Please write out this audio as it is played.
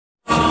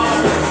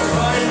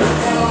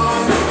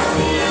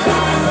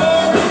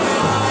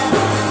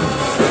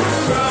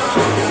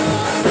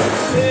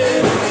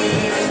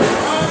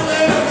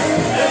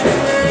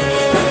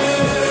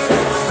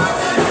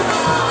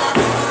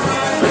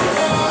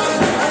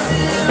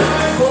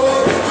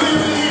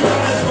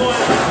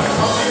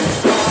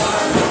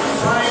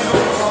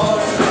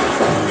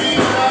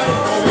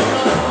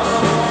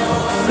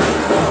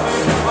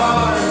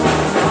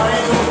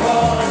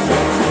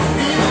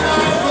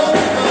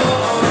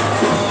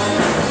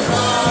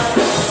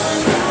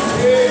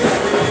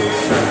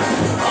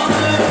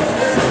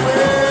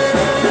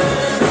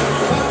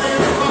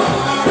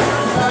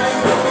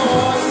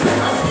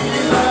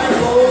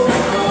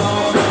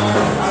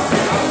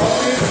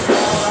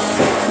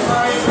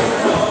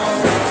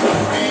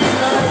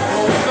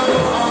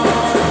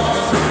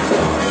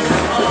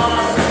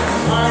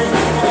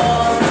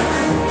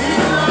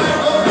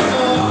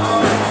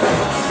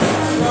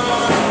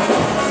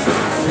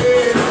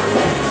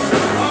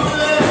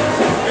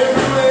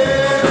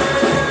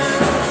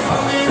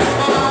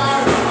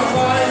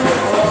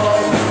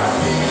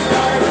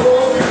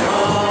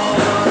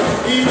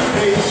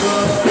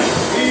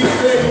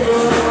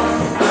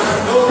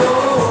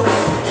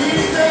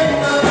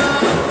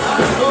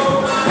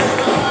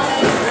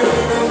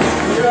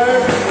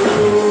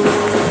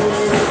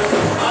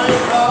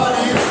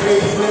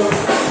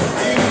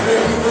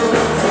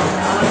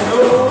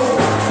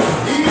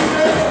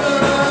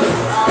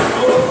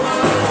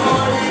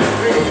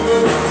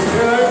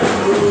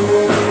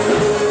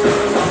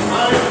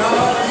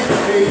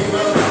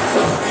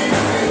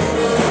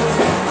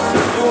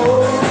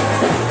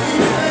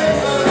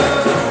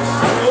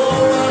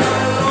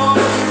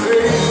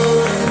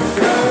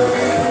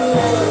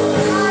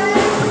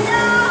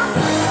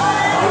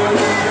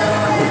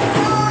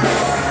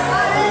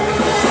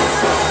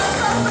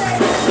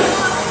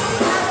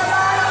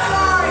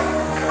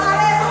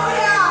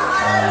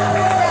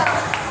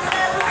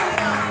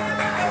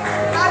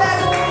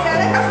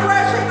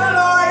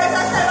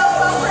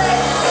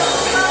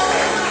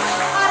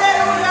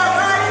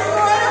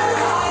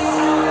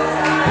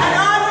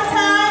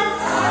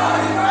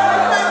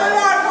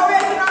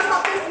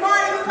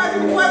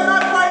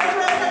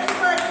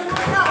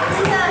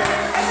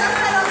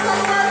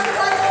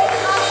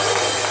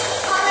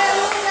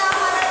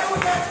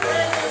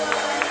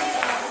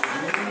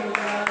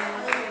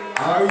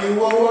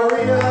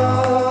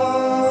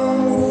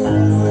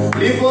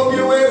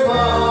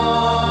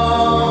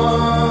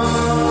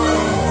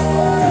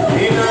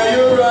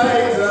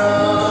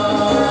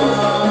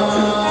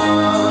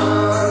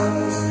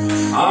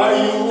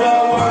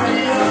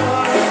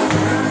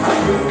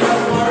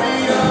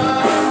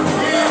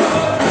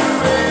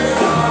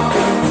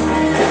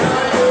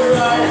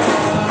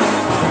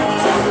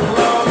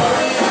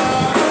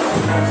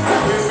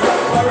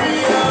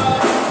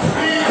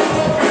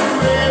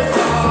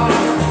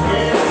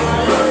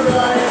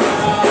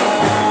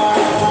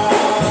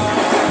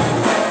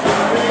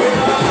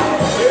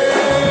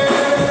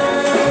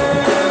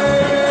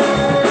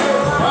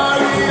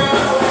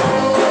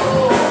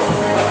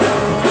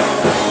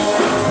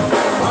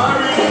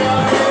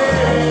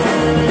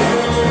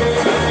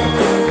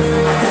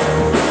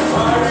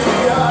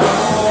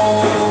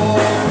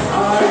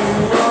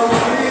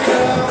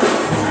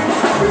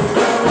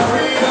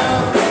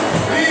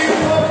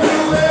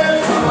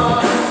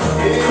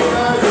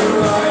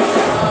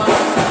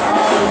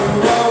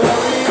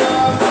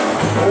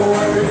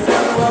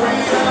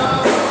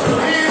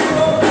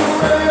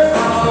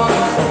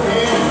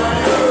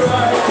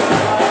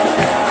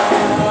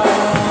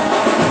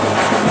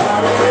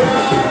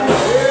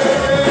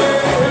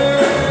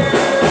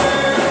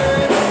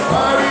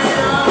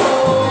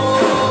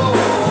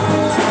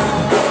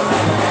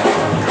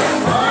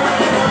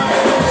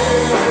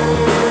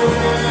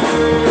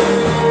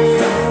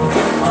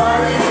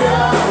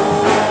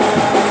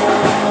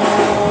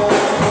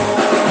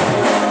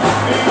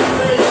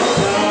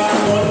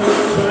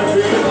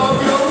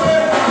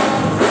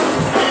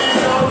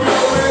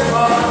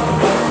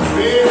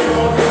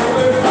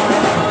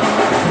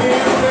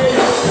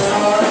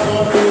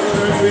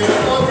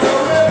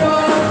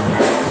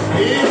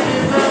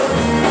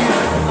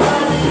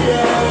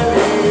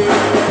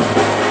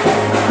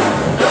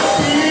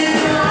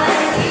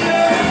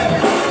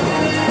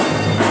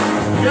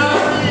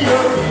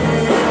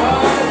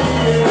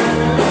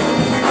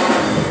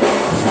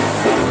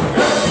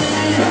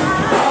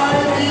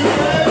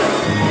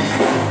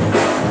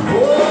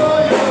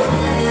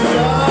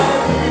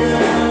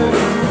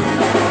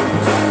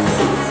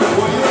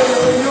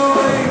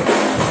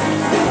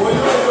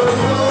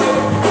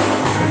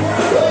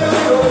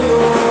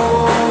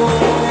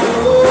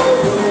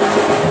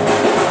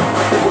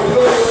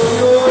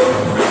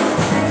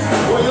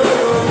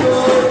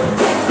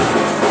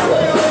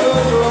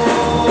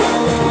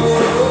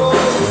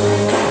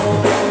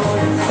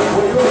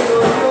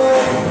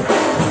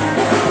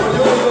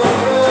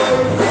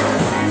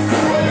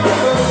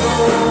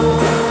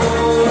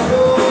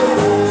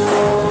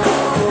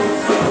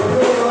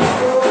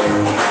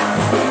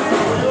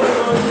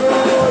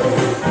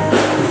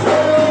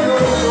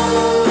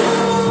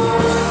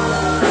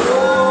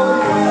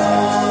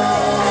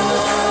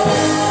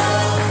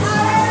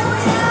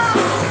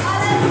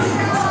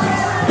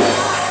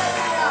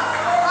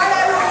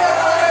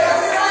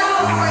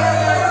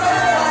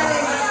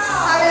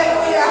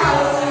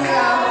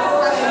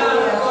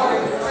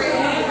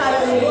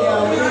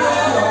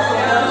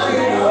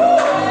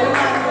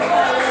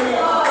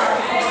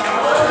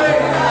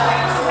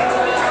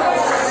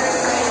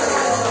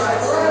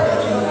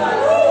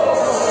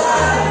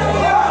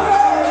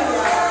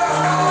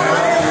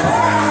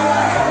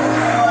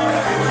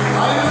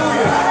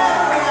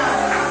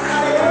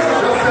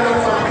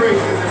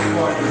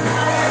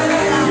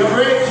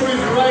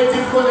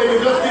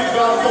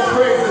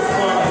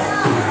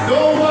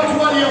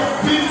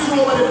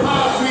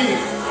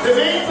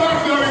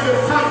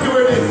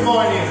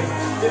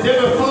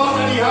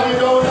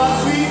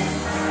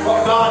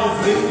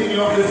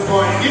up this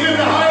morning. Give him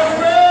the highest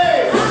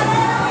praise.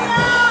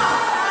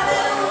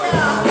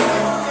 Hallelujah.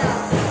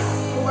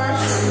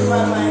 Worship you,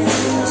 Almighty.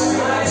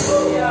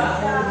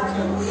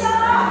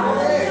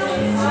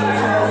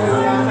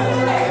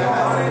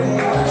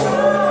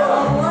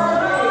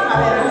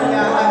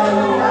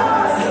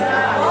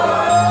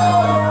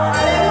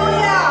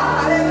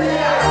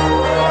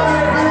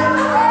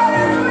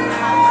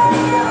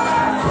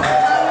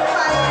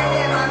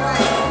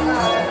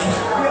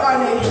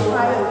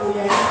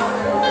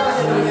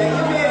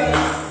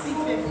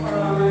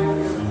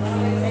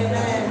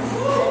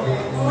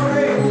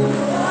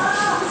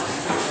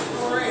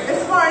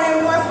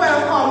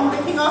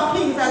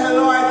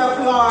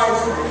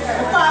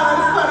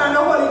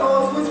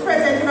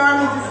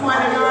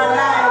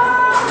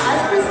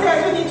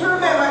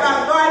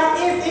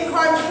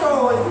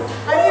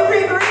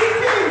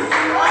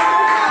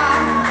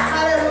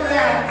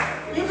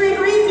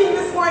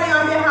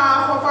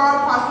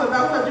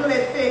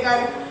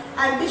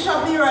 And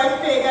Bishop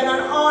Fagan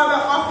and all the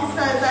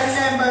officers and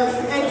members,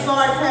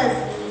 exhorters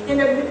in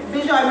the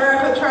Vision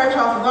Miracle Church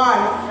of God.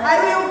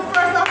 I will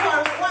first of all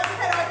want to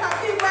tell us a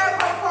big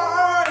welcome for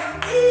all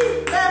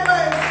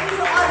members who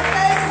are on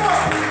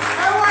Facebook.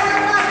 I want to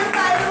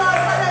magnify the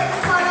Lord for them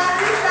this morning and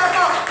lift them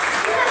up.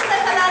 You can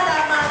better than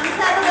that, man. You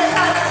can do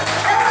better.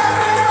 Everyone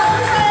welcome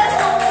the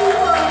Facebook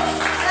people.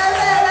 And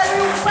then I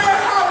will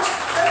welcome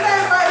the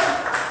members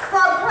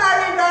from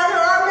Clarendon,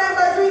 our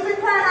members who is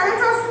in Clarendon.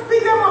 Let us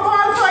pick them up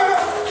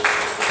also.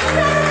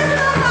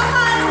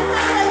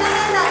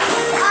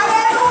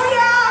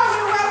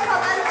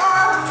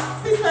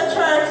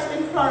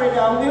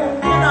 Florida.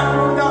 We're not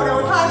moved out there.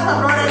 We'll talk to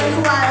brother and his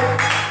wife.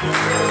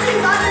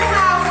 Please, on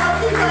behalf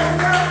of people in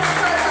the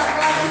Church of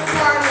God this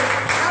morning,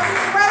 and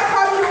we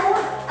welcome you,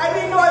 and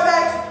we know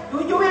that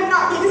you will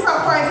not be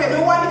disappointed.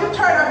 We want you to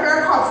turn up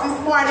your cups this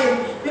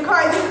morning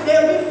because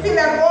they'll be filled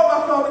and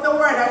overflow with the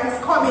word that is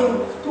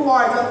coming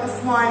towards us this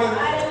morning.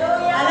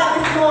 Hallelujah. And at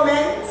this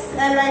moment,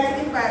 I'd like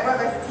to invite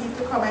Brother Steve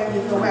to come and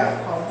give you a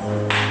welcome.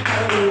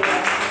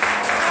 Hallelujah.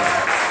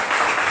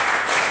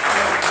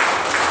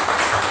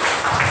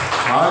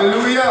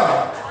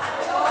 Hallelujah.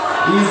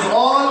 He's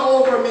all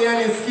over me and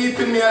he's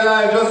keeping me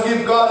alive. Just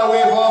give God a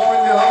wave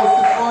offering the house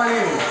this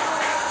morning.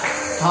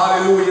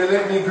 Hallelujah.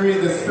 Let me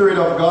greet the Spirit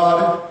of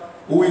God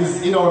who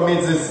is in our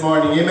midst this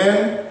morning.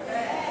 Amen.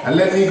 And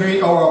let me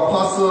greet our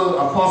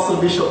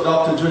Apostle Bishop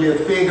Dr.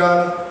 Juliet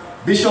Fagan,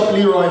 Bishop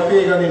Leroy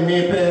Fagan in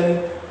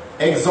Maypen,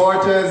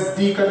 exhorters,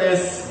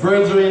 deaconess,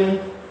 brethren,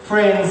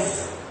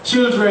 friends,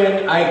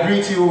 children. I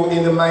greet you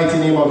in the mighty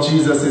name of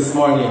Jesus this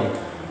morning.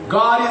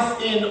 God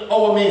is in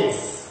our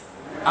midst,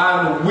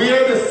 and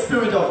where the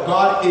Spirit of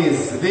God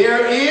is,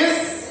 there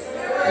is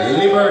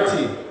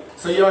liberty.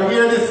 So you're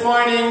here this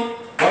morning,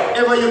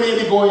 whatever you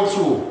may be going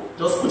through,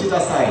 just put it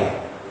aside.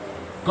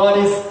 God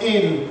is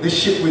in the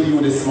ship with you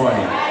this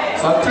morning.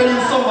 So I'm telling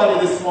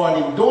somebody this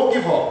morning, don't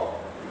give up.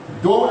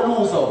 Don't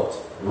lose out.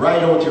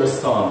 Ride out your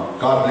storm.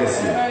 God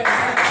bless you.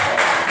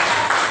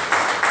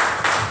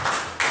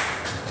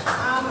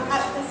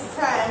 At this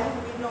time,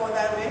 we know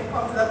that we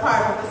come to the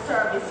part of the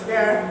service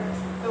where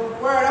the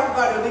word of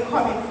God will be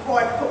coming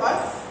forth to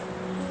us.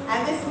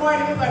 And this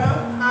morning we're going to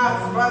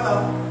ask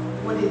Brother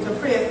Woody to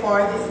pray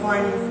for this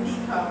morning's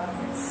speaker.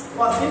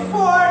 But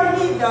before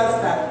he does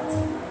that,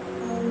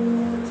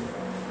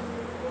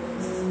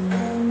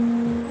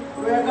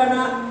 we're going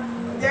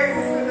to, there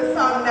is the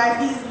song that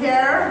he's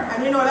here,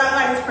 and we know that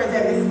God is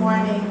present this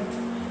morning.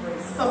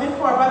 So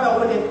before Brother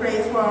Woody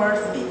prays for our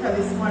speaker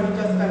this morning,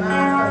 just going to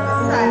ask us to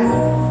stand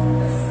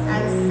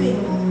and sing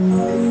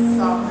this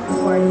song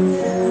before he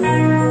says.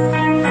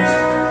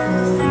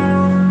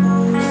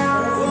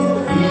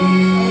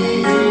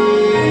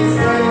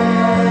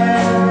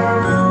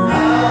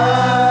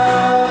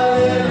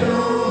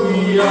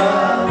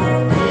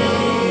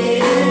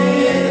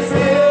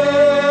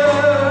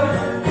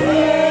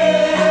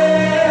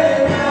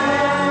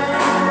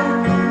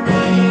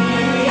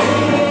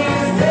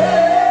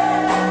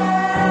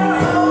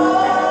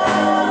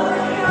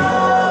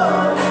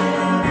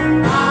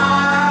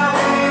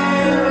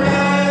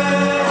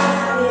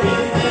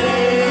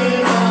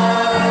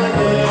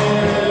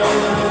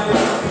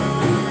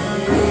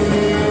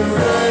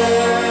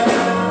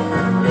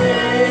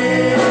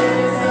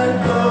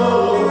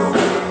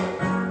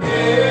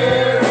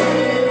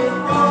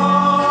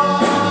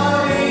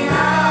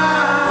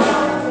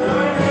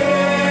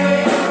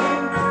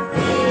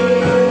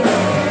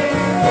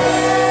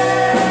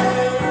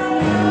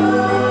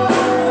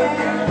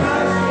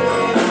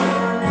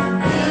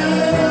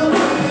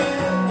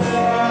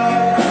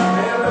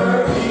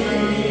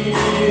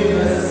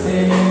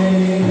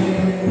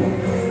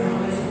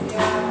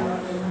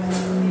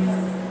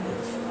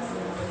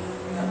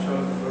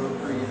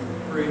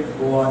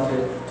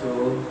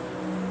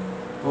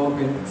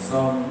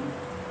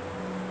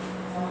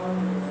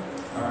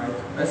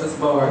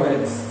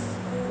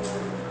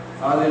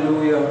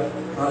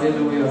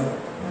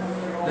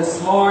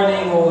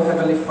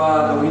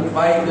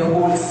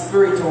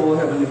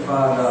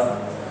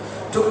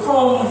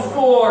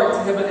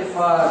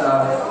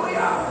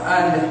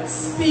 and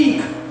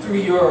speak through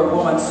your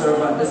woman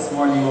servant this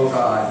morning, O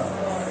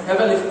God.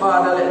 Heavenly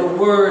Father, let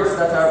the words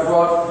that are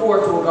brought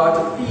forth, O God,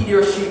 to feed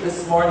your sheep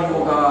this morning,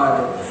 O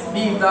God,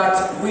 be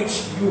that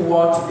which you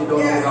want to be done,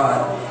 O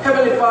God.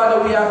 Heavenly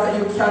Father, we ask that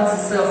you cancel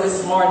self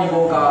this morning,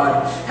 O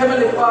God.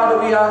 Heavenly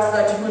Father, we ask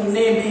that your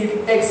name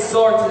be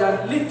exalted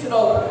and lifted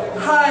up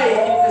high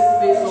in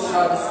this space, O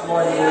God, this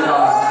morning, O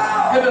God.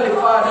 Heavenly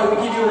Father,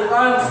 we give you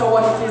thanks for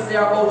what it is they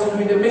are about to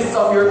do in the midst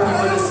of your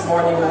people this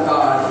morning, O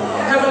God.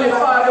 Heavenly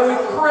Father, we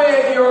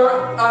crave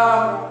your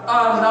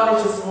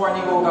knowledge this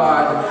morning, O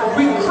God.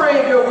 We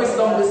crave your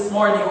wisdom this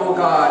morning, O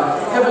God.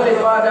 Heavenly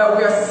Father,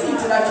 we are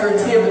seated at your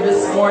table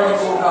this morning,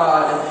 O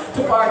God,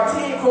 to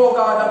partake, O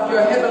God, of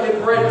your heavenly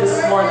bread this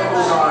morning,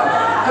 O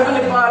God.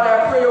 Heavenly Father,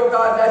 I pray, O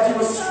God, that you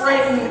will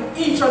strengthen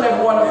each and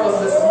every one of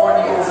us this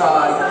morning, O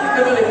God.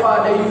 Heavenly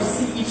Father, you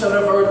see each and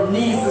every our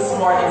needs this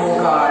morning, O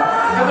God.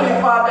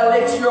 Heavenly Father,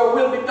 let your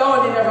will be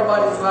done in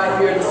everybody's life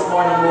here this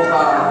morning, O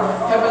God.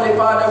 Heavenly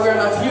Father, we are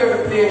not here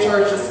to play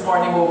church this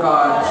morning, O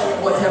God,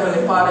 but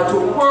Heavenly Father, to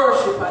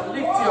worship and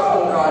lift you up,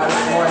 O God,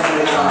 this morning,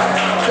 O God.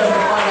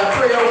 Heavenly Father, I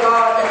pray, O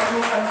God, that you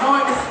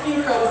anoint the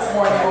speaker this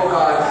morning, O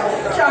God.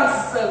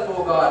 Cancel self,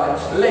 O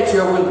God. Let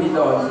your will be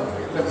done.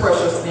 In the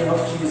precious name of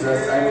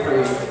Jesus, I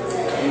pray.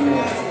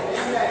 Amen.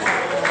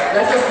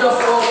 Let us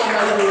just open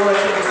a little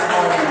worship this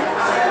morning.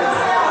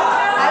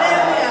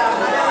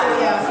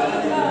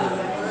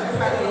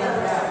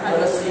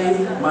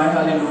 My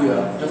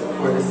hallelujah, just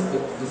before the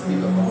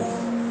speaker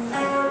comes.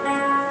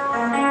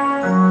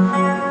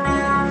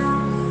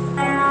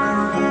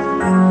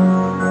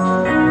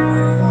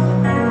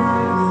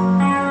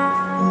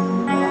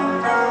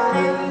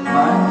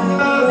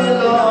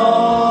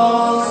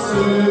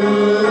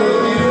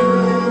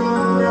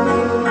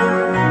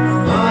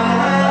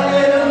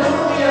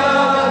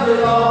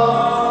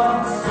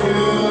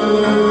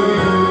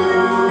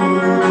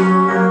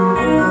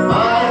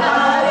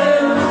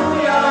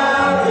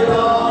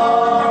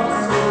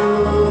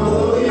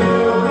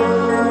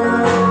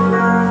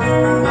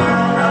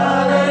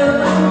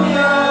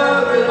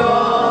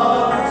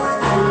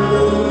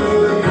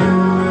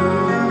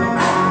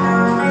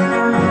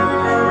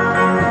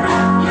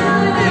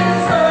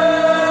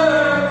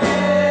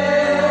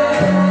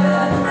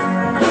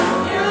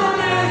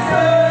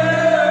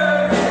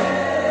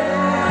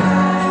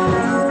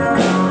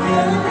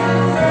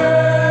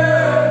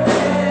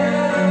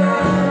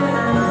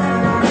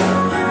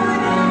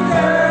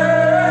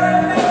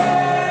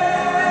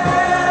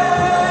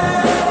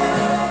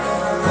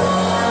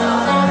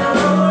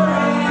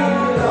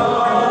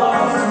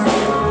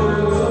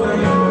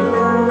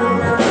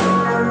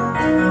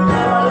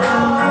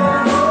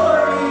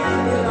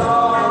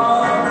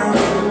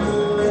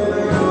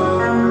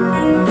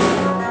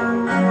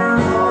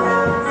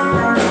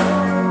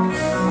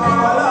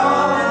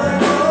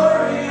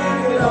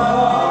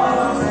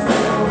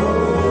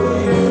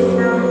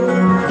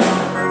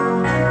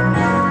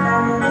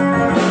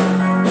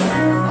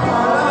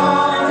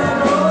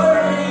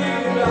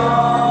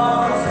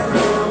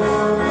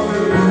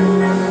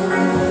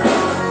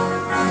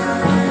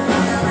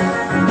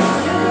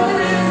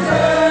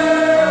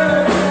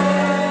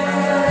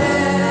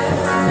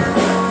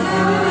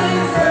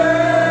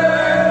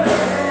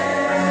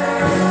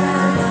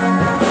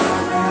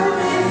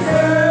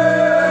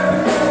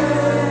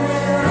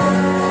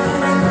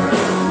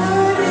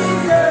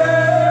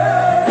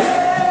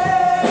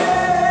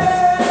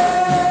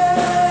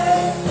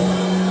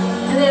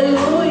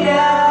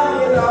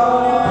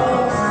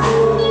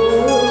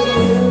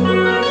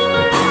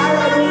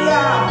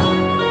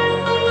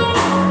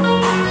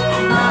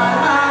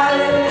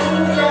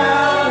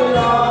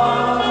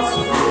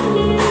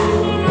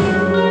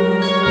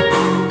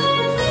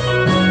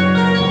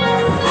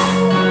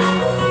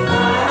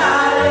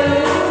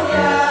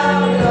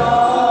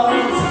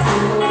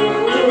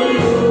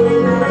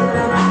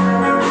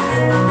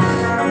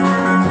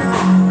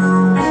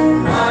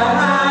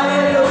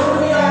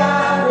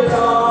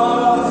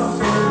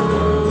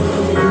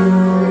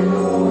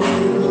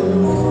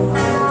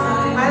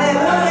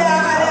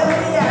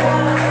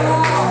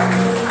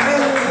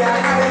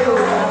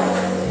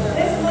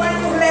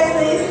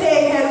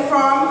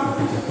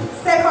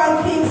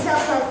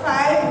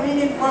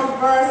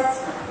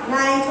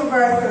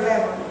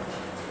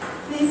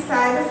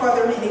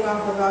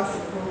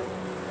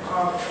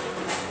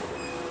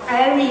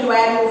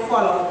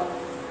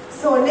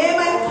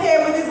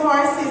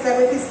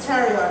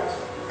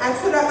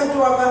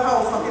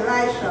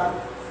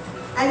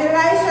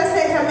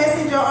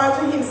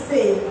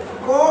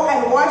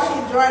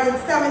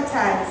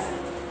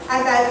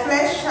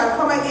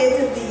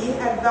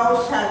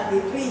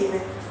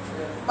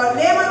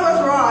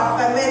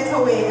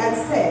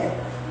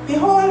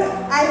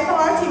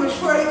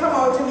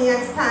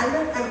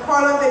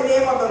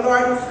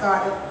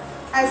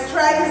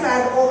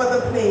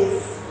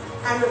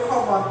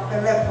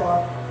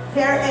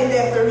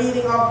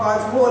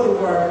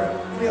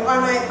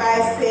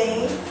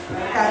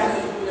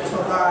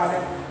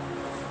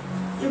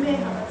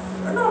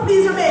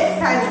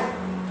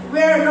 we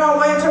are now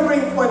going to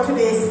bring forth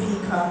today's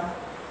speaker.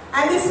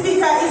 And this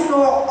speaker is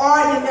no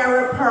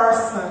ordinary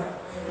person.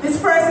 This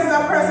person is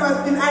a person who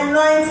has been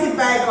anointed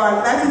by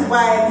God. That is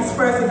why this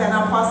person is an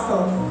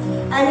apostle.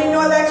 And we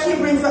know that she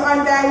brings the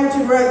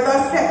undiluted word,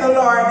 thus said the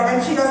Lord,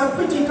 and she doesn't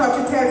put it up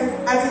to tell it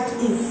as it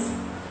is.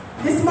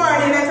 This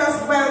morning, let us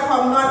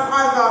welcome none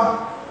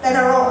other than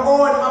our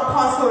own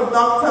apostle,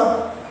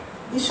 Dr.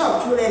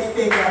 Bishop Juliet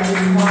Fagan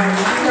this morning.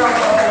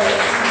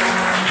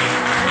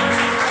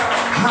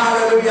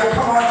 Hallelujah.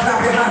 Come on, clap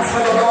your hands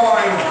for the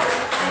Lord.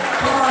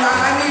 Come on,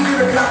 I need you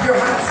to clap your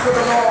hands for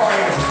the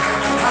Lord.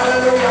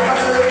 Hallelujah,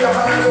 hallelujah,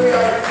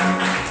 hallelujah.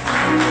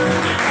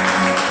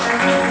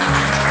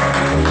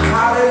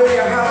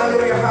 Hallelujah,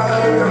 hallelujah,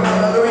 hallelujah,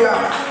 hallelujah.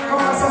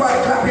 Come on, somebody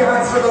clap your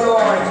hands for the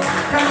Lord.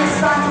 Can we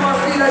stand to our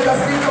feet and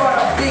just give God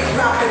a big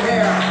clap in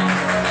here?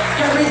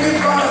 Can we give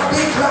God a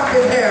big clap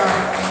in here?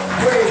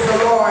 Praise the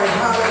Lord.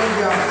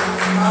 Hallelujah,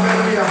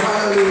 hallelujah,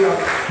 hallelujah.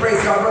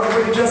 Praise God. Brother,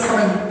 will you just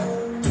come and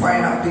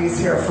twine up these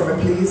here for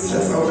me, please?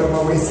 Just hold them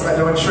my waist so I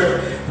don't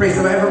trip. Praise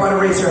the Lord. Everybody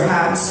raise your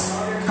hands.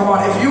 Come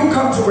on, if you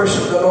come to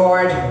worship the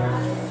Lord,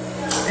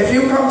 if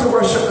you come to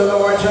worship the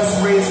Lord,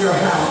 just raise your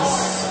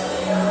hands.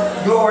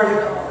 Glory.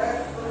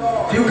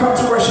 If you come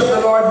to worship the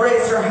Lord,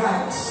 raise your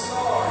hands.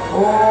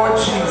 Oh,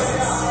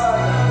 Jesus.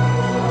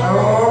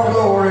 Oh,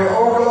 glory.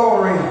 Oh,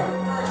 glory.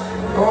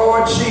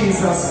 Oh,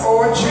 Jesus.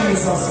 Oh,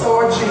 Jesus.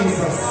 Oh,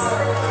 Jesus.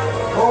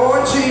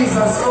 Oh,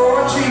 Jesus.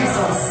 Oh,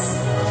 Jesus.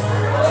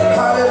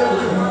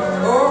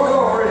 Hallelujah. Oh,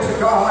 glory to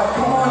God.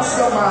 Come on,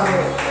 somebody.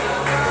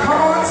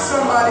 Come on,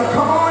 somebody.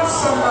 Come on,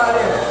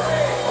 somebody.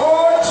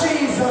 Oh,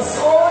 Jesus.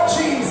 Oh,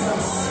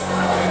 Jesus.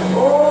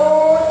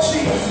 Oh,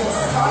 Jesus.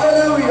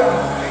 Hallelujah.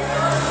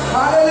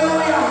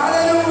 Hallelujah.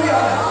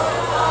 Hallelujah.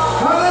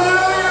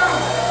 Hallelujah.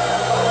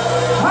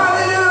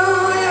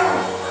 Hallelujah.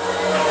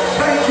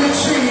 Thank you,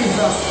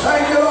 Jesus.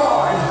 Thank you,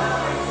 Lord.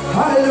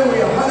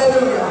 Hallelujah.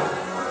 Hallelujah.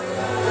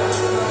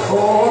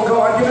 Oh,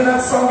 God, give me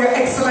that song. You're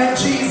excellent,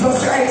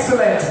 Jesus. You're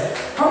excellent.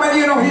 How many of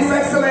you know He's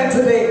excellent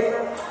today?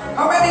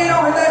 How many of you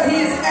know that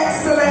He is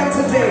excellent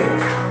today?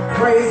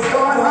 Praise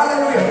God,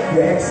 hallelujah.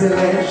 You're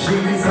excellent,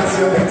 Jesus,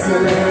 you're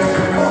excellent.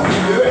 Oh,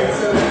 you're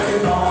excellent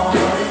in all the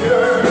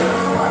earth.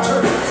 Watch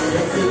her.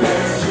 You're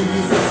excellent,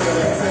 Jesus,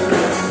 you're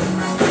excellent.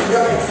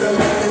 You're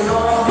excellent in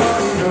all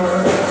the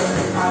earth.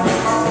 And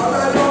all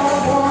I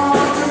don't want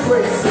to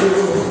praise you.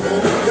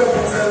 You're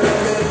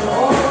excellent in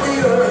all the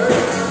earth.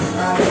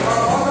 And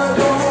all I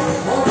don't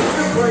want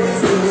to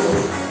praise you.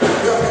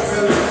 You're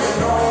excellent in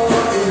all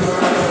the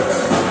earth.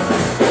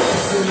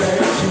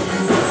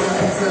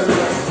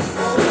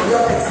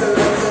 You're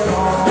excellent in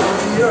all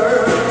the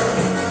earth.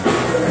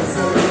 You're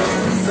excellent,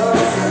 Jesus.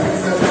 You're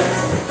excellent.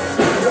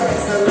 You're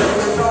excellent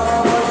in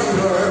all the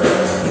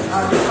earth.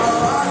 And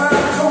I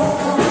don't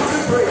want to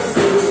praise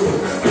you.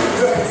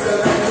 You're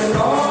excellent in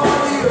all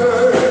the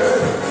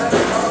earth. And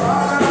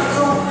I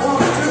don't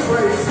want to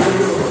praise you.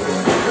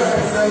 You're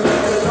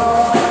excellent in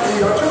all the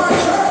earth. To my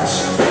church.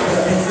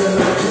 You're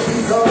excellent,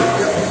 Jesus.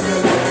 You're excellent.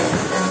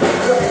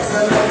 You're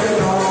excellent in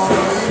all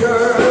the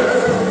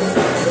earth.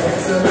 You're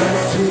excellent,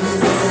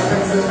 Jesus.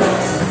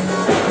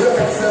 You're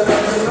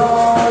excellent in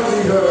all the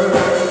earth.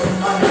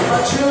 And if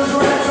my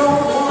children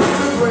don't want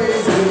to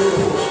praise you,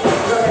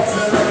 you're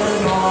excellent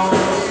in all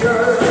the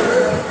earth.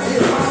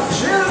 If my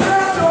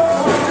children don't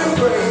want to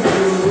praise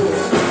you,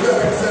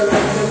 you're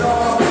excellent in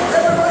all.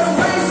 Everybody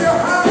raise your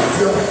hands.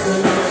 You're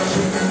excellent,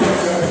 Jesus.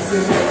 You're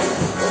excellent.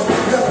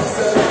 You're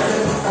excellent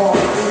in all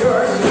the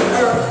earth.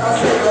 I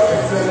say you're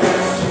excellent,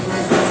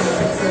 Jesus. You're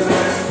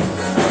excellent.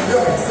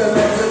 You're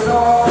excellent in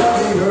all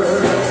the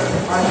earth.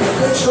 And if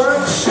the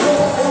church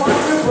don't want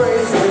to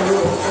praise you,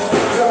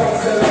 you're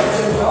excellent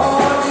in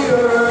all the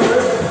earth.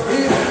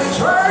 If the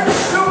church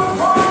don't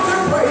want to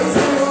praise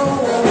you,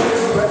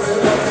 you're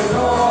excellent in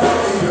all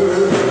the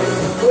earth.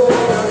 Oh,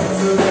 you're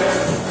excellent.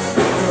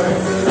 You're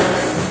excellent.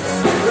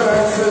 You're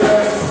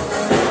excellent.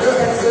 You're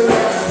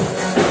excellent.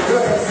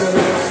 You're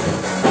excellent.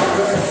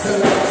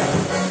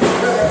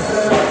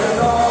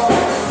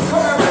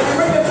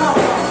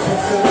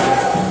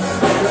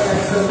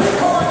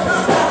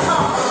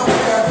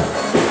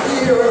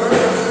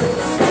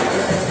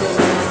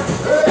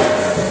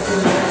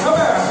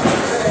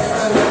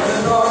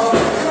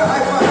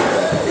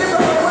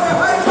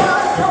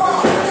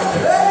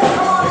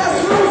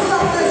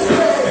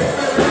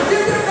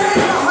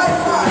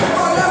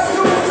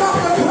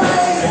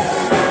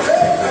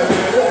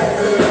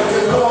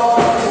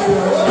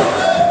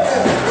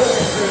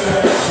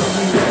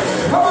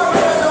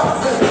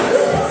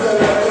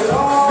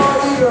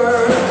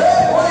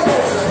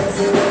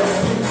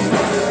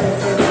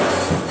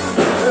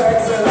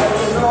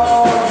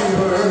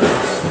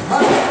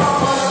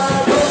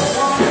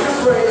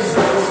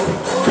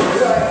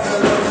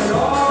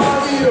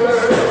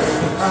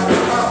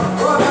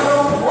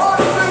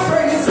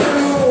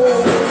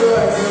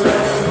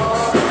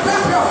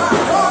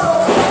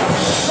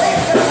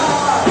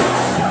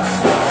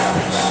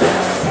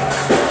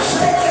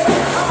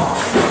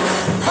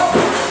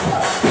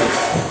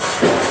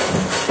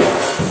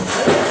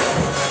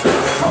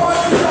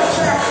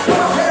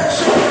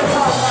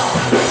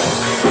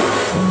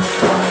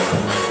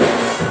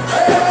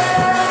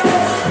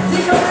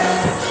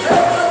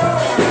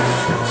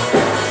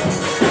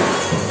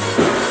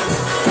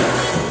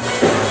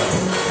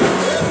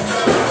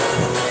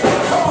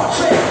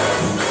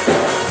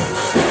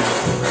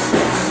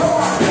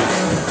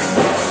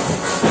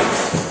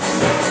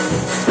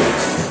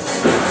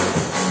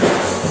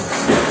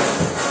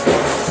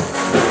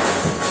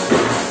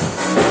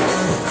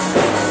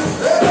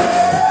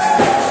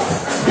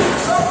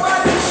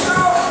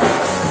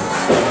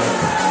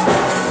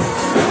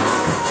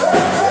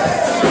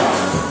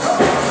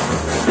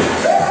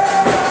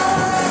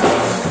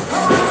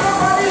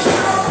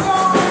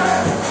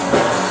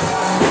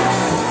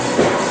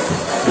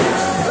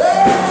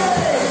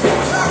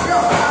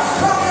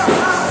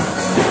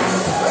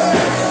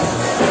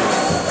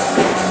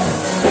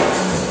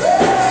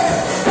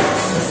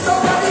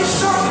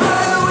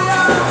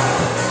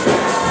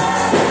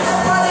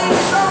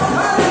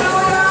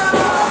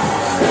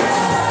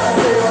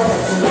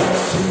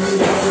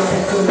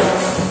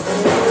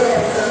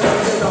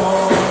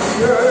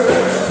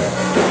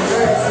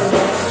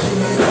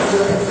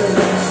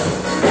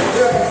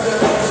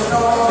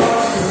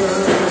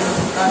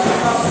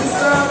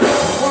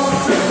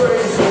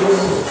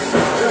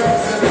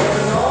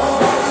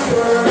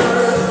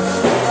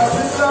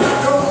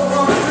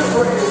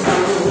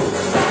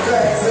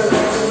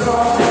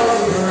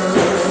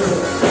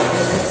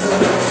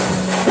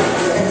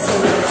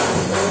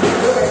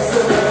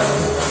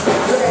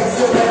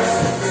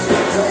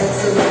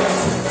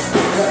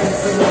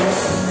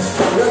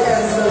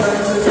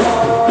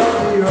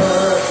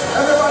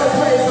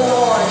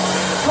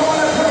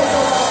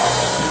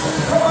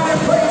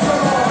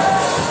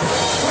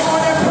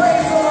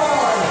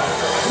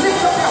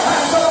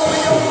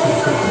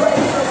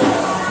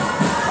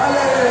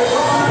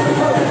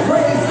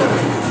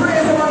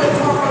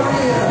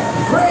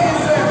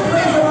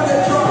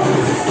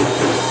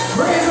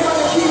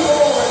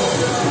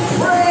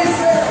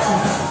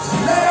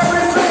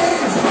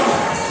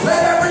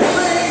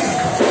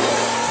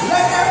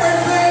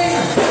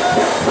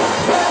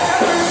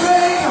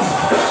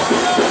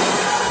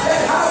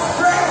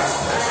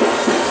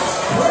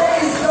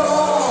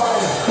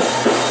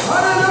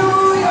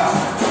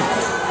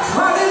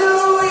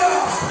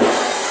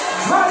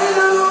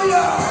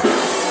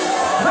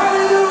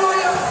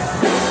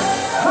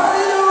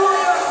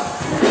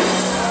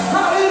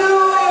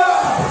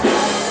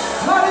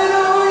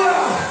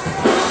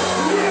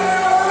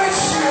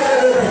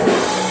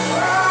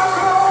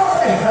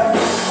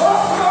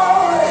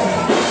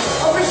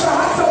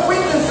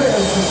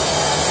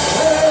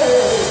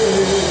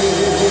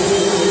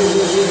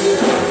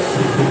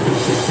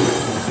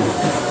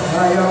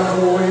 am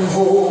going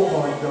home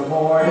on the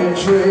morning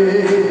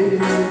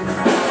train.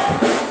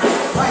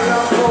 I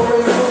am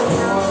going home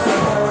on the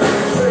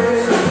morning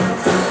train.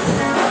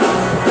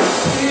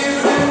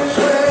 Evening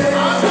train,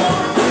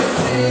 with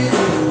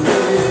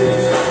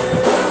Jesus.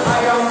 I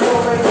am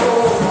going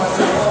home on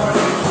the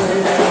morning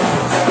train.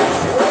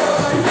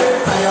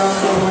 I am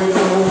going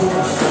home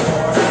on the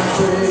morning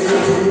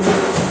train.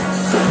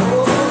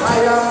 I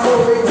am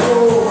going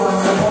home on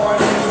the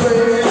morning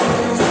train.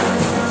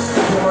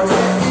 For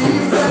the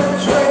evening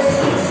train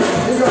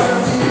is gonna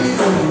be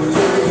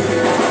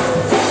today.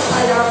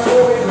 I am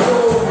going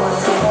home on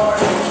the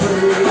morning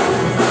train.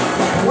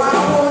 Why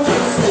won't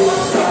you sit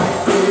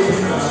right in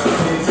and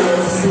take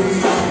your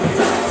seat?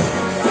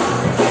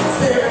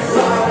 Sit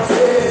right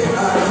in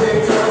and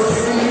take your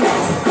seat.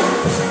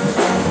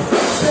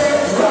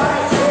 Sit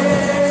right in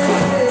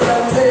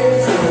and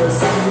take your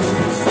seat.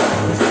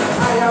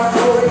 I am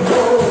going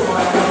home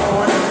on the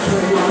morning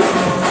train.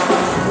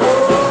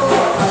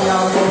 Oh, I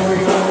am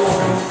going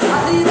home. I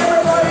need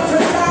everybody to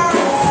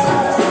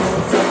dance.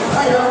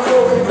 I am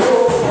going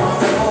home on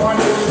the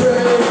morning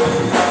train.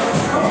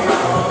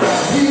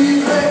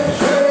 Evening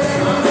train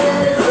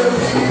will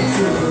be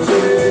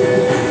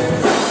today.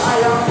 I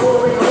am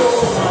going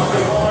home on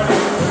the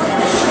morning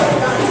train. Shut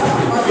that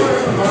time, my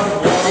friend.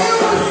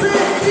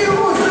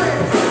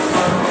 Music.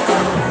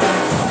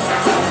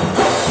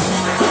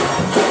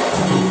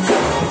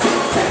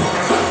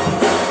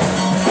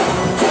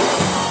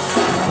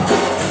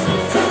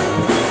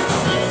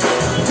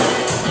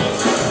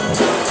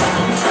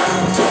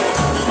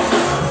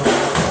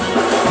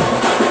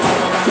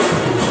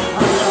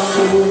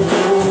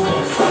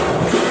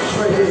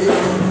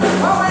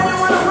 How many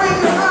want to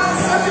raise your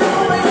hands as you're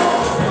going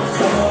home?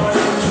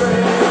 Morning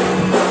train,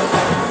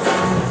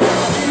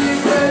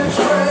 evening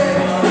train.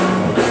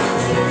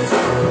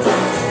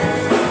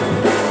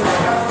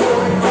 I'm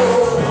going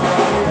home.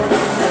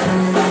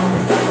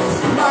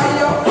 My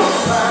young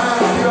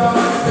man, your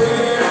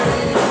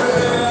baby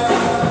friend.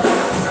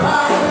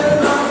 I will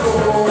not go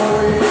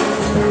with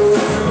you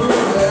to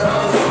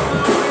hell.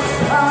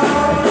 I'm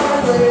on my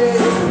way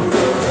to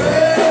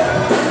hell.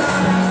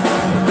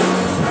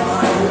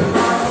 I will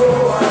not go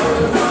with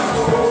you.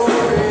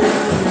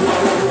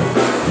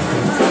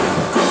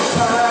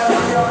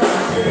 I'm your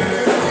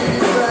baby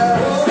friend.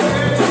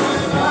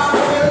 I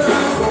will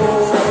not go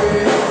with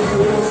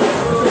you to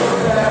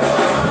hell.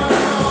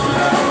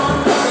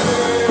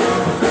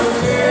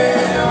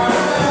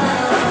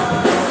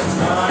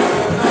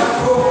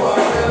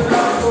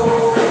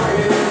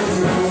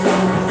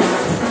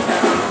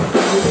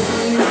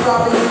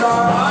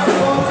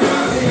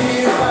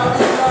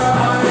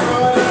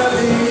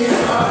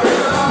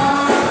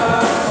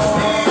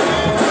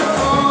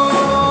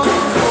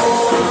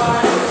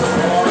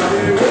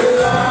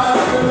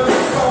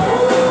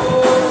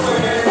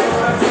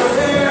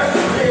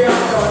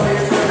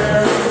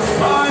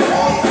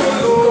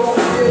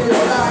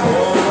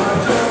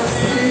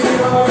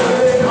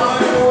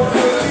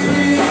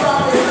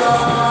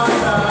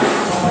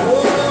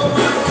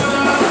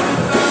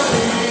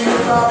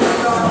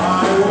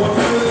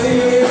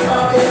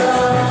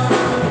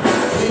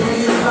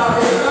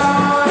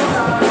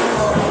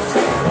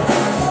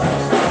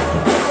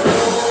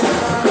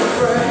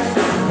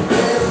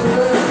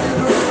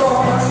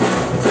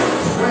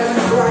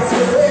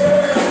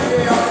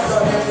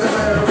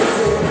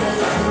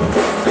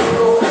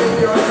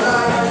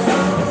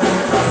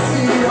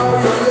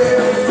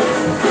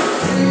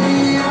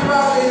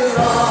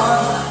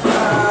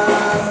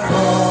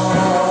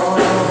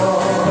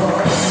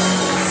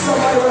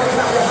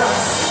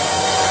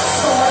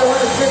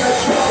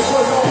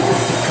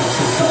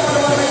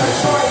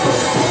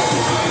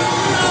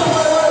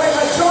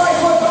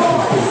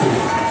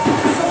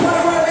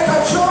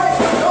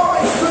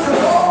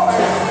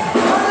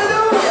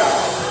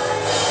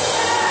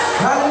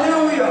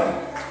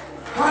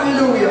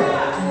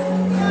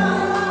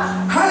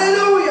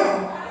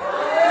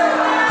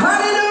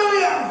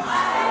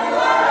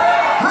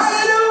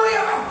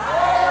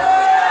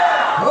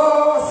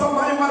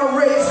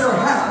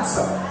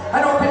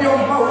 And open your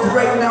mouth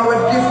right now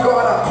and give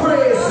God a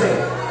praise.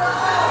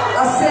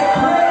 I said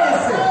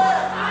praise.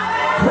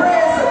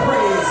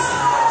 Praise.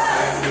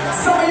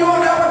 Some of you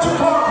don't know what you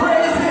call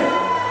praising.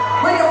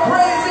 When you're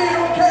praising, you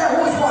don't care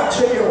who's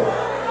watching you.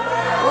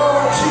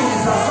 Oh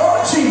Jesus.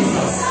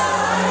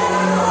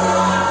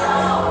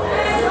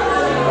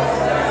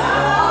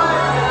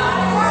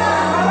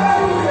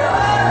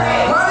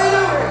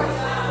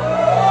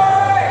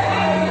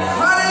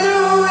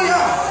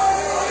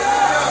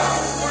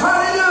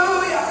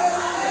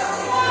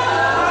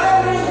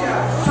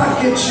 Thank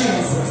you,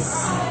 Jesus.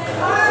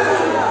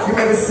 You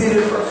may be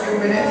seated for a few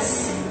minutes.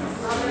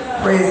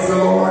 Praise the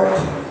Lord.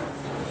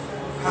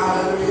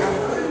 Hallelujah.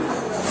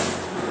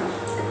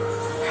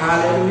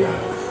 Hallelujah.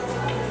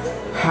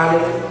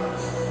 Hallelujah.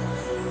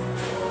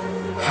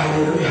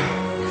 Hallelujah.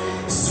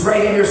 It's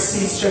right in your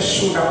seats. Just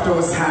shoot up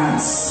those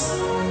hands.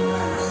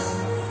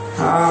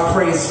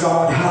 Praise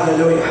God.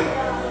 Hallelujah.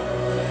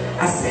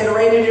 I said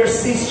right in your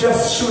seats.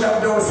 Just shoot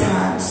up those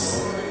hands.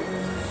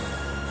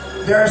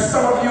 There are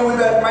some of you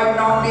that might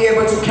not be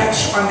able to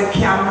catch on the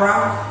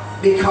camera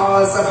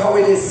because of how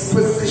it is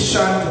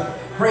positioned.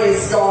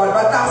 Praise God.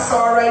 But that's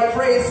alright.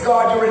 Praise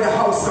God. You're in the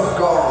house of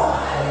God.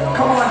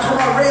 Come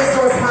on. Raise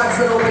those hands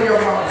and open your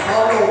mouth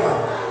all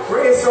over.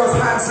 Raise those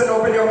hands and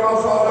open your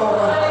mouth all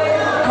over.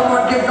 Come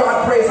on. Give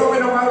God praise.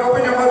 Open your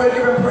mouth and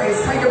give him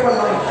praise. Thank you for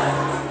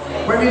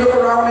life. When we look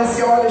around and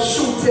see all the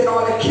shooting,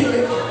 all the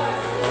killing,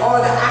 all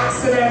the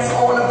accidents,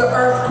 all of the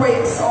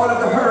earthquakes, all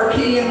of the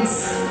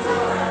hurricanes.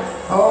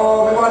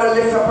 Oh, we want to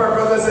lift up our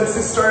brothers and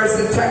sisters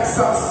in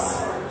Texas.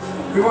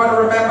 We want to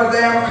remember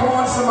them. Come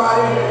on,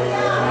 somebody.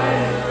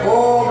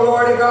 Oh,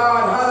 glory to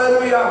God.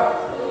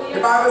 Hallelujah.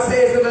 The Bible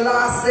says in the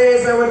last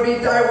days there will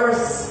be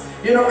diverse,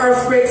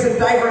 earthquakes in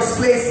diverse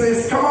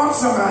places. Come on,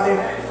 somebody.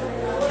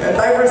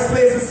 Diverse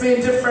places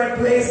mean different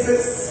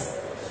places.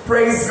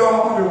 Praise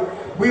God.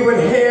 We would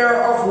hear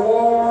of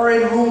war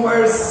and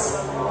rumors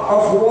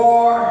of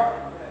war.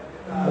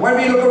 When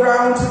we look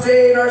around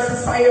today in our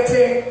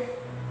society,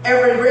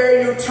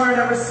 everywhere you turn,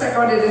 every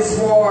second it is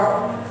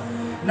war.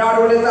 Not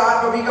only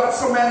that, but we got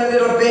so many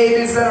little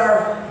babies that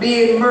are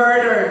being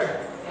murdered.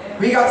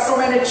 We got so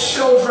many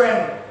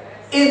children,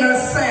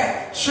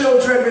 innocent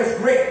children with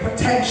great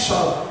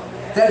potential,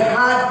 that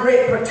had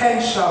great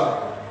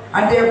potential,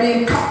 and they're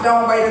being cut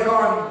down by the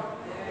gun.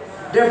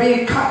 They're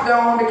being cut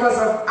down because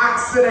of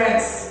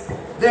accidents.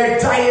 They're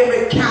dying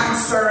with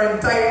cancer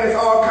and dying with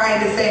all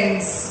kinds of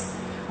things.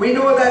 We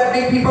know that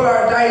big people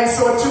are dying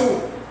so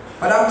too,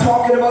 but I'm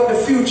talking about the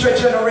future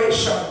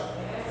generation.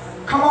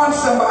 Come on,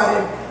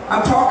 somebody.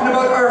 I'm talking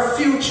about our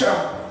future.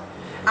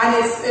 And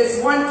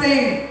it's one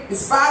thing,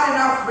 it's bad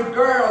enough with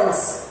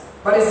girls,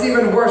 but it's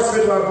even worse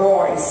with our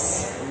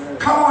boys.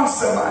 Come on,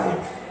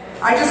 somebody.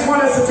 I just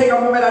want us to take a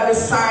moment at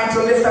this time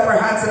to lift up our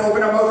hands and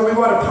open our mouth, and we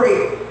want to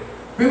pray.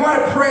 We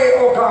want to pray,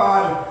 oh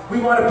God. We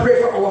want to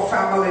pray for our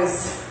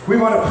families. We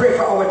want to pray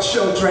for our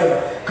children.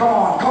 Come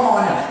on, come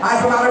on.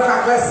 As a matter of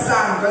fact, let's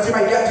stand, because you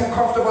might get too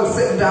comfortable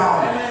sitting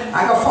down.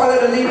 I can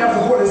follow the leading of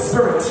the Holy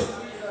Spirit.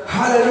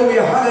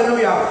 Hallelujah,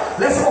 hallelujah.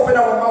 Let's open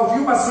our mouth.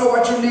 You must know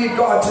what you need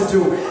God to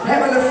do.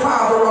 Heavenly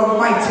Father,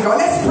 Almighty God.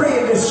 Let's pray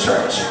in this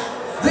church.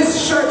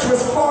 This church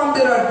was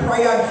founded on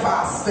prayer and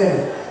fasting.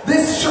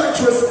 This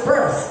church was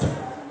birthed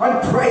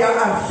on prayer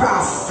and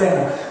fasting.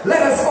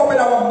 Let us open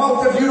our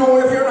mouth if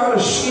you're not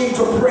ashamed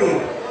to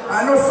pray.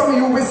 I know some of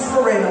you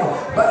whispering,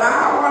 but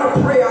I want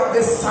to pray at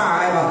this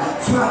time.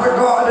 Father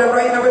God,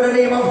 right now in the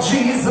name of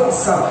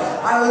Jesus,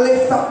 I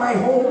lift up my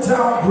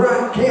hometown,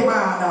 Grand Cayman.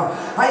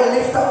 I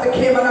lift up the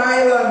Cayman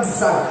Islands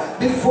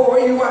before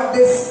you at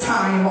this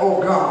time, oh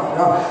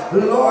God.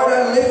 Lord,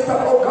 I lift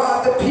up, oh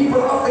God, the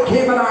people of the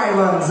Cayman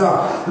Islands.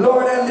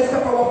 Lord, I lift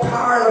up our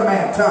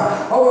parliament,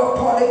 our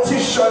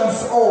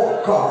politicians,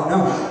 oh God.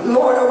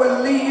 Lord,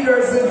 our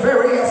leaders in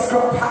various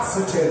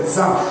capacities.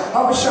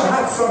 I wish I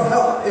had some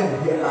help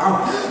in here.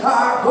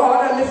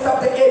 God, I lift up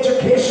the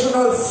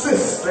educational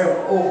system,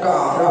 oh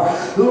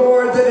God.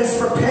 Lord, that is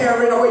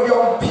preparing our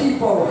young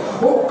people,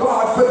 oh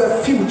God, for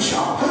the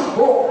future.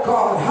 Oh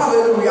God,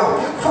 hallelujah.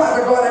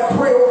 Father God, I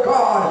pray, oh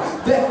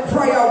God, that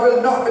prayer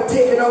will not be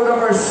taken out of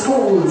our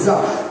schools.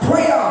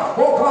 Prayer,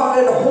 oh God,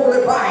 in the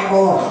Holy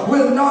Bible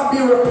will not be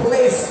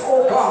replaced,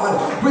 oh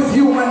God, with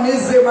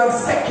humanism and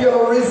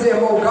secularism,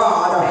 oh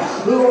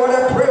God. Lord,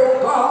 I pray,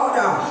 oh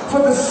God, for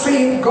the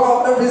same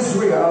God of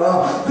Israel,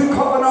 the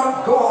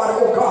covenant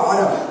God, oh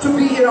God, to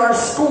be in our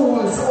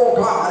schools, oh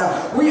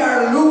God. We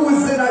are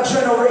losing a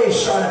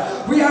generation.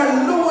 We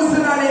are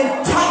losing an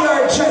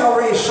entire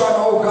generation,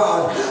 oh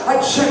God.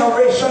 A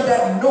generation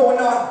that know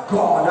not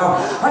God.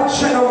 A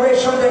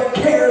generation that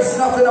cares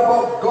nothing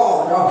about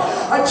God.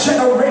 A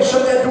generation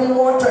that don't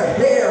want to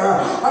hear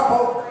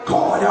about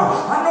God.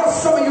 I know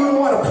some of you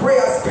want to pray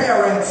as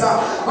parents.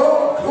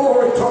 Oh,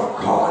 glory to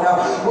God.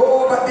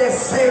 Oh, but they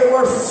say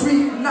we're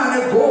sweet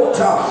nanny goat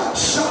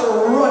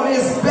shall run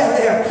his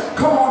belly.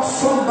 Come on,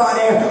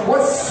 somebody.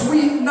 What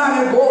sweet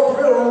nanny goat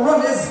will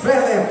run his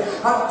belly?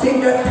 I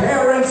think that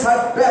parents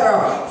had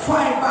better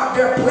find back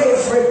their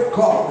place with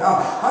God.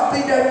 I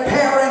think that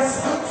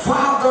parents,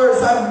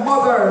 fathers and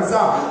mothers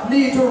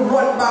need to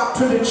run back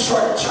to the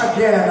church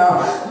again.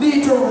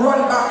 Need to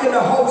run back in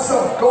the house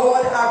of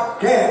God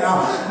again.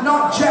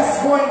 Not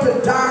just going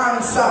to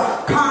dance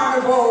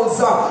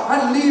carnivals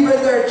and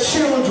leaving their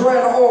children,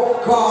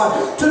 oh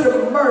God, to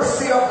the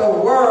mercy of the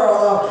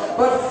world.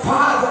 But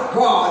Father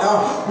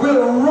God,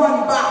 will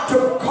run back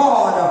to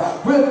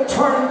God. Will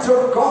turn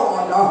to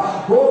God.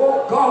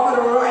 Oh God,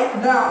 right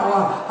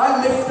now,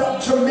 I lift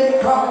up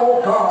Jamaica,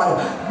 oh God.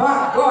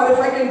 My God, if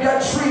I can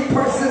get 3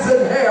 persons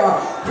in here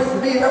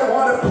with me that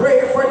want to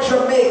pray for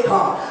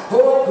Jamaica.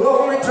 Oh,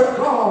 glory to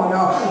God.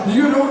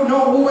 You don't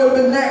know who will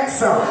be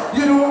next.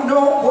 You don't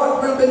know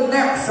what will be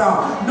next.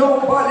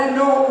 Nobody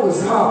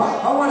knows.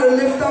 I want to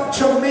lift up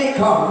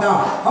Jamaica.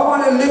 I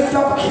want to lift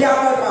up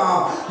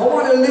Canada. I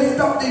want to lift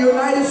up the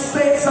United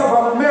States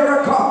of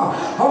America.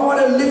 I want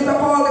to lift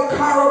up all the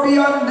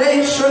Caribbean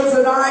nations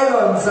and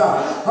islands.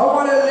 I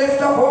want to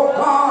lift up, oh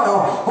God,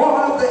 all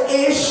of the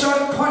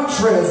Asian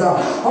countries.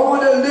 I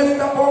want to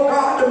lift up, oh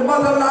God, the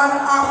motherland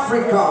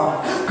Africa.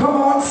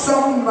 Come on,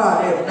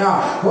 somebody.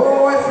 Now,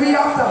 oh, if we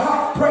have to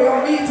have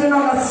prayer meeting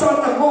on a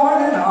Sunday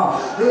morning,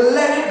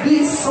 let it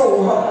be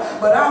so.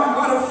 But I'm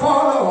going to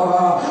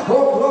follow.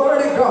 Oh,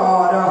 glory to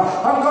God.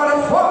 I'm going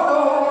to follow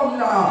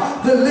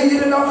the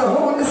leading of the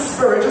Holy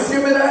Spirit. Just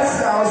give me that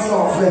sound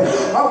softly.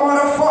 I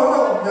want to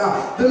follow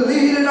the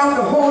leading of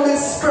the Holy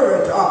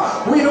Spirit.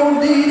 We don't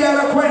need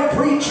eloquent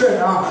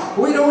preaching.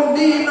 We don't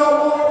need no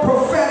more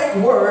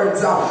prophetic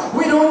words.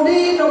 We don't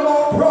need no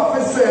more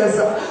prophecies.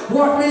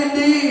 What we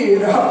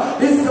need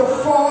is to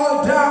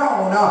fall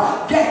down,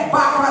 get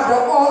back at the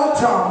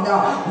altar.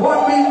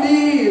 What we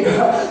need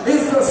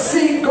is to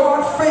see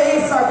God's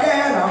face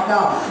again.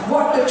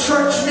 What the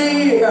church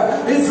needs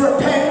is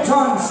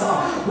repentance.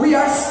 We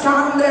are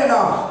standing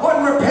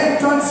on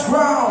repentance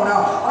ground.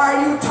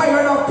 Are you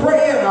tired of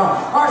praying?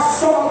 Are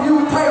some of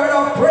you tired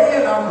of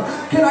praying?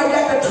 Can I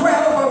get the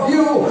 12 of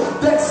you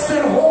that's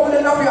still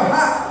holding up your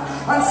hand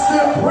and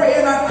still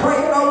praying and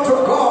crying out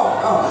to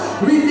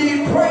God? We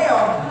need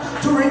prayer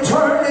to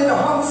return in the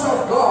house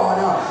of God.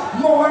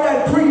 More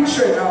than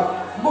preaching,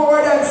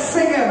 more than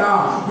singing.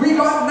 We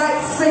got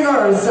nice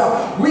singers,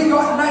 we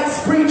got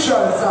nice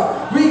preachers,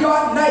 we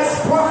got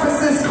nice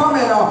prophecies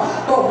coming.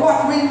 But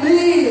what we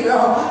need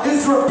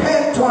is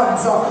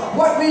repentance.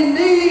 What we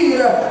need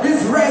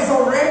is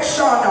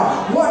resurrection.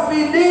 What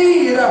we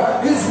need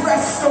is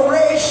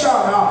restoration.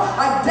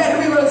 And then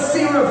we will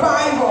see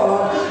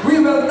revival. We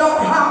will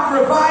not have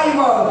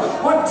revival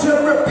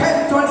until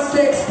repentance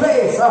takes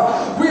place.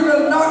 We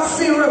will not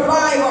see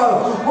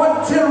revival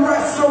until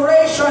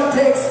restoration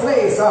takes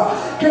place.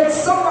 Can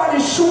somebody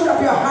shoot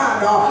up your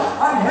hand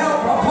and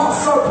help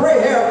Apostle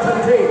pray here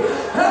today?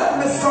 Help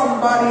me,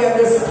 somebody in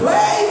this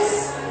place.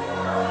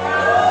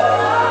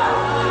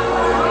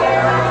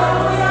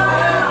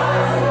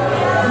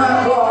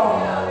 My God.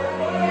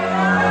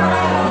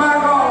 My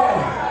God.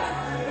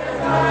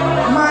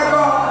 My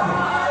God.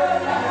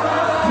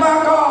 My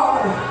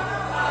God.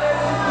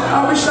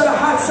 I wish I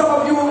had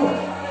some of you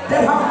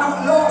that have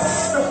not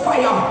lost the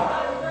fire.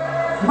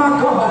 My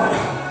God.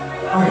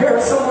 I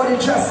heard somebody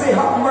just say,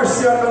 have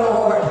mercy on the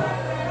Lord.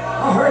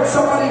 I heard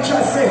somebody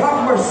just say,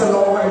 have mercy,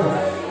 Lord.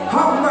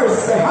 Have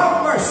mercy,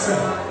 have mercy.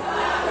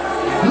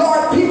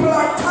 Lord, people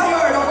are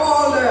tired of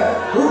all the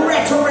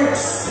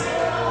rhetorics.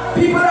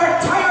 People are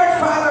tired,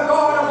 Father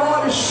God, of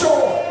all the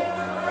show,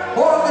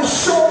 all the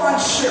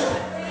showmanship.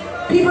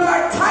 People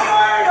are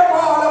tired of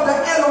all of the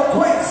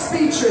eloquent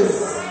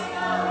speeches.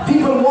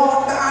 People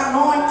want the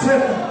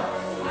anointing.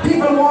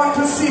 People want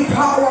to see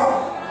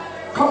power.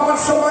 Come on,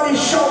 somebody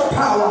shout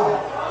power.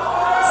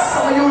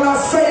 Some of you are not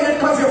saying it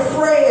because you're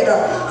afraid.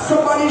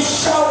 Somebody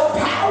shout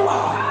power.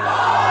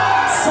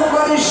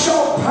 Somebody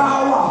shout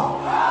power.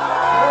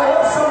 Oh,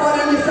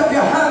 somebody lift up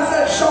your hands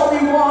and shout, we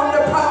want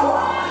the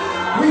power.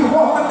 We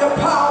want the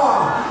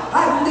power.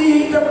 I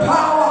need the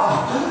power.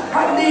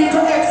 I need to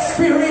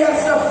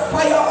experience the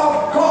fire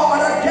of God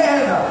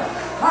again.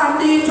 I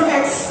need to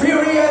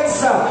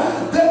experience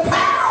the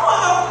power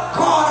of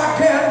God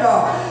again.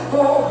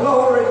 Oh,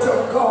 glory to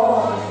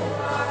God.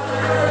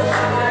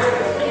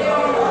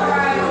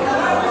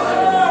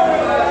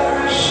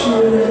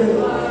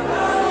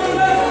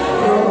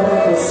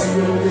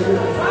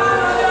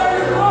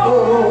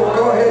 Oh,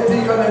 go ahead,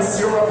 deaconess.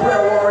 You're a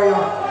prayer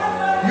warrior.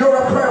 You're a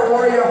prayer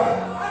warrior.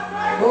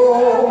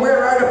 Oh,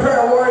 where are the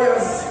prayer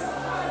warriors?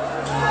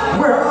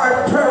 Where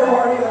are the prayer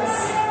warriors?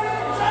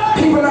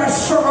 People are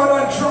struggling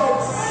on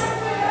drugs.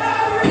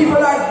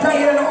 People are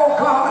dying, oh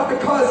God,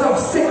 because of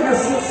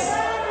sicknesses.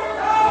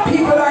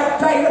 People are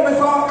dying with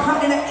all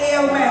kinds of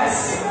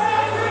ailments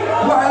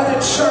while the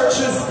church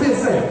is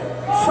busy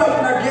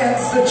fighting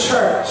against the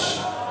church.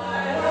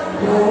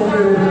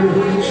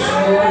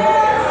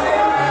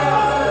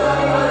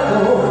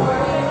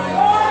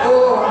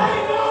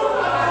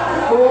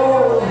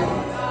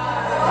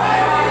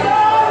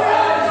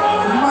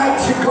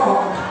 Mighty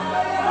God,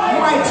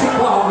 mighty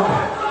God,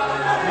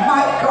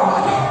 my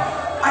God.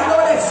 I know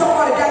that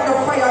somebody got the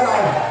fire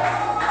now.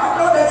 I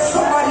know that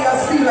somebody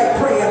else feel like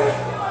praying.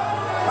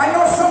 I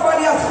know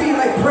somebody else feel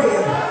like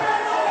praying.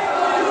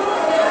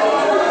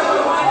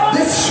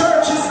 This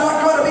church is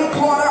not going to be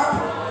caught up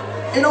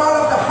in all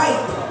of the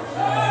hype.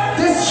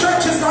 This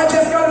church is not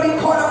just going to be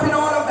caught up in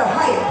all of the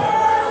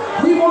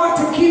hype. We want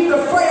to keep the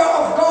fire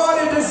of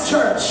God in this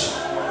church.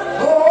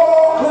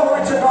 Oh,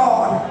 glory to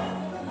God.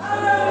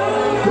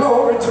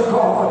 Glory to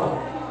God.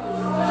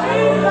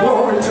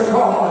 Glory to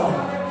God.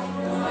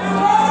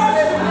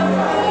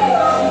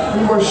 We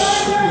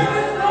worship you.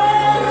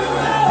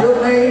 Your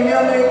name,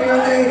 your name, your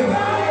name.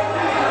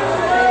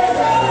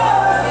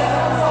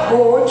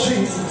 Oh,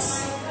 Jesus.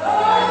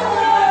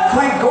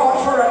 Thank God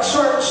for a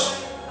church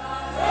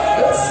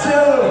that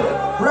still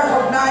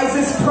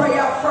recognizes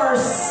prayer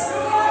first.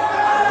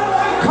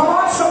 Come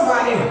on,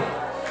 somebody.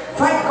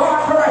 Thank God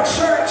for a church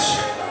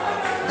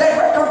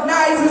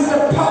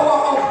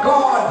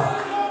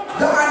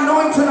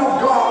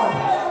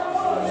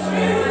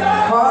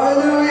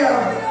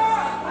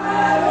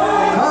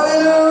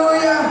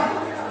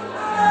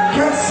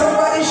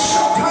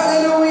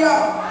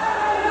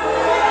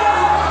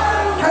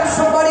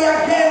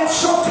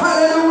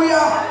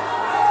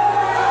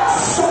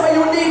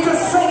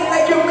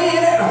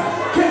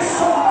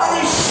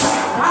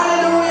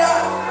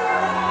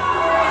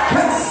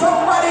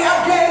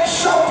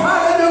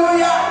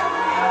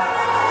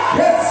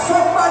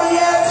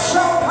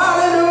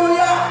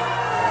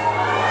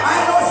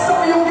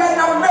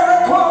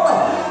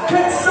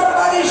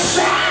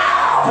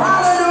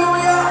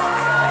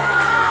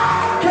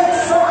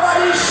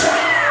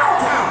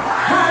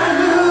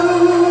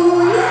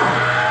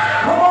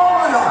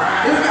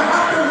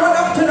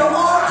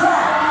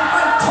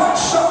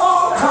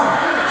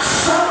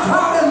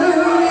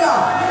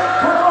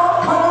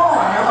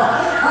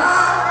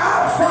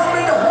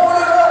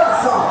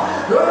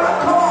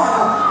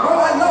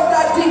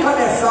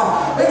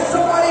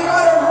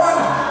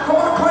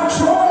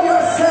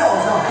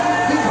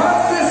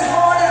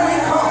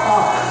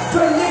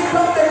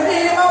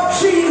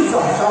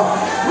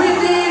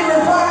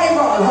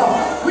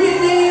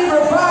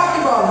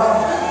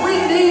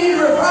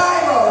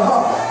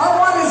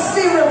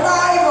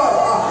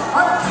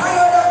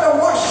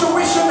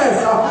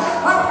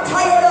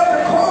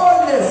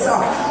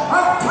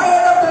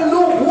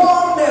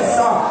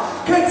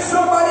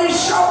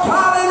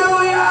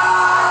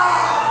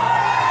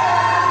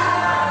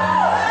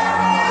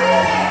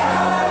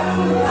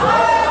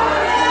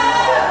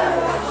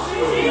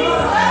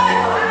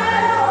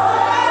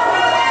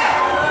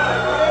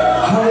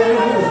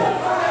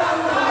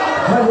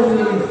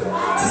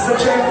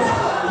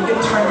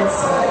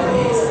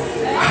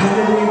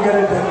Hallelujah, get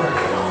it done.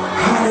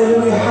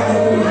 Hallelujah,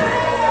 hallelujah,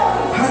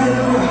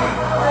 hallelujah.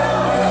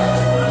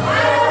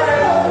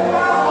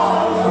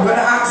 I'm going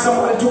to ask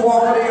somebody to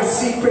walk out of your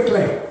seat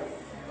quickly.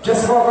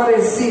 Just walk out of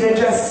your seat and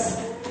just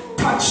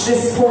touch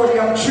this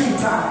podium 3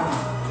 times.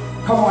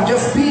 Come on,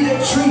 just beat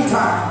it 3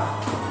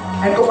 times.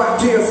 And go back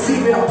to your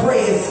seat with a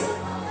praise.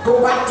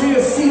 Go back to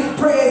your seat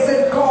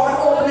praising God.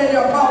 Opening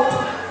your mouth.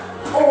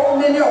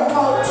 Opening your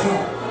mouth.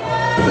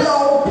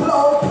 Blow,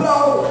 blow,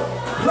 blow.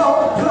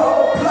 Blow,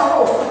 blow,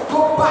 blow.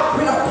 Go back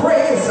with a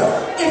praise.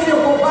 If you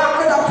go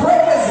back with a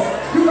praise,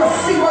 you can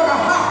see what will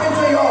happen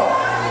to you.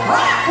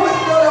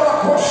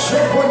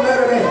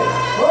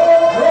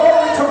 Oh,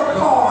 glory to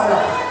God.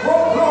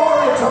 Oh,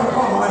 glory to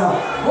God.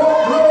 Oh,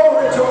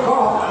 glory to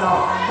God.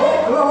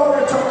 Oh,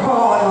 glory to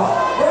God.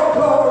 Oh,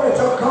 glory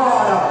to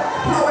God.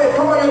 Now wait,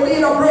 come on, you need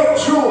a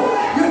breakthrough.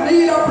 You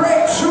need a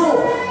breakthrough.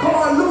 Come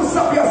on, loose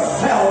up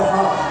yourself.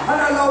 And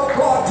allow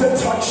God to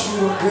touch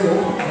you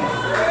again.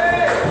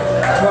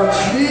 Touch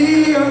me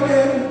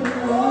again.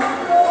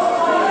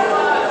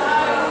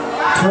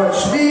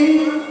 Touch me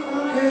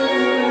again.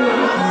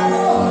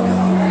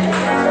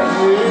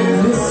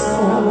 This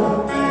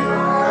moment.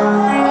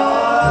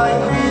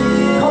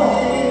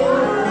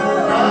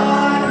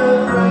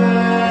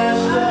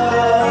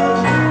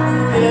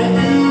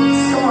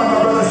 Come on, my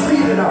brother,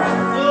 speed it up.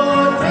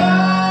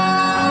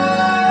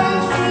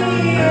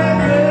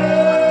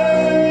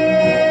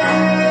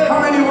 How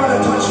many want a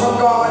touch from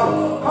God?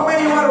 How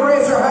many want to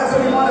raise their hands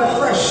and you want a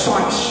fresh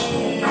touch?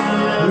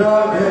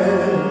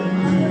 Again.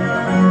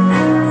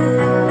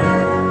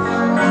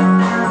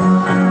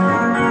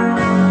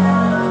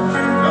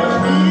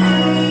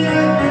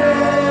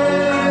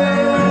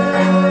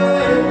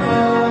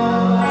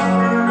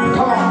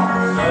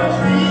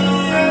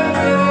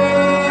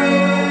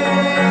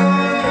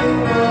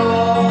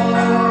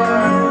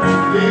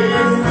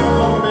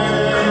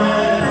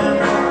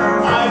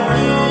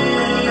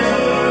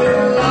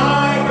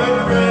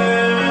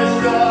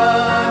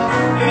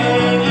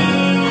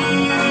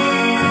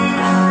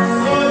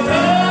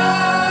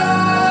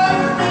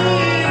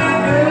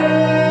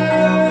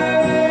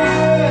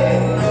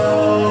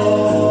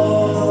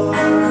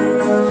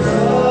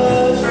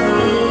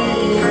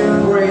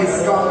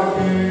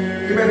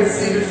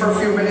 For a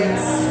few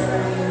minutes.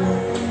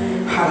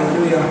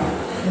 Hallelujah.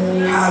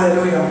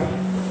 Hallelujah.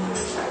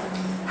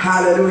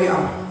 Hallelujah.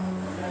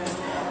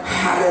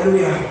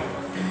 Hallelujah.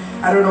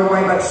 I don't know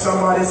why, but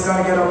somebody's going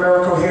to get a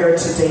miracle here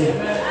today.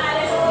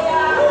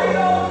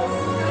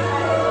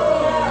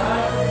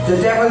 The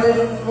devil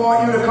didn't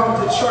want you to come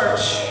to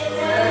church.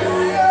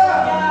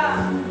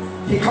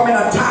 He come and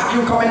attack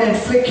you, come and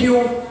inflict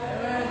you.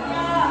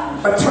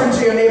 But turn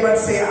to your neighbor and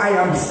say, I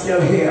am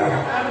still here.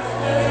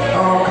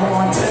 Oh, come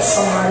on, touch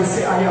somebody,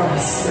 say, I am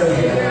still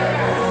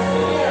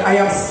here. I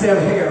am still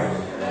here.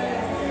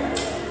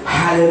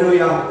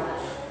 Hallelujah.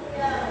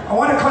 I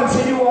want to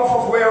continue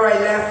off of where I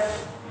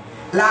left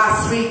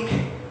last week.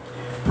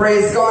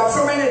 Praise God.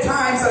 So many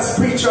times as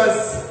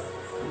preachers,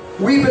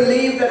 we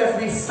believe that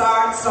if we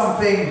start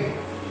something,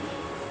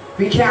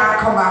 we can't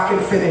come back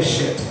and finish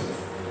it.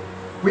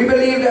 We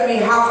believe that we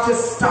have to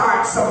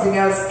start something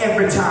else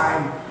every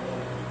time.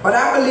 But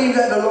I believe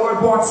that the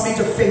Lord wants me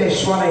to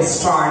finish what I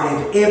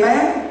started.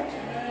 Amen?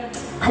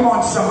 Come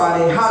on,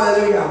 somebody.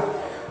 Hallelujah.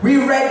 We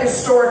read the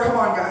story. Come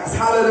on, guys.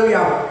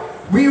 Hallelujah.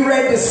 We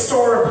read the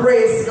story.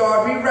 Praise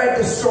God. We read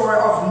the story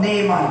of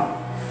Naaman.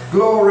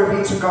 Glory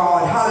be to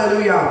God.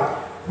 Hallelujah.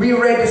 We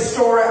read the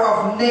story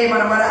of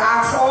Naaman. I'm going to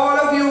ask all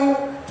of you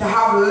to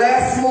have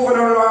less moving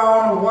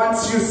around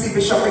once you see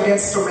Bishop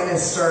against to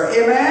minister.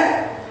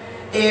 Amen?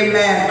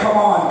 Amen. Come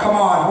on, come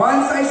on.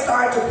 Once I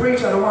start to preach,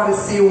 I don't want to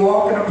see you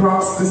walking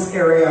across this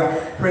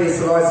area.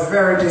 Praise the Lord. It's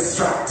very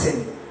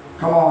distracting.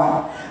 Come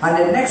on. And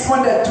the next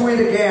one that do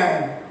it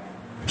again,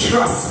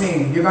 trust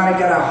me, you're going to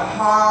get a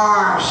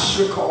harsh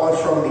recall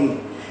from me.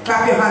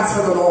 Clap your hands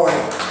for the Lord.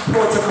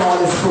 Protocol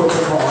is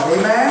protocol.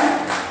 Amen.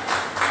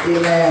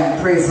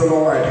 Amen. Praise the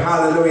Lord.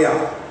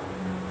 Hallelujah.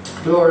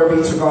 Glory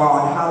be to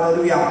God.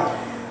 Hallelujah.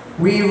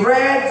 We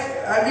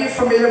read, are you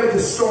familiar with the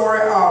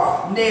story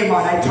of Naaman?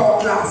 I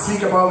talked last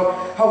week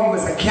about how he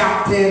was a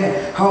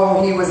captain,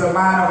 how he was a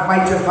man of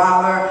mighty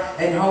valor,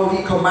 and how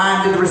he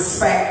commanded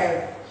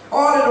respect.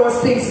 All of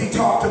those things we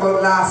talked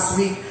about last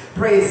week.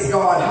 Praise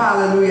God.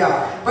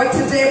 Hallelujah. But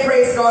today,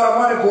 praise God, I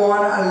want to go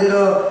on a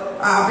little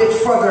bit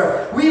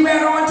further. We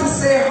went on to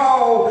say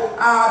how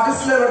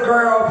this little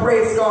girl,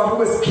 praise God, who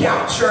was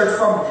captured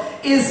from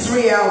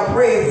Israel,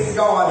 praise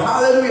God,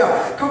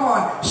 hallelujah, come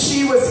on,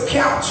 she was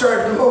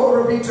captured,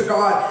 glory be to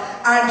God,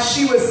 and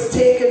she was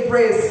taken,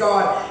 praise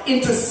God,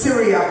 into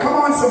Syria. Come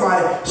on,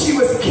 somebody. She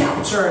was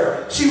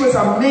captured. She was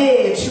a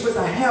maid. She was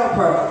a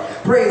helper.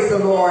 Praise the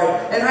Lord.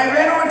 And I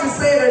went on to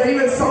say that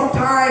even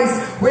sometimes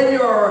when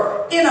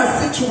you're in a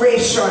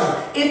situation,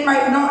 it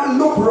might not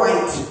look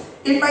right.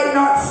 It might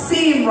not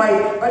seem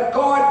right, but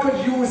God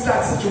could use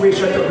that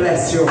situation to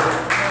bless you.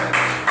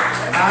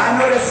 I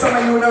know that some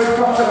of you never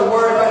come to the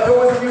word, but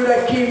those of you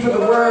that came to the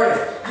word,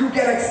 you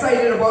get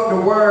excited about the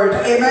word.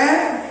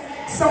 Amen?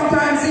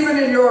 Sometimes even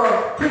in your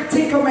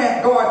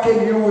predicament, God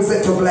can use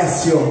it to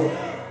bless you.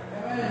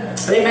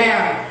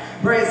 Amen.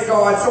 Praise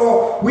God.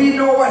 So we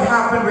know what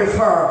happened with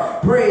her.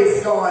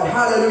 Praise God.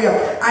 Hallelujah.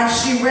 And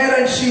she went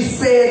and she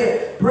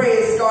said,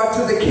 praise God,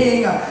 to the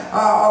king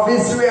of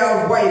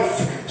Israel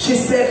wife. She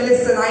said,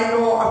 listen, I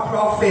know a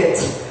prophet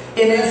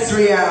in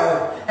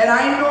Israel. And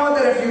I know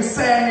that if you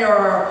send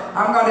your,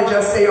 I'm going to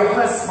just say your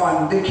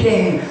husband, the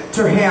king,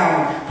 to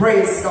him,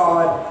 praise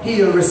God,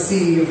 he'll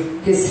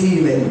receive his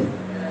healing.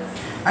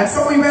 And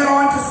so we went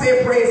on to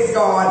say, praise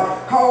God,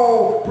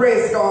 how,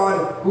 praise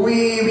God,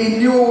 we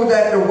knew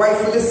that the wife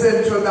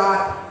listened to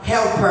that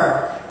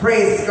helper,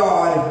 praise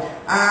God,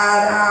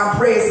 and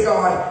praise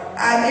God.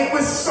 And it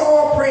was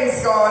so,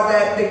 praise God,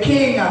 that the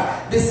king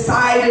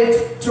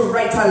decided to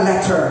write a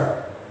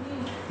letter.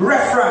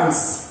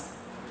 Reference.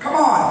 Come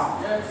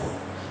on. Yes.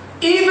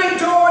 Even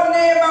though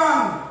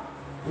Naaman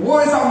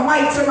was a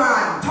mighty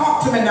man,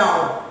 talk to me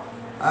now.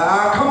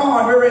 Come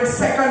on, we're in 2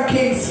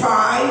 Kings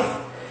 5.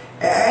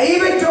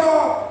 Even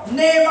though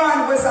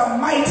Naaman was a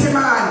mighty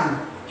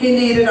man, he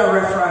needed a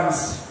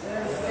reference.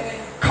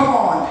 Come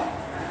on.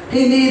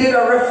 He needed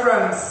a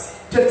reference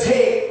to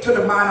take to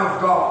the man of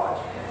God.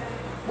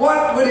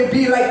 What would it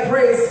be like,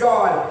 praise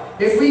God,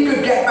 if we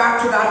could get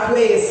back to that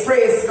place,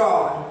 praise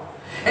God.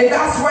 And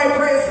that's why,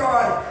 praise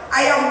God,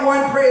 I am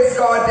one, praise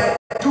God, that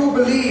do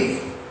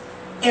believe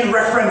in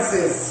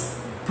references.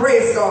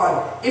 Praise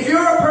God. If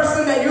you're a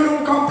person that you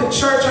don't come to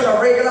church on a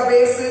regular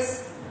basis,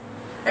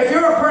 if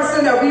you're a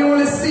person that we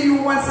only see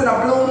you once in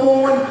a blue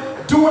moon,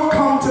 don't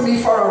come to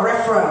me for a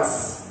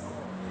reference.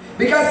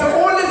 Because the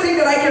only thing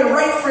that I can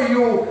write for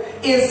you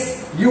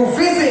is you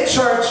visit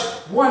church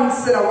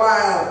once in a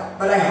while,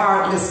 but I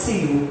hardly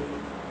see you.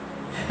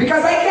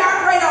 Because I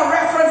can't write a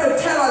reference and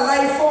tell a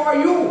lie for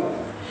you.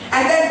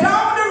 And then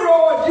down the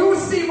road, you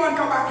see one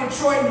come back and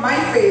throw it in my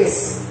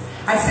face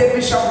and say,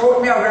 Bishop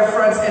wrote me a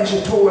reference and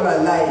she told a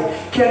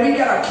lie. Can we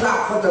get a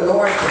clap for the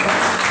Lord for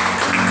that?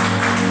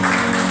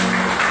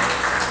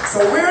 So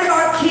we're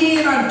not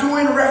keen on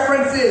doing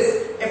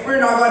references if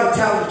we're not going to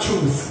tell the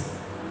truth.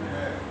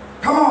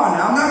 Come on,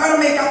 I'm not going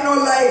to make up no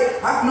lie.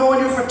 I've known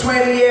you for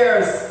 20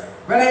 years.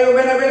 When I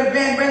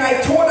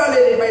told a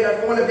lady, it might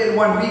have only been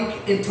 1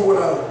 week in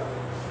total.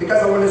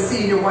 Because I want to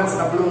see you once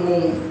in a blue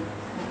moon.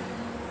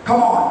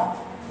 Come on.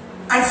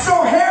 And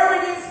so here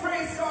it is,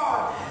 praise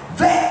God.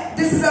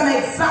 This is an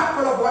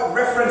example of what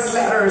reference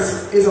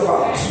letters is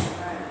about.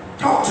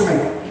 Talk to me.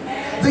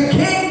 The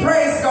king,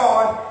 praise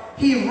God,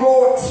 he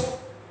wrote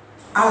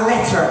a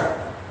letter.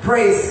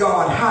 Praise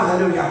God.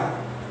 Hallelujah.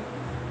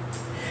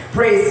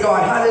 Praise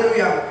God.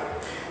 Hallelujah.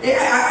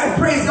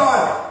 Praise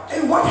God.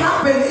 And what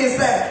happened is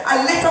that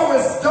a letter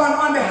was done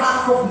on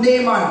behalf of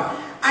Naaman.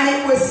 And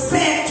it was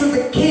sent to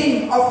the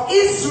king of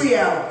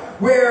Israel,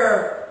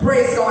 where,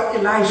 praise God,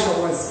 Elisha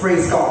was,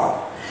 praise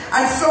God.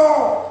 And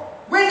so,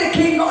 when the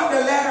king got the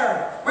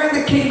letter,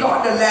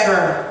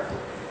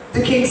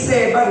 the king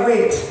said, but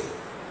wait,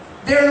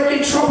 they're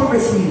looking trouble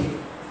with me.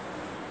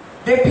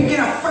 They're picking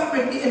a fight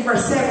with me in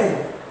verse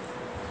 7.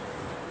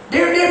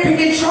 They're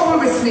picking trouble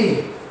with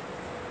me.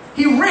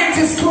 He rent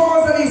his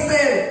clothes and he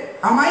said,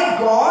 am I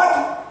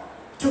God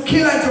to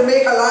kill and to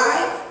make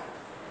alive?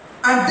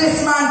 And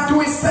this man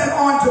do it sent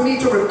on to me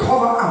to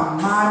recover a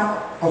man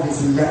of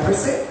his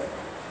leprosy.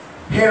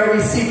 Here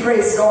we see,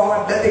 praise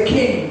God, that the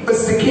king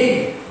was the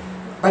king,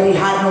 but he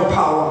had no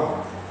power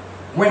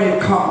when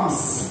it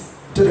comes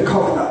to the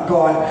covenant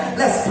God.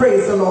 Let's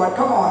praise the Lord.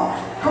 Come on.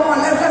 Come on,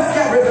 let's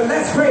get rhythm.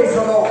 Let's praise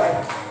the Lord.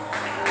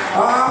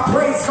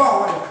 Praise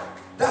God.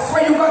 That's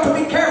why you got to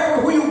be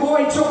careful who you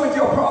going to with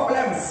your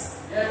problems.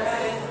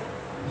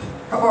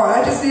 Come on,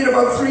 I just need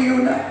about 3 of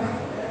you now.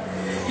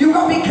 You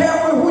got to be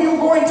careful who you're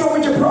going to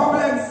with your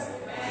problems.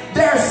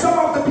 There are some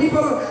of the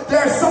people, there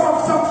are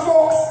some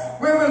folks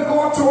where we'll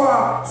go to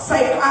a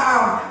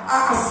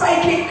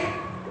psychic.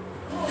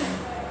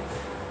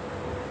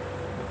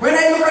 When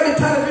I look at the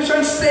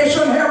television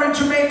station here in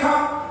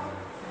Jamaica,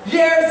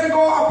 years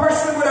ago a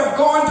person would have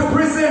gone to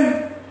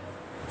prison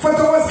for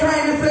those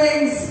kind of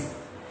things.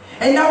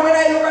 And now when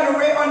I look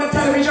at on the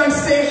television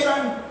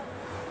station,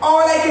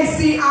 all I can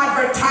see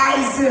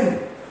advertising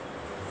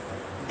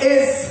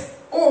is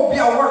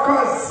obia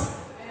workers,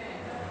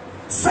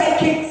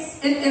 psychics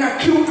in a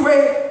cute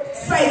way,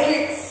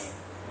 psychics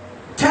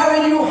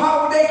telling you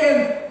how they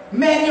can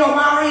mend your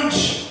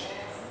marriage,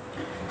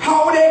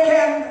 how they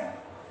can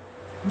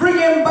bring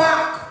him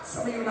back.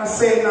 Some of you not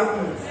saying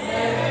nothing.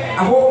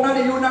 I hope none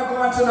of you not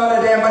going to none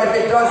of them, but if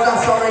it does,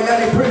 that's all right.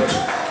 Let me preach.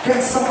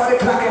 Can somebody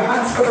clap your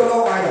hands for the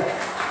Lord?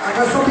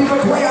 Because some people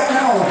quiet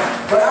now,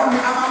 but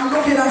I'm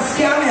looking, I'm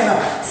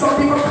scanning. Some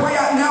people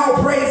quiet now,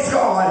 praise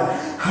God.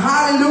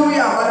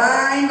 Hallelujah. But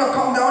I ain't gonna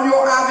come down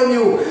your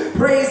avenue.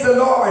 Praise the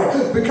Lord.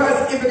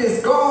 Because if it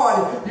is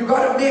God, you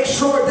gotta make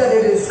sure that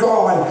it is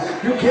God.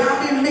 You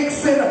can't be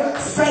mixing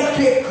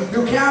psychic.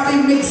 You can't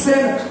be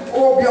mixing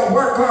obia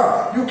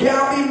worker. You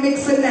can't be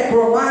mixing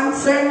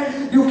necromancer.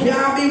 You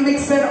can't be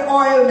mixing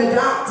oil me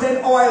that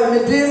and oil me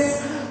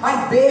this.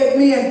 and bathe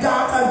me in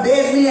that and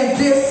bathe me in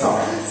this.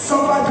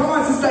 Somebody, come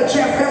on, Sister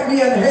Jeff, help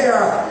me in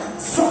here.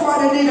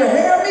 Somebody need to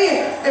hear me.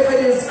 If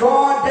it is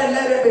God, then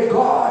let it be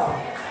God.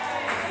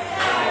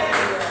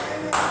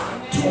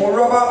 Don't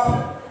rub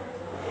up.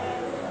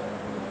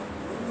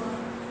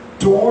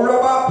 Don't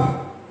rub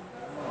up.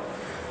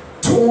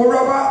 Don't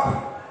rub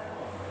up.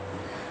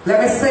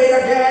 Let me say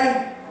it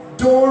again.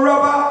 Don't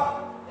rub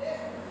up.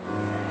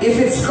 If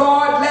it's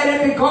God, let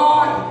it be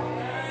God.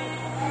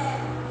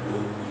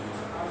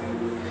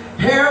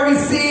 Here we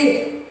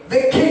see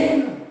the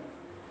king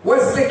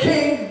was the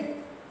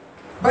king,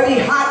 but he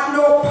had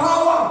no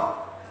power.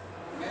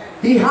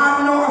 He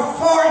had no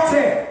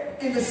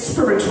authority in the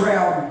spirit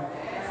realm.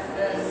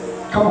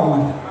 Come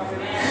on.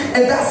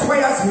 And that's why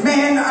as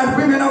men and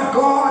women of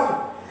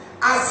God,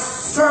 as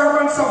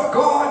servants of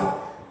God,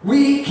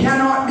 we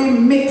cannot be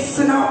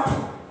mixing up.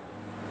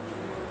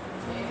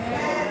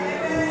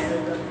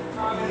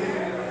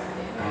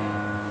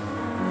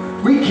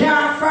 We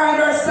can't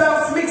find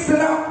ourselves mixing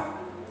up.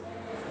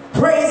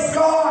 Praise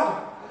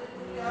God.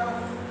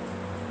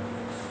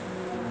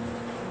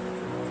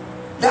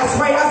 That's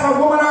why as a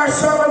woman or a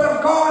servant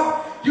of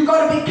God, you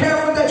got to be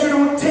careful that you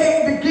don't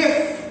take the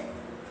gift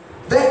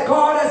that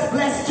God has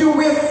blessed you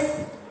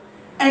with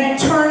and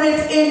turn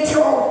it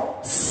into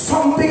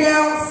something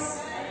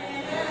else.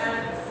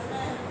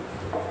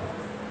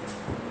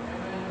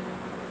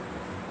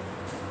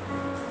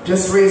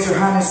 Just raise your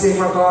hand and say,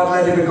 for God,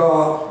 let it be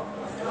God.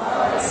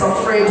 Some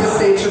afraid to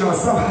say it, you know.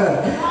 Some,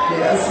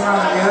 yes,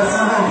 man, yes,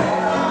 man.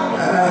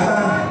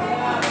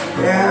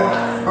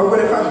 Yeah, but what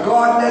if I'm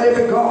God, let it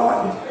be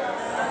God.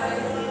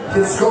 If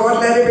it's God,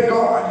 let it be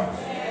God.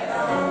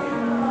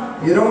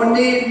 You don't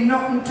need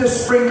nothing to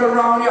sprinkle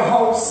around your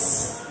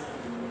house.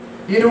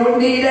 You don't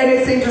need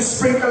anything to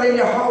sprinkle in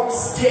your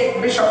house. Take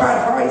Bishop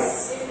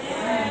advice.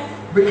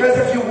 Because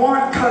if you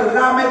want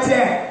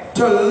calamity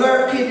to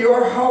lurk in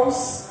your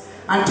house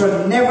and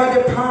to never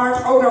depart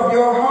out of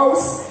your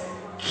house,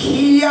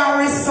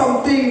 carry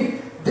something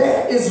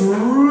that is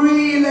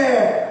really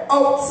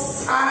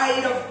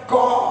outside of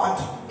God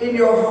in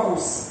your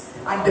house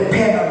and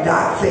depend on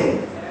that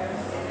thing.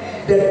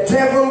 The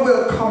devil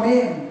will come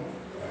in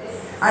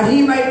and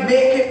he might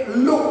make it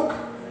look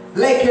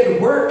like it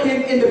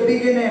working in the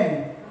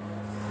beginning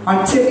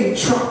until he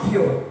trap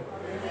you.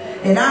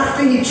 And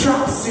after he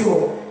traps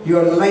you,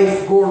 your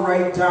life go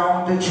right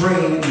down the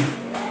drain.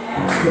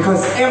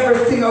 Because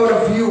everything out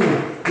of you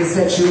is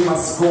that you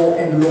must go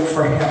and look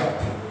for help.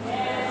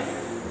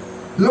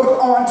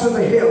 Look onto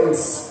the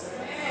hills,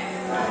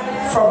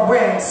 from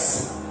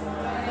whence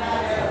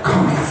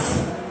cometh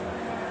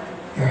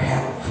your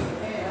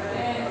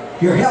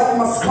help. Your help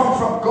must come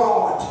from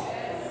God.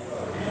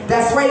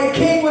 That's why the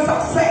king was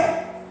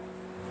upset.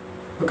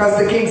 Because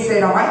the king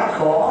said, oh my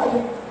God,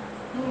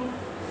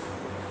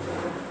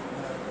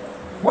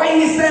 why are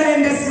you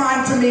sending this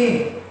man to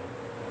me?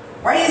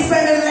 Why are you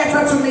sending a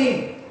letter to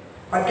me?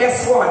 But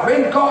guess what?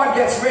 When God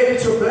gets ready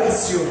to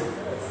bless you,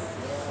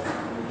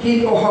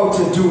 he knows how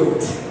to do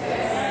it.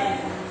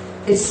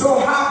 It so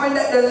happened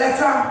that the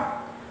letter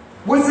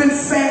wasn't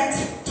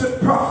sent to the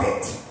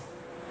prophet.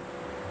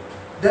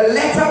 The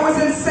letter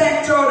wasn't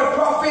sent to the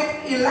prophet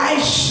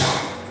Elisha.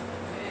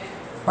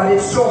 But it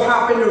so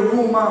happened the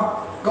rumor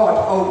got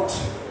out.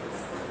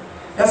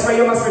 That's why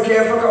you must be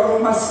careful because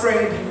rumors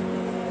spread.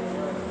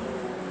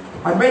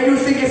 And when you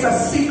think it's a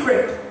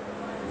secret,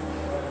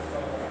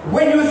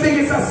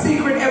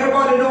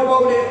 everybody knows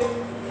about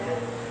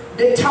it.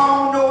 The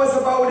town knows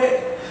about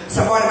it.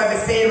 Somebody might be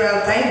saying,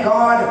 well, thank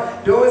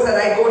God, those that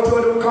I go to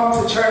don't come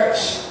to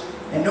church.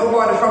 And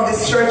nobody from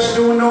this church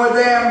do know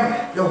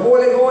them. The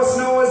Holy Ghost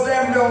knows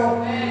them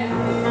though.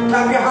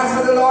 Clap your hands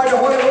for the Lord, the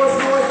Holy Ghost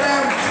knows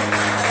them.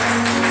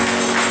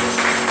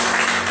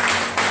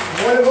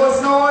 The Holy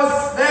Ghost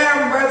knows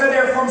them, whether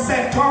they're from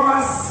St.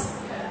 Thomas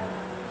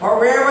or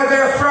wherever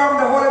they're from.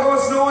 The Holy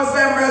Ghost knows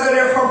them, whether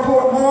they're from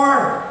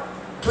Portmore,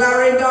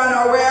 Clarendon,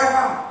 or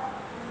wherever.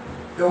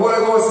 The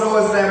Holy Ghost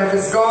knows them. If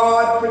it's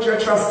God, put your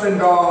trust in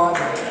God.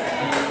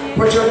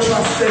 Put your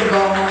trust in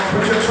God.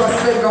 Put your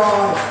trust in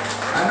God.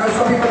 I know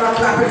some people are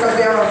clapping because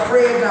they are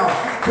afraid now.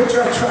 Put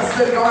your trust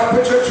in God.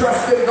 Put your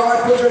trust in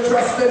God. Put your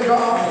trust in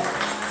God.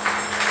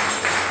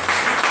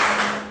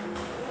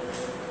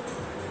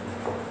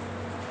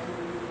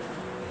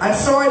 And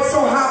so it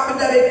so happened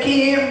that it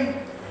came,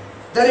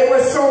 that it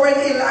was so when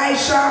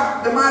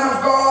Elisha, the man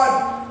of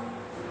God,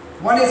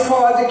 one is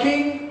called the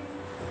king,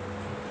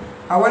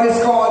 and one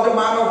is called the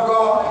man of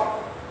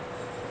God.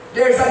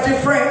 There's a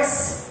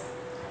difference.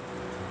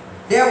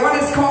 There, one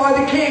is called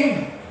the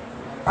king,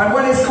 and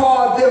one is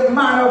called the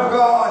man of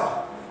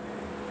God.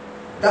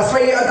 That's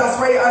why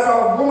as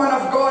a woman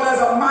of God,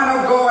 as a man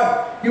of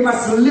God, you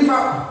must live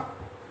up.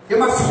 You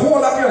must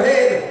hold up your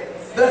head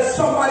that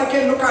somebody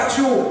can look at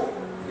you,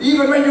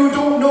 even when you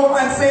don't know,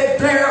 and say,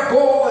 there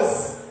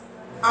goes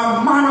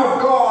a man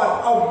of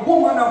God, a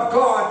woman of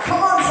God.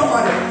 Come on,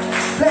 somebody.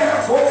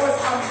 There goes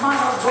a man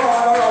of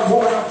God or a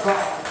woman of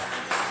God.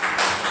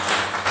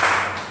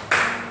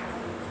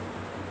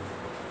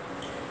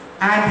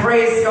 And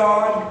praise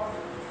God,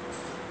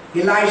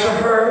 Elijah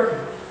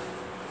heard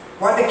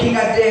what the king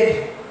had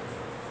did,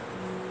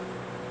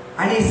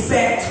 and he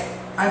sent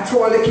and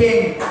told the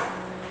king,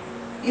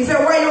 he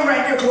said, why you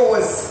rent your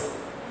clothes?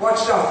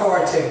 Watch the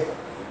authority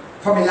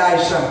from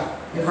Elisha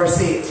in verse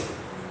 8.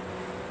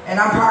 And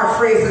I'm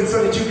paraphrasing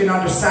so that you can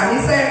understand.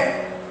 He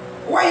said,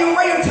 why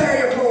you tear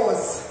your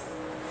clothes?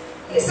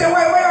 He said,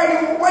 why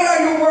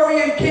are you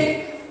worrying,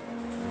 king?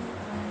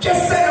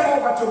 Just send them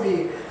over to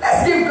me.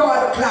 Let's give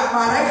God a clap,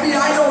 man.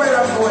 I know where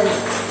I'm going.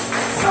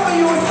 Some of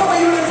you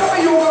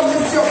will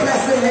miss your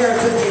blessing here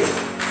today.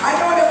 I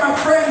know that my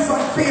friends on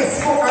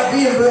Facebook are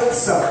being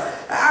blessed.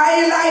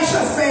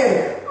 Elisha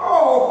said,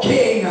 oh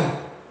king,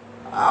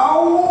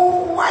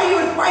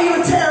 why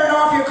you tearing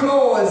off your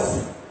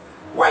clothes?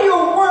 Why you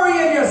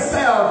worrying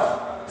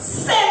yourself?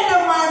 Send the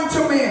man to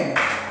me.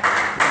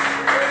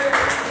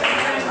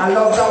 I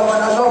love that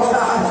one. I love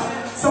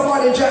that.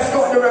 Somebody just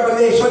got the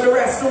revelation. The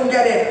rest don't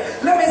get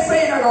it. Let me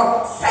say it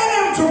again. Send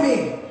him to me.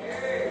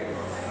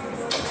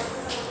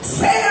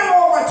 Send him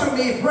over to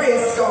me.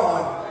 Praise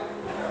God.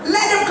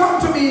 Let him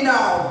come to me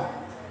now.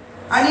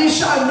 And he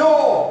shall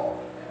know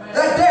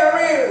that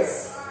there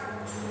is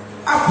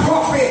a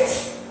prophet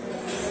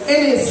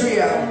in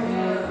Israel.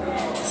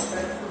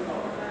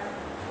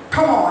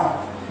 Come on.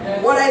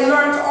 What I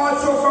learned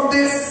also from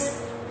this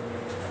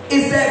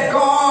is that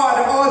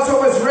God also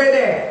was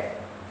ready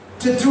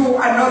to do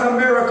another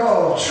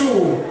miracle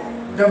through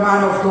the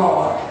man of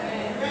God.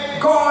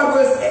 God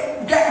was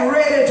getting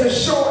ready to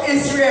show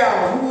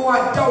Israel, who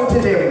had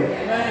doubted him,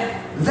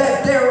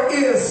 that there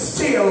is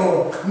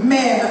still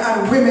men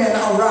and women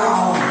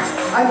around,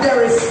 and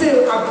there is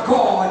still a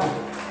God.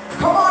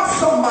 Come on,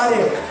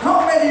 somebody.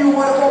 How many of you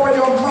want to open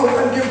your mouth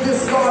and give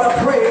this God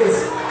a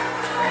praise?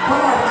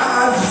 Come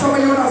on, some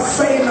of you are not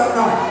saying that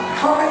now.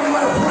 How many of you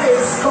want to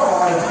praise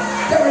God?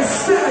 There is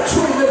still a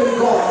true living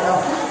God.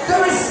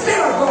 There is still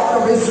a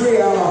God of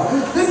Israel.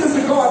 This is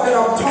the God that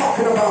I'm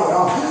talking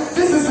about.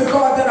 This is the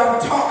God that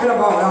I'm talking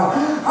about.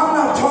 I'm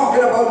not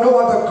talking about no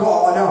other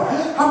God.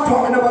 I'm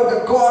talking about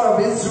the God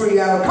of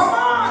Israel. Come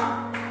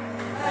on.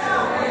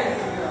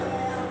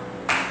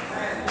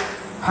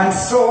 And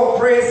so,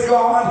 praise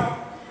God,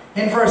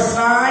 in verse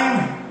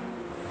 9,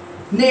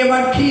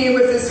 Naaman came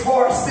with his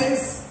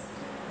horses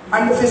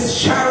and with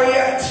his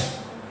chariot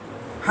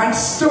and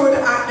stood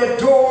at the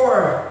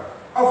door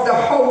of the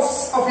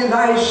house of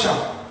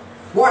Elisha.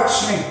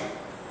 Watch me.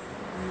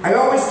 I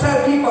always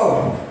tell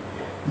people,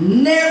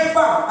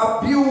 never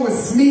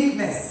abuse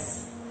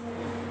meekness.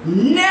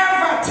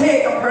 Never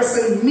take a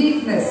person's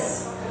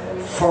meekness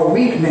for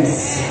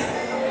weakness.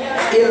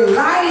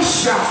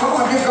 Elisha, come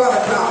on, give God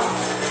a clap.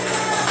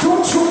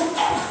 Don't you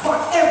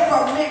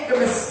ever make the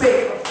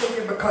mistake of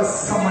thinking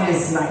because someone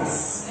is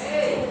nice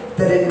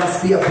that it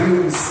must be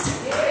abused.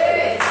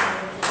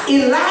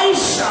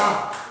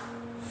 Elisha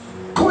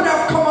could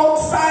have come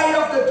outside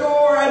of the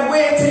door and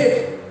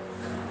waited.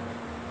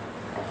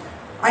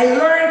 I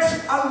learned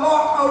a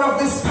lot out of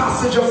this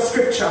passage of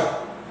scripture.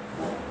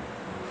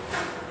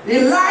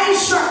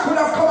 Elisha could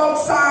have come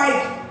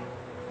outside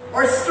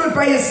or stood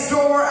by his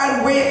door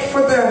and wait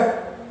for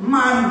the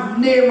man,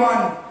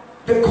 Naaman,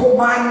 the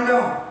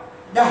commander,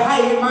 the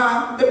high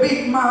man, the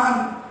big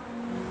man,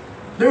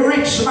 the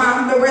rich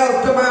man, the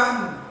wealthy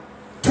man,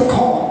 to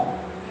come.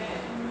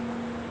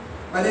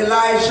 But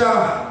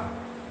Elijah,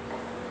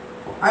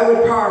 I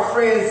would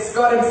paraphrase,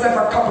 got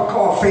himself a cup of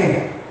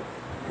coffee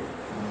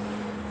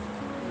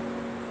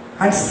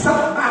and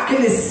sat back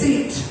in his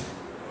seat,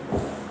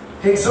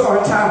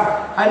 exhorter,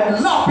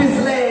 and lopped his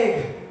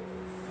leg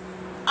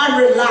and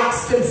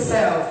relaxed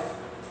himself.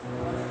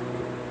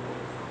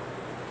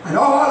 And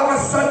all of a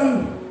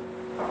sudden,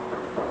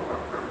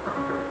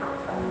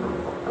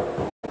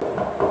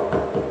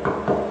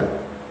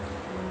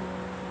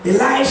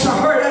 Elisha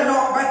heard a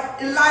knock,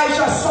 but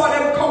Elijah saw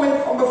them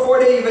coming from before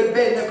they even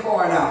bent the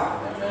corner.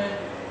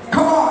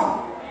 Come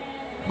on,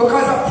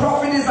 because a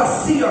prophet is a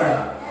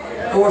seer.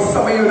 Or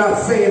some of you not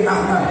saying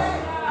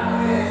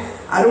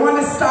that. I don't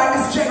understand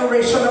this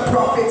generation of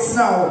prophets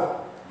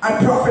now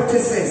and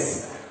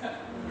prophetesses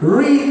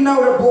reading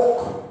out a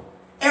book.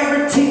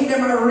 Everything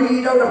them I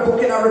read out a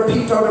book and I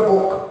repeat out a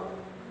book.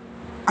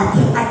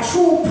 A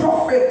true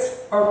prophet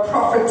or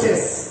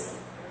prophetess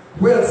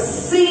will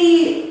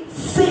see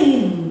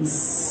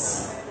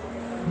things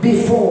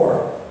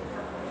before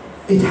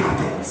it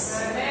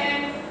happens.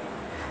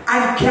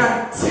 And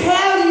can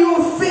tell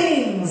you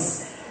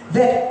things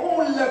that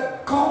only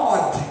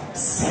God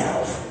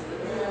Himself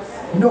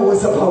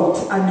knows about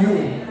and you.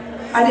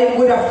 And it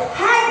would have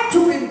had to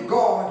be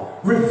God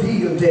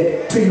revealed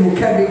it to you.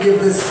 Can we give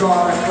this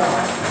God a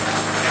clap?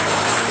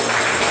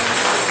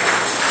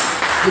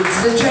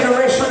 It's the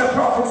generation of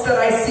prophets that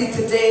I see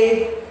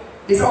today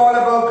is all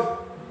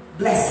about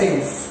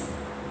blessings.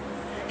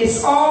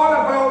 It's all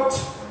about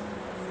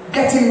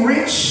getting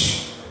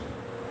rich,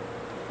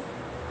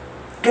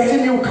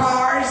 getting new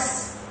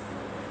cars,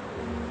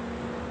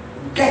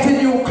 getting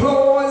new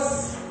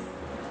clothes.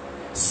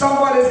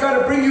 Somebody's got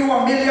to bring you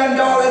 $1 million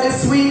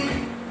this week.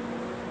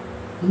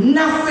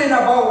 Nothing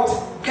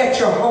about get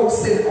your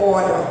house in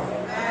order.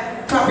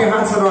 Clap your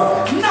hands to the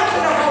Lord.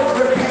 Nothing about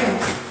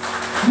repent.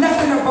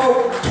 Nothing about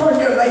turn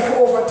your life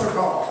over to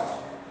God.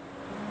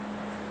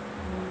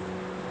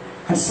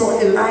 And so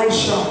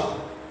Elisha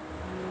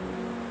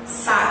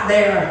sat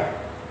there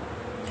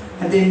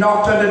and they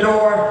knocked on the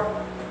door.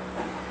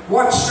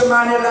 Watch the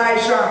man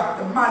Elijah,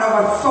 the man of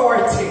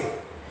authority.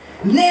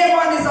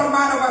 Naaman is a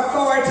man of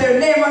authority.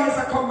 Naaman is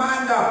a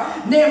commander.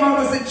 Naaman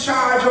was in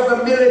charge of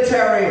the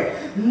military.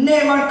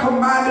 Naaman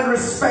commanded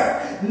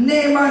respect.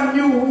 Naaman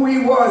knew who he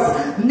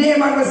was.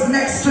 Naaman was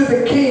next to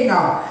the king,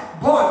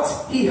 but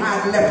he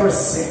had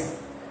leprosy.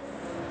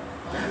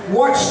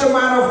 Watch the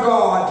man of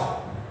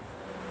God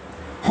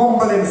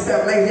humble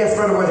himself like this,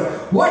 brother Willie.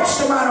 Watch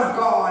the man of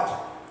God.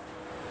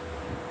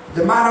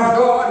 The man of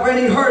God, when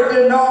he heard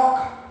the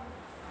knock,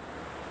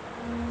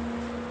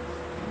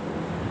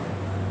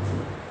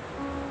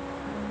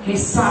 he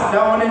sat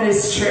down in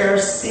his chair,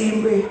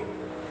 seemingly.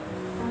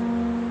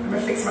 Let me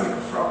fix my little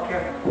frock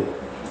here.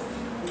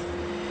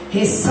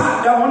 He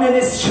sat down in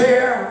his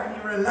chair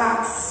and he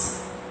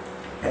relaxed.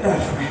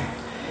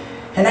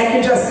 And I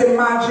can just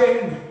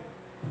imagine,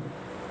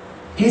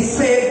 he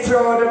said to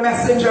the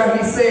messenger,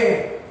 he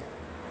said,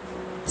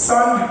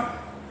 son,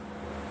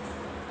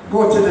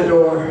 go to the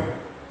door.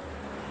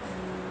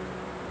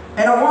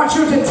 And I want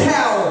you to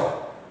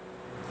tell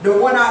the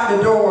one at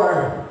the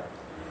door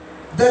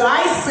that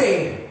I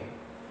say,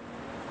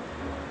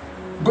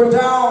 go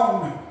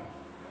down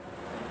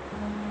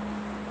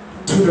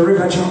to the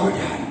river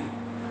Jordan.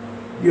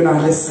 You're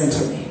not listening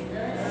to me.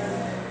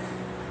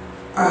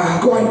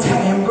 Go and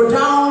tell him, go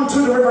down to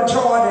the river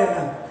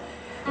Jordan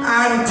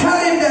and tell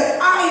him that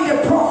I,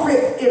 the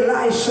prophet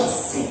Elisha,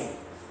 said.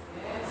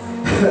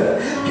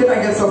 Can I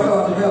get some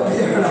help here? Tell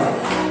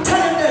him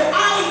that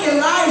I,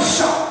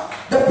 Elisha,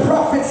 the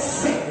prophet,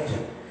 said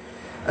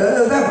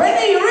that when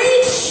he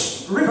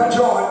reached river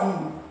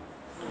Jordan,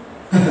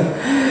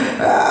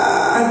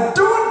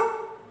 don't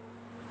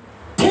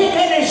take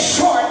any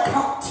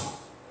shortcut.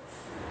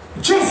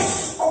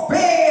 Just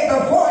obey the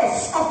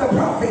voice of the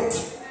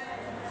prophet.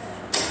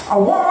 I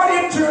want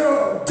him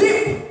to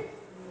dip.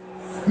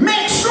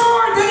 Make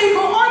sure that he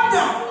go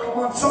under.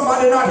 Come on,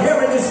 somebody not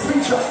hearing this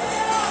preacher.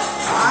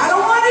 I don't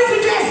want him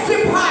to just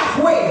dip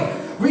halfway.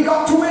 We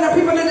got too many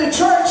people in the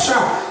church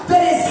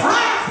that is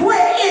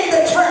halfway in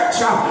the church.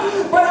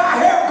 But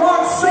I hear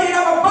God saying,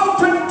 I'm about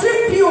to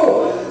dip you,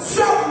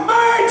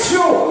 submerge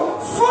you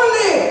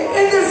fully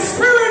in the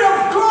Spirit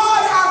of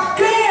God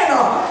again.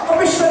 I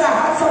wish that I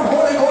had some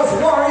Holy Ghost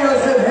warriors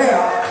in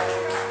here.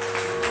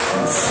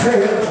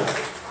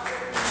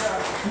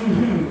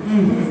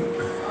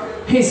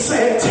 He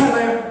said, tell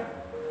him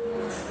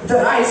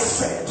that I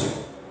said,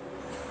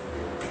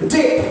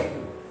 dip.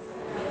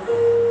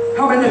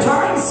 How many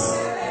times?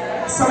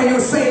 Some of you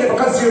say it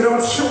because you're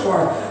not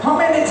sure. How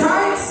many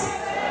times?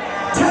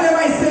 Tell him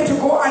I said to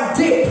go and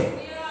dip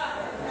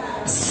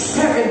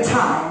 7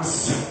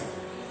 times.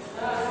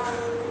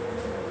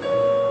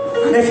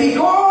 And if he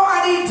go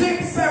and he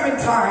dips 7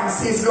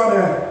 times, he's going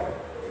to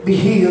be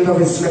healed of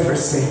his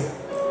leprosy.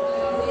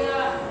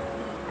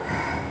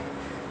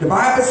 The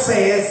Bible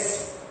says,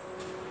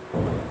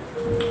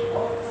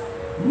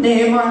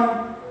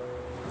 Naaman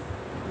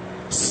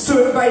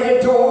stood by the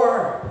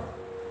door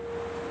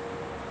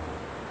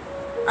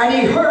and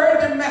he heard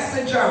the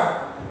messenger.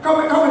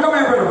 Come here,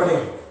 brother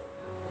Willie.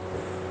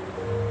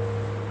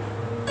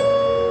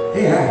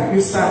 Yeah, you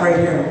stand right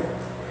here.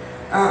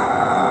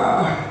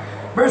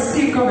 Brother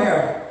Steve, come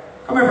here.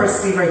 Come here, Brother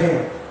Steve, right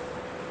here.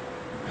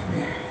 Come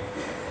here.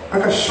 I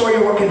can show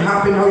you what can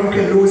happen, how you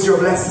can lose your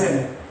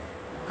blessing.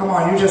 Come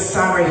on, you just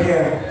stand right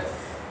here.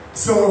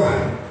 So,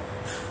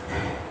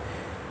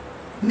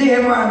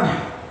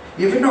 Naaman,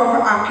 if you know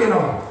if I'm acting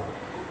up,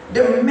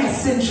 the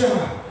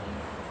messenger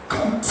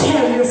come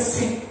tell you,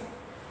 say,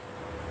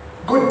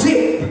 go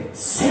dip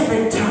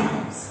 7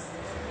 times.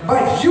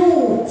 But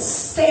you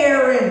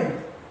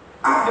staring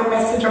at the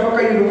messenger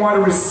because you don't want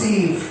to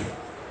receive.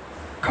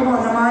 Come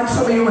on, man,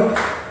 some of you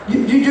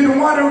don't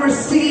want to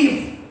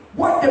receive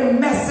what the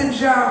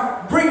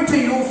messenger bring to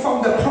you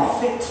from the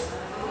prophet.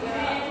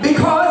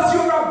 Because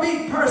you're a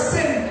big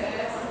person.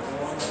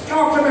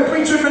 Talk to me,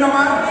 preacher,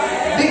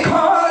 man.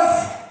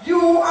 Because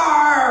you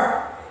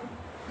are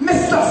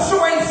Mr.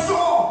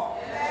 So-and-so.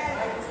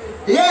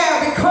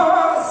 Yeah,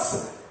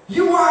 because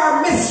you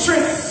are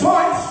Mistress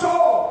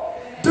so-and-so.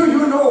 Do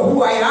you know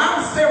who I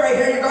am? Stay right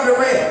here, you got it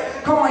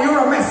right. Come on, you're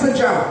a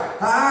messenger.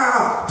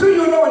 Do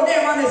you know what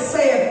Naaman is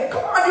saying?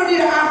 Come on, you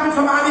need to act with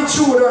some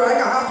attitude, or I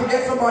have to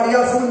get somebody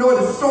else who know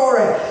the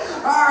story.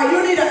 You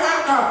need to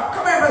act up.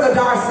 Come here, Brother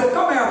Darcy.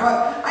 Come here,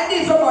 but I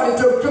need somebody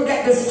to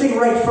get this thing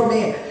right for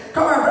me.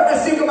 Come on, Brother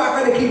Steve, go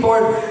back on the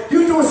keyboard.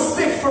 You do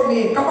stiff for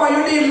me. Come on,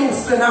 you need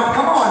loosening up.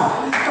 Come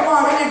on. Come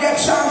on, when you get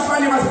chance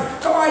from him.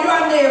 Come on, you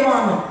are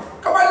Naaman.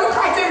 Come on, look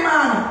at him,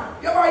 man.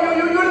 You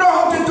know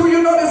how to do,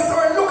 you know the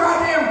story. Look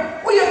at him.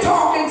 Who you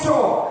talking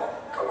to?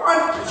 Come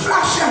on,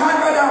 flash your hand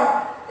right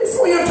now. It's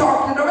who you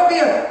talking to. Maybe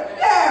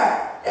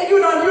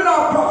you're not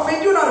a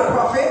prophet. You're not a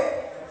prophet.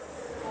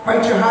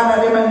 Point your hand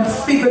at him and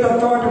speak with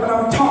authority, but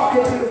I'm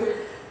talking to you.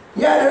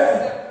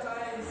 Yeah,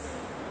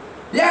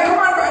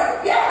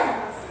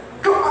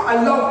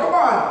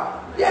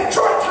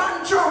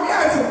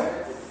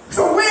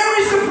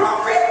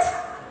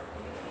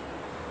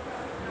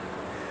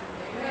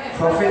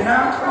 Prophet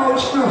now come out,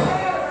 you know.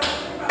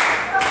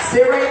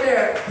 Stay right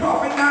there.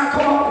 Prophet now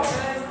come out.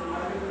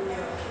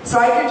 So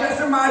I can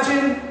just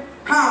imagine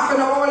half an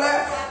hour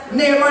left.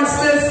 Naaman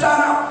still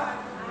stand up.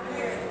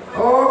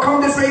 Oh,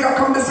 come this way,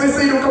 come this way,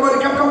 so you don't come out.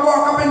 You can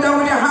walk up and down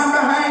with your hand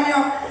behind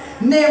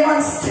you.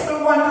 Naaman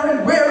still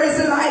wondering, where is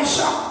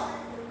Elisha?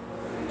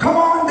 Come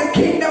on, the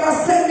king never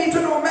sent me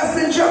to no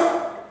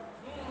messenger.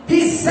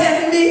 He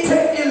sent me to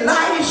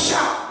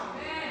Elisha.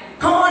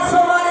 Come on,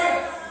 somebody.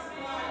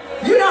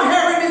 You're not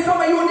hearing me. Some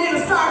of you need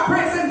to start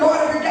praising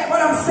God if you get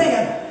what I'm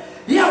saying.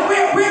 Yeah,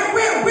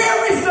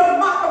 where is the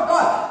man of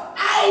God?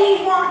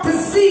 I want to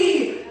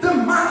see the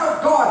man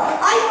of God.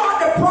 I want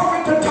the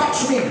prophet to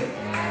touch me.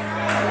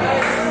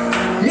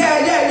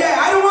 Yeah.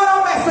 I don't want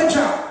a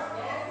messenger.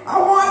 I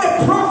want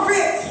the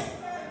prophet.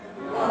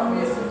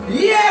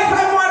 Yes,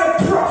 I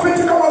want a prophet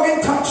to come up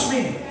and touch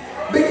me.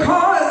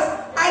 Because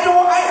I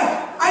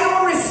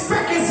don't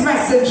respect his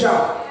messenger.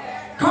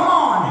 Come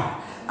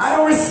on. I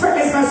don't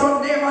respect his messenger.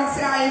 So Naaman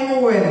say, I ain't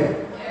moving.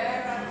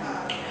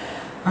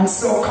 And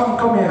so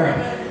come here.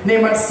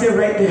 Naaman stay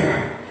right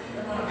there.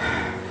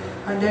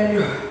 And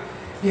then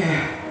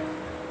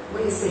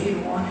what you say he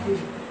don't want?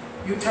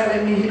 You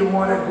telling me he don't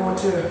want to go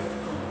to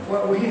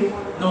what he don't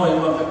want? No, he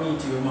want to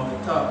meet you. He want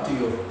to talk to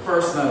you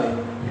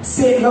personally.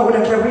 Say it louder,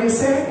 what you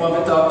say? He want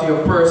to talk to you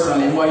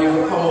personally. He want you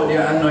to come out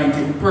there and anoint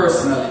him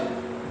personally.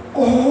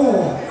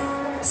 Oh,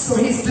 so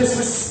he's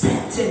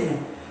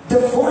disrespecting the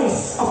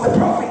voice of the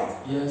prophet.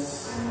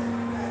 Yes.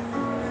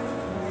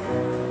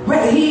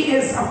 Well, he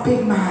is a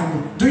big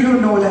man. Do you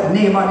know that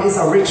Naaman is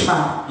a rich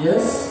man?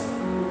 Yes.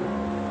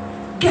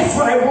 Guess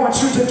what I want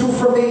you to do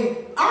for me?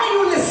 Are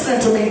you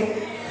listening to me?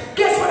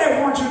 Guess what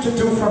I want you to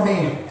do for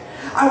me?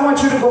 I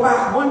want you to go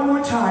back one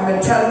more time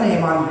and tell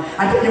Naaman,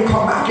 and then you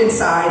come back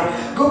inside.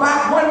 Go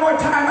back one more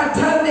time and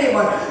tell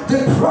Naaman,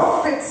 the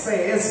prophet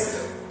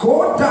says,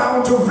 go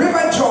down to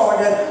River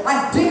Jordan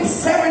and dip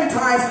 7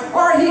 times,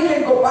 or he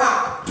can go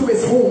back to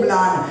his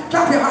homeland.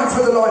 Clap your hands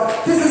for the Lord.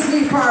 This is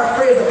me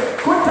paraphrasing.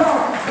 Go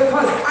down,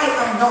 because I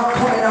am not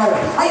coming out.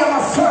 I am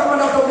a servant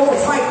of the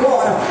Most High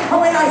God.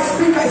 And when I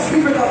speak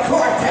with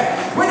authority.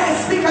 When I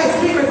speak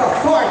with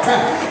authority.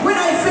 When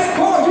I say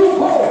go, you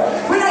go.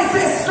 When I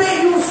say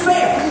stay, you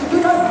stay.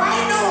 Because I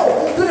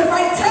know that if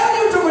I tell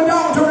you to go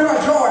down to River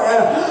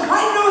Jordan,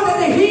 I know that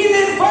the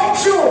healing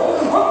virtue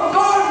of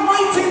God,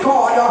 mighty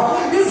God,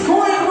 is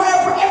going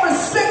wherever every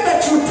step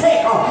that you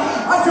take.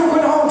 As you go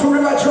down to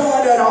River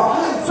Jordan,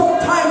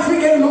 sometimes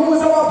we can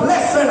lose our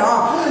blessing.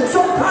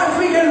 Sometimes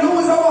we can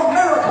lose our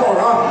miracle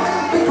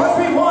because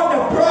we want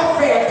the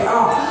prophet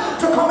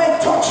to come and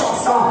touch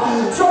us.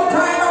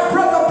 Sometimes a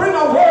brother bring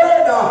a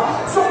word.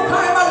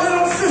 Sometimes a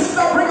little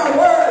sister bring a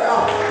word.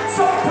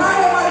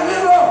 Sometimes a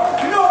little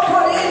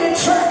nobody in the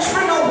church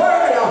bring a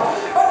word.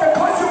 But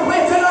because you're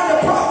waiting on the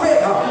prophet,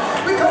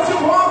 because you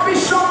want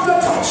Bishop to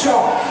touch you,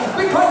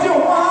 because you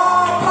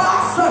want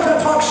Pastor to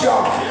touch you,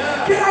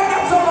 can I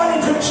get somebody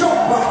to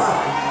jump up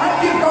and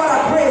give God a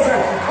praise?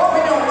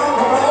 Open your mouth,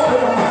 open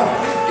your mouth.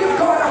 Give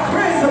God a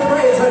praise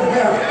in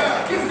here.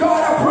 Give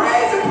God a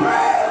praise and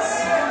praise.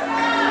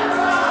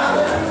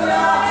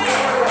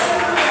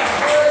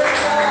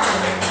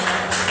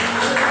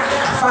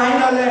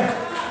 Finally,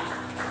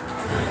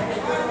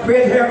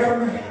 wait here for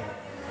me.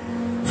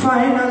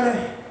 Finally,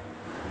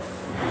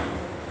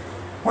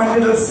 one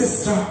little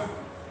sister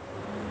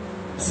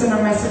sent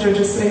a message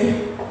to say,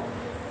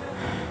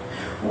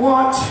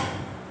 what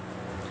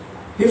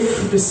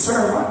if the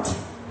servant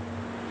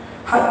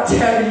had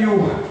tell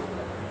you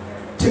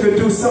to go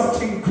do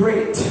something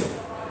great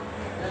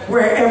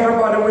where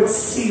everybody would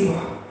see you?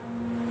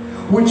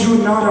 Would you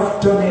not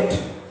have done it?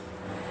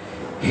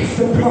 If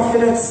the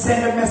prophet had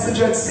sent a message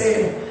and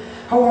said,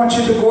 I want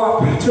you to go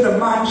up to the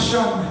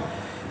mansion,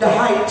 the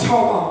high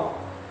tower,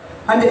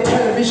 and the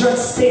television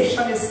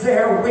station is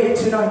there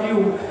waiting on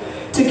you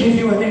to give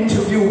you an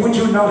interview, would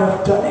you not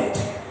have done it?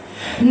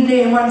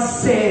 Naaman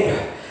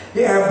said,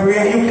 yeah,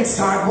 Bria, you can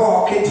start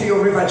walking to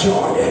your River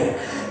Jordan.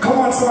 Come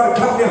on, somebody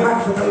clap your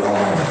hand for the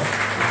Lord.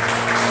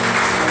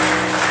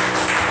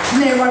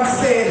 Naaman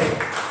said,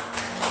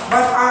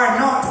 but are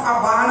not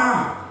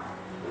Abana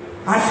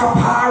and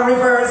Pharpar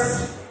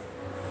rivers,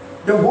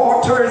 the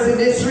waters in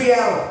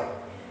Israel,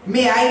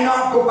 may I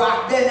not go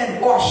back then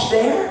and wash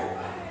there?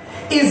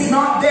 Is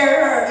not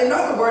there, in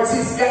other words,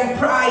 he's getting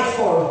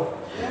prideful.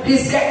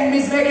 He's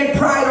making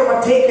pride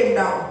overtake him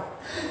now.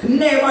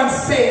 Naaman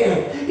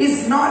said,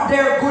 is not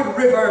there good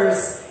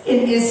rivers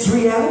in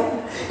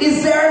Israel?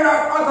 Is there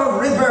not other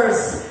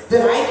rivers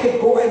that I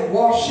could go and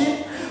wash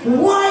it?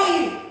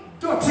 Why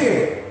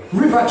dirty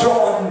River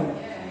Jordan?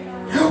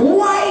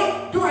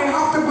 Why do I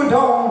have to go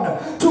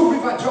down to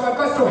River Jordan?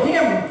 Because to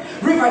him,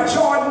 River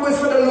Jordan was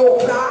for the low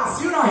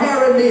class. You're not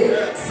hearing me.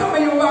 Some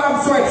of you,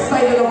 I'm so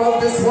excited about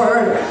this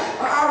word.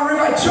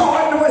 River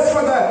Jordan was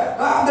for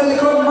the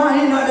little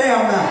mine of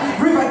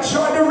them. River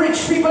Jordan, the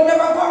rich people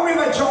never go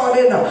River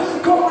Jordan.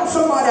 Come on,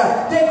 somebody,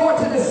 they go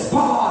to the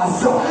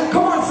spas.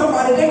 Come on,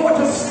 somebody, they go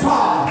to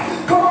spa.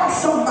 Come on,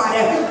 somebody,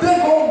 they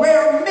go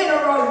where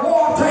mineral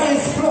water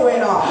is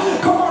flowing.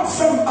 Come on,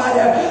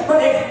 somebody, but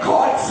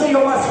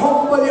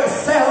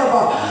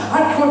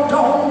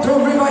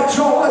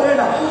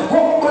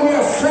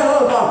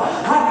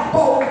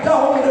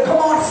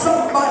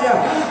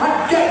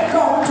and get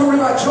down to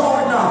River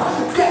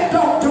Jordan. Get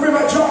down to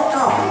River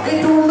Jordan.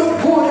 It don't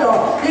look good.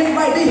 It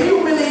might be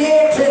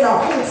humiliating.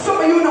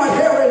 Some of you not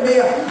hearing me.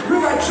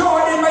 River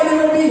Jordan might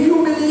even be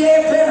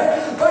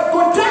humiliating. But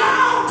go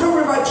down to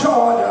River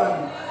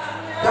Jordan.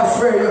 That's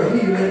where your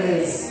healing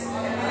is.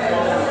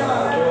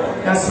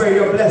 That's where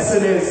your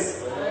blessing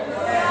is.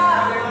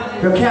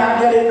 You can't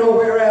get it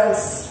nowhere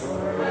else.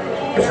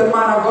 If the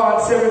man of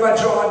God say River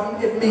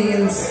Jordan, it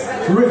means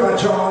River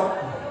Jordan.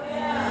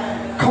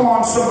 Come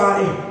on,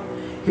 somebody.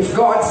 If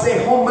God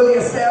say humble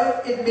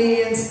yourself, it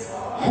means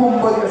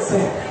humble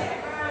yourself.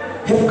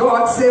 If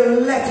God say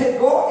let it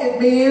go, it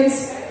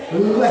means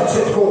let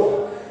it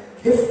go.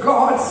 If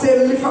God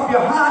say lift up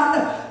your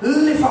hand,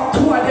 lift up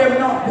two of them,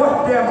 not one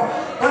of them,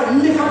 but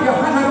lift up your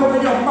hand and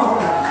open your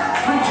mouth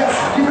and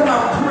just give him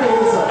a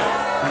praise.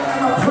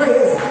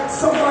 Praise.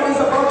 Somebody's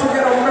about to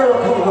get a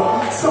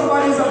miracle.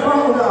 Somebody's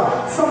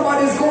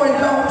going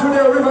down to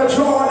the River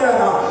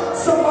Jordan.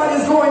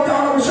 Somebody's going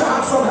down. I wish I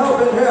had some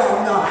help in here.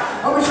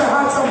 I wish I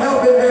had some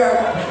help in here.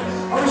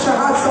 I wish I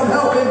had some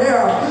help in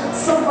here.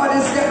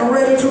 Somebody's getting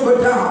ready to go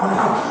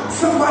down.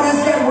 Somebody's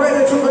getting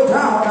ready to go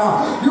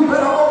down. You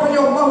better open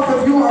your mouth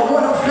if you are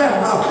one of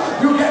them.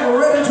 You're getting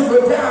ready to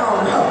go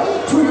down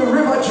to the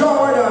River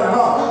Jordan.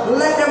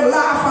 Let them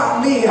laugh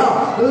at me.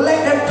 Let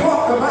them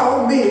talk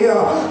about me.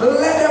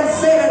 Let them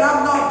say that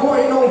I'm not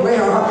going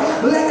nowhere.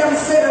 Let them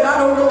say that I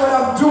don't know what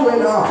I'm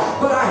doing.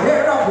 But I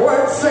hear that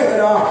word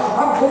saying,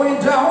 I'm going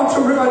down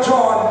to River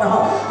Jordan.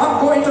 I'm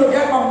going to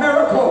get my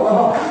miracle.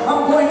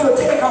 I'm going to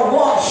take a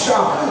wash.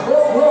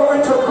 Oh,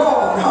 glory to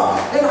God.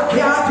 And I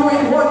can't do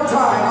it one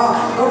time.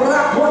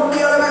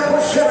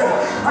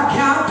 I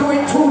can't do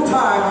it 2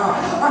 times.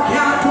 I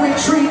can't do it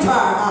 3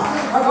 times.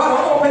 I gotta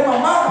open my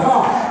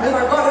mouth and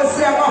I gotta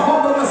say I'm gonna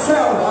humble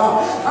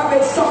myself. I've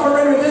been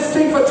suffering with this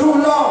thing for too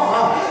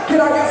long.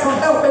 Can I get some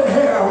help in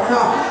here?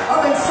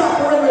 I've been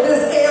suffering with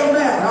this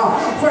ailment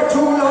for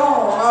too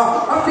long.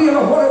 I feel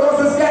the Holy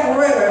Ghost is getting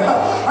ready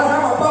as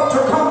I'm about to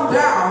come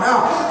down.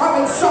 I've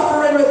been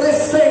suffering with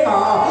this thing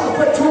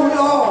for too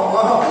long.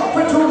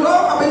 For too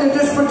long I've been in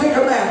this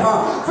predicament.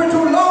 For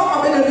too long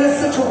I've been in this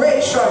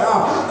situation.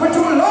 For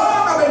too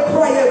long I've been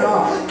praying.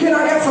 Can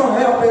I get some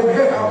help in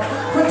here?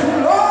 For too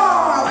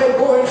long I've been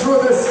going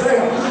through this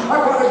thing. I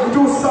gotta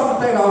do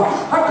something.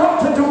 I come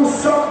to do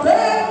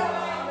something.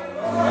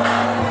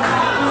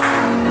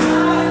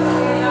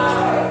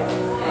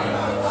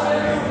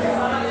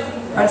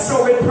 And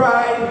so with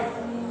pride,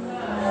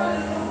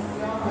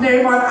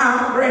 Naaman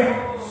angry.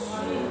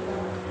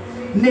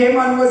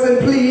 Naaman wasn't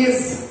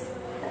pleased,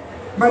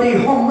 but he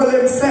humbled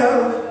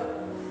himself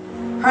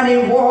and he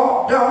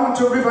walked down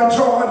to River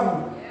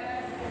Jordan.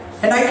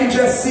 And I can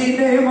just see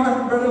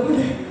Naaman, brother,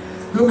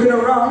 looking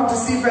around to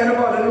see if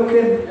anybody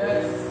looking.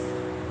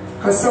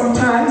 Because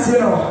sometimes, you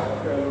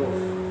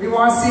know, we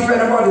want to see if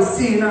anybody's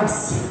seeing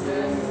us.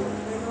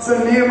 So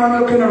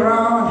Naaman looking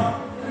around.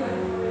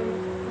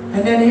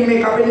 And then he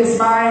make up in his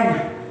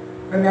mind,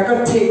 I'm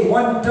going to take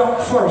one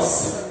duck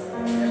first.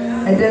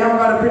 And then I'm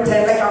going to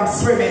pretend like I'm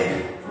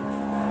swimming.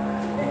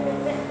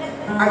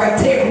 I'm going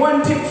to take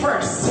one dip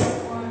first.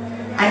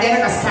 And then I'm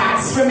going to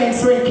start swimming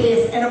so in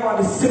case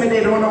anybody's swimming,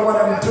 they don't know what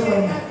I'm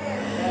doing.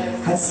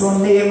 And so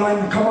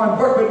Naaman, come on,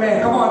 work with me.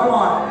 Come on, come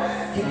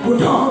on. He go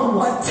down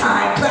one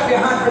time. Clap your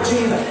hand for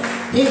Jesus.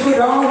 He go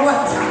down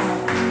one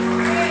time.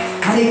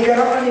 And he get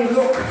up and he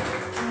look.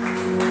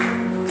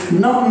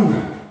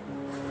 Nothing.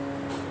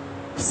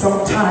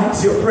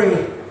 Sometimes you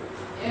pray.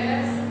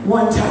 Yes.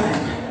 1 time.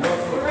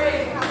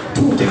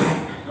 2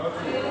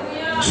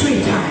 times.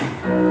 3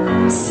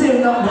 times. Still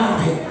not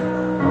happy.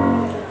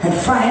 And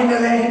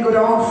finally he go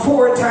down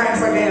 4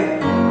 times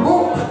again.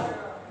 Boop.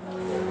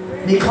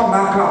 And he come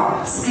back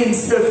up. Skin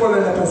still full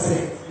of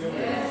leprosy.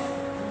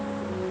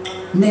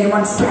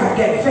 Naaman start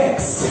get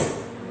vexed.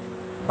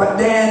 But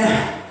then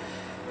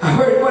I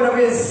heard one of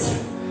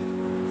his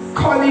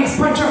colleagues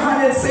punch your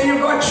hand and say, you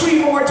got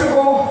 3 more to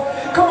go.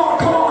 Come on,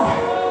 come on.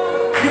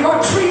 You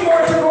got 3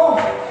 more to go.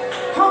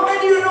 How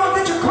many of you know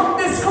that you come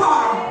this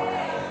far?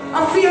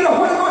 I feel the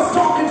Holy Ghost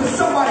talking to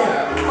somebody.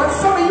 But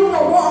some of you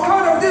will walk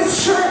out of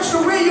this church the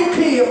way you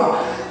came.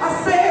 I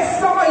say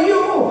some of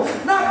you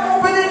not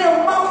opening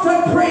your mouth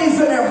and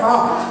praising him.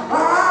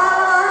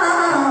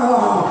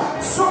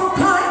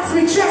 Sometimes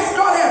we just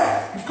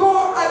gotta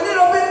go a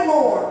little bit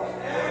more.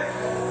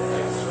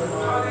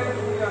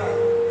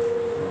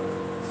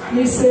 And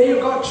he said you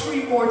got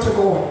 3 more to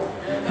go.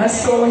 And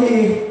so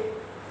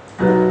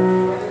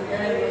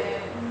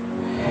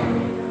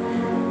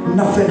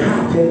nothing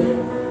happened.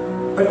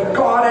 But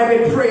God, I've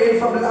been praying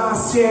from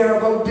last year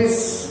about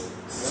this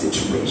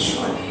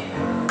situation.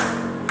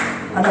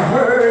 And I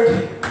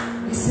heard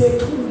he said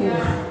 2 more.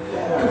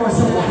 Come on,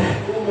 somebody.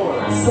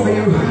 Some of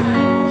you.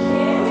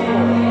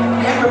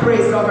 Let me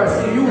praise God,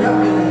 mercy. You help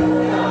me. You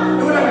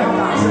let me have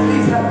that. So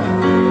please help me.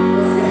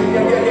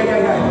 Yeah.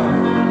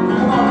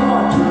 Come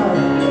on.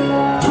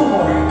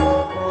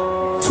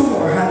 2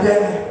 more. And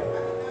then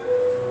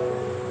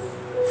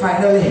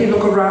finally he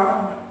looked around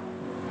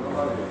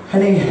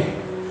and he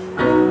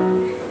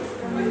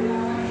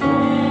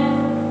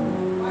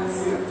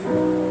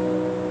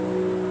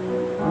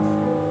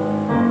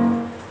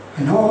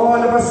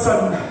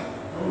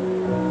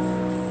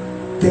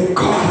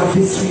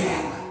Israel.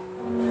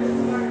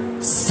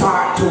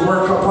 Start to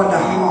work upon the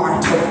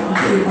heart of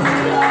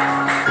Naaman.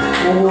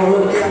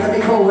 Oh, yeah, let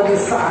me go over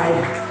this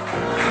side.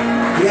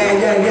 Yeah.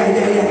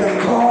 The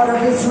God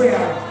of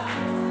Israel.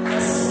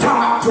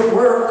 Start to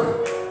work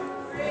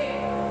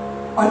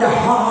on the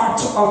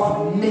heart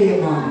of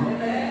Naaman.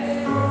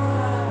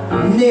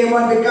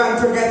 Naaman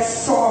began to get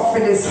soft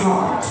in his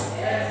heart.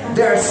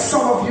 There are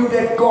some of you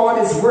that God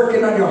is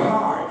working on your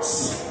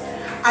hearts.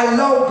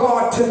 Allow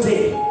God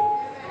today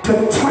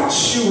to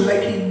touch you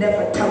like He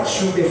never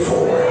touched you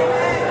before.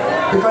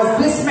 Because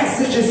this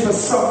message is for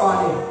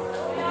somebody.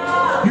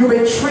 You've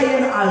been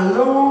praying a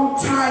long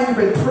time. You've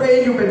been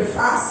praying. You've been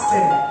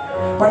fasting.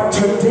 But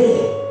today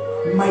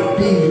might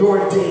be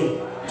your day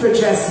to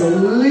just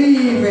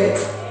leave it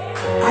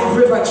at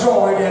River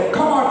Jordan.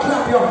 Come on,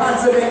 clap your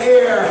hands in the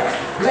air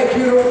like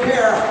you don't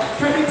care.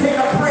 Can we take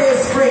a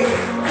praise break?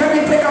 Can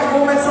we take a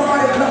moment?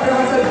 Somebody clap your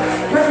hands.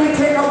 Can we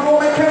take a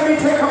moment? Can we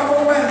take a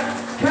moment?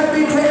 Can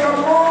we take a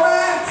moment?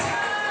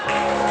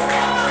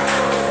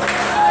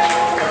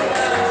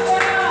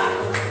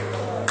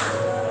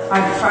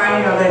 And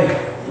finally,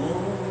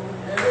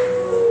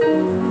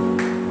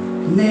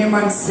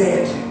 Naaman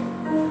said,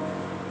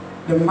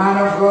 the man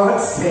of God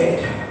said,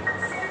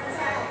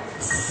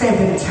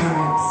 7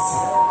 times.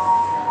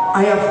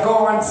 I have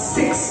gone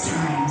 6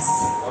 times,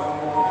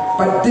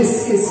 but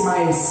this is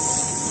my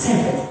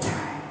 7th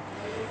time.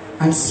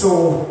 And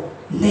so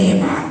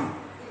Naaman,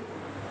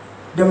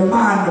 the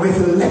man with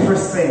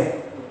leprosy,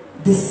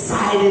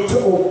 decided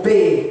to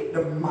obey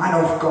the man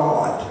of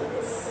God.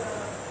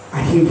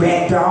 And he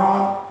went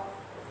down,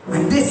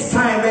 and this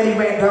time when he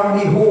went down,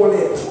 he hold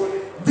it.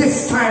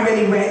 This time when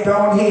he went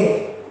down,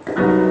 he...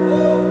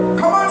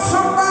 Come on,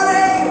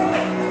 somebody!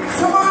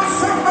 Come on,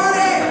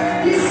 somebody!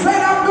 He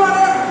said, I'm not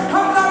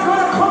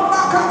gonna come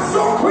back up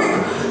so quick,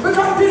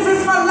 because this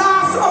is my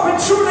last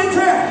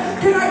opportunity.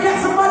 Can I get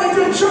somebody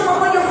to jump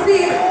up on your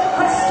feet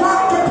and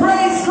start to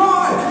praise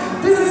God?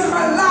 This is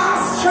my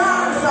last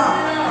chance,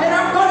 and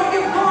I'm gonna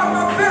give God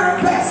my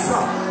very best.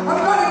 I'm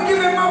gonna give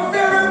Him my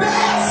very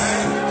best.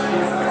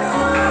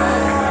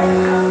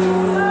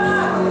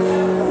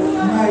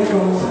 My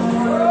God.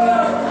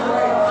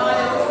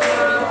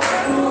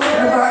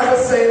 The Bible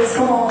says,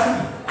 come on.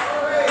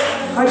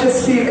 I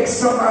just feel like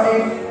somebody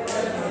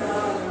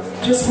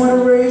just want to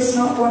raise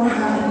not one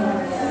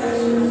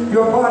hand.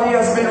 Your body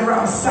has been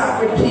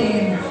ransacked with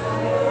pain.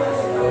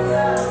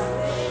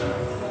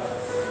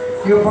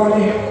 Your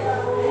body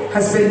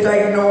has been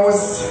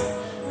diagnosed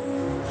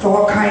with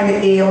all kinds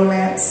of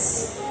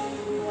ailments.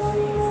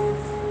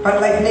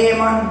 But like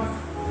Naaman,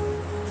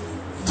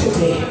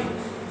 today,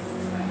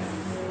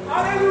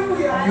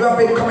 you have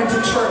been coming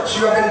to church.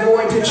 You have been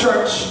going to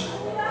church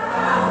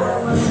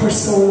for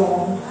so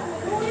long.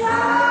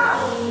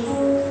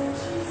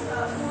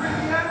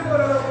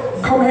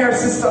 Come here,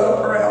 Sister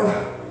Laurel.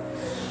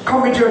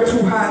 Come with your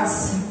 2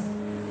 hands.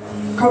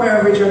 Come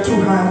here with your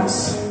 2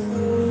 hands.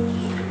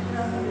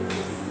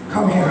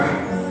 Come here.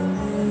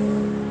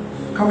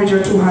 Come with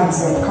your 2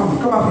 hands up.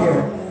 Come up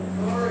here.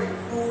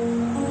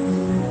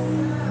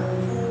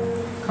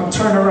 Come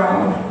turn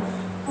around.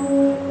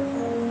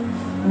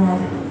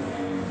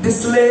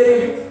 This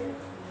lady,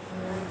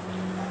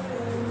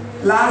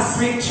 last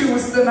week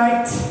Tuesday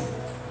night,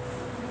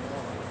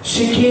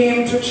 she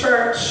came to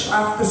church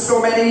after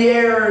so many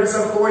years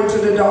of going to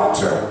the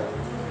doctor.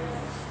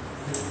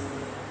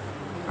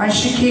 And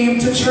she came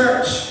to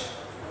church,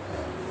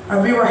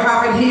 and we were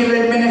having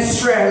healing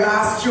ministry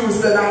last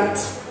Tuesday night.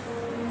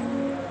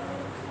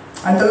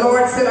 And the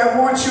Lord said, I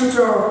want you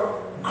to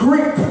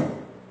grip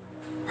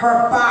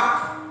her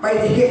back by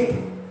the hip.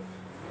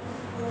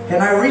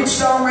 And I reached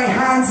down my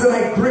hands and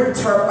I gripped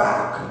her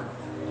back,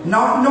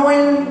 not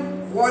knowing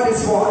what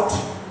is what.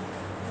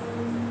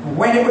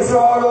 When it was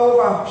all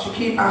over, she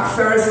came back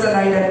Thursday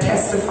night and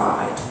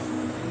testified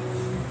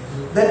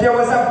that there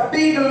was a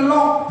big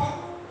lump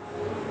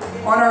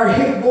on her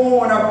hip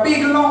bone, a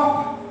big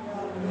lump.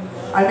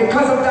 And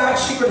because of that,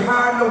 she could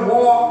hardly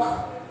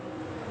walk.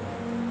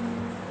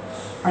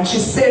 And she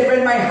said,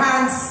 when my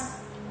hands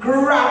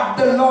grabbed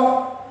the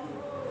lump,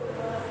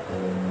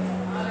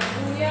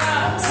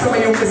 some of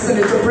you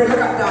listening to pray, look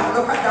at that,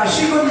 look at that.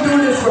 She couldn't do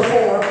this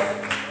before.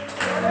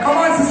 Come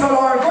on, Sister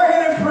Laura, go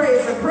ahead and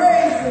praise Him,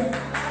 praise Him.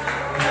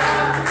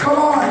 Come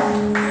on.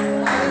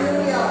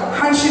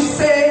 And she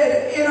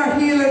said in a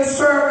healing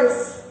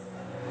service,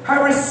 I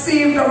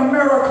received a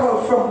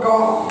miracle from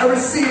God. I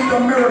received a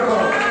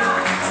miracle.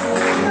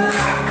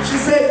 She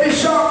said,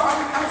 Bishop,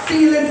 I'm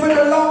feeling for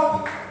the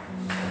lump.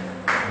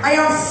 I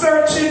am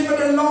searching for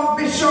the lump,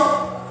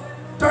 Bishop.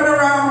 Turn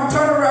around,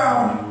 turn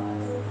around.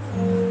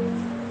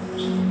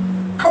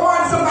 Come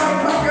on, somebody,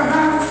 clap your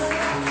hands.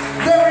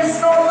 There is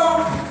no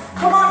lump.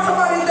 Come on,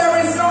 somebody, there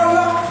is no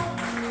lump.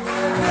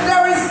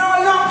 There is no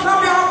lump.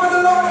 Clap your hands for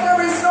the Lord.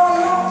 There is no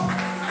lump.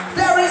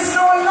 There is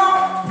no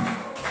lump.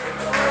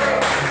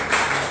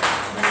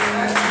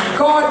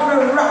 God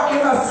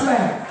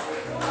miraculously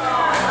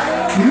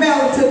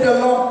melted the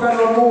lump and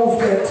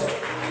removed it.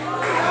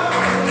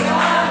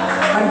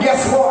 And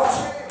guess what?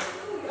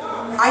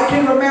 I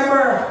can remember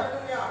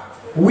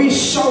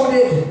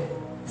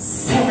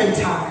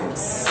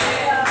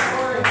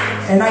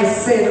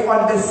say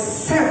on the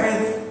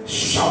 7th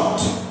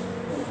shout,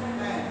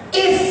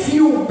 if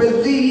you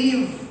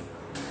believe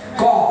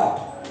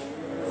God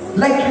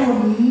like you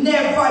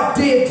never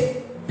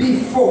did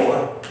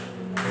before,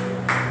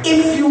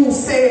 if you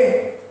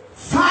say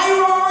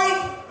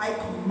thyroid, I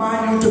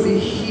command you to be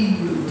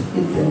healed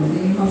in the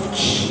name of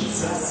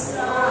Jesus.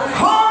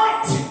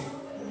 Heart,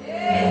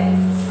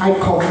 I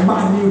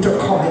command you to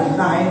come in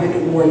line with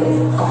the word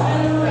of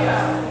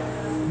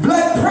God.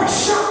 Blood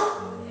pressure,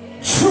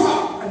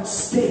 drop and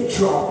stay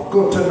drop,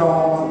 go to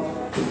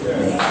normal in the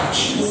name of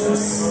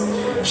Jesus.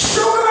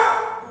 Sugar,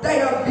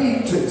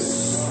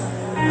 diabetes,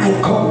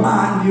 I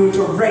command you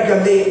to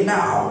regulate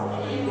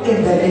now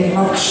in the name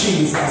of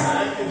Jesus.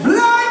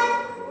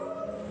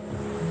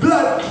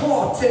 Blood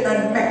clotting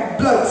and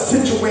blood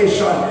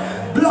situation.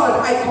 Blood,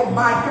 I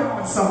command, come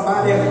on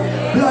somebody.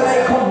 Blood,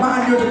 I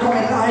command you to come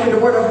in line with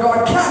the word of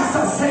God.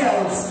 Cancer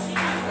cells,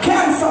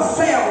 cancer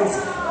cells,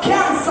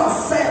 cancer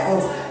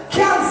cells,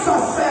 cancer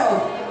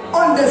cells.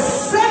 On the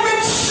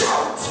 7th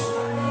shout,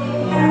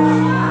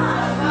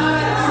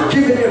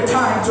 giving you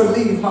time to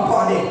leave my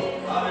body.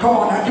 Come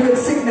on, I'm giving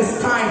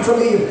sickness time to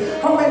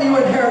leave. How many of you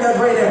in here that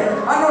right there?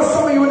 I know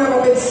some of you have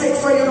never been sick,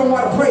 so you don't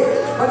want to pray.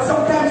 But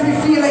sometimes we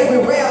feel like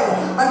we're well,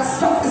 and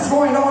stuff is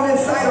going on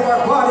inside of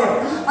our body,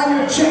 and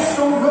you just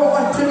don't know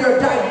until you're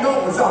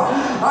diagnosed.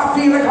 I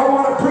feel like I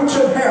want to preach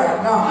in here.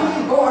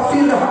 Oh, I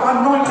feel the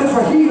anointing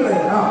for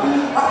healing.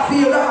 I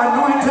feel the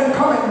anointing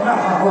coming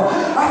now.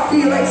 I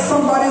feel like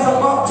somebody's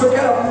about to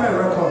get a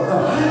miracle.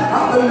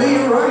 I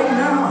believe right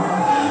now.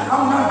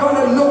 I'm not going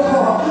to look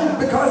up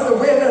because the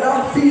way that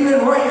I'm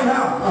feeling right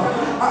now,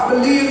 I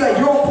believe that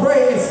your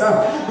praise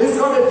is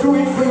going to do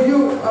it for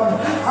you.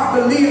 I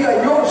believe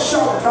that your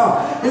shout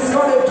is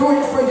going to do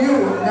it for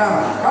you.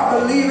 I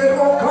believe it,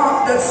 oh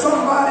God, that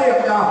somebody,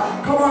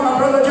 come on my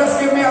brother, just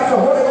give me as the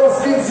Holy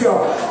Ghost gives you.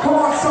 Come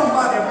on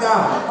somebody,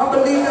 I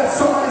believe that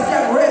somebody's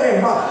getting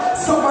ready.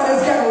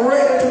 Somebody's getting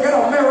ready to get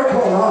a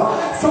miracle.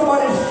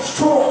 Somebody's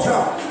stroked.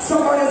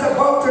 Somebody's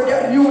about to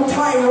get new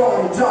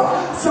thyroid.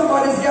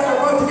 Somebody's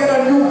about to get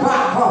a new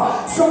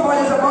back.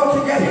 Somebody's about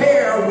to get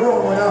hair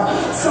grown.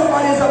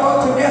 Somebody's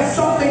about to get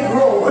something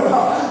grown.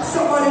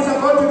 Somebody's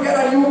about to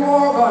get a new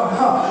organ.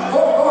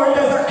 Oh God,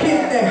 there's a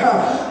kidney.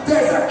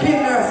 There's a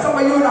kidney. Some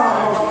of you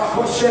know.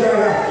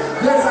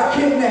 There's a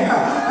kidney.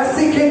 I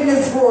see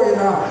kidneys growing.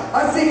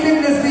 I see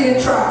kidneys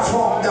being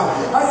transformed.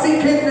 I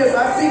see kidneys.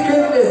 I see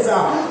kidneys.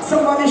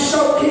 Somebody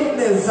shout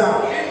kidneys.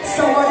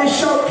 Somebody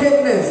shout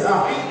kidneys.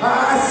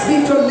 I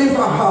speak to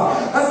liver.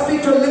 I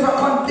speak to liver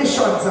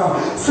conditions.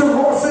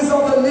 Cirrhosis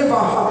of the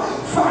liver.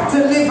 Fatty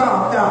liver.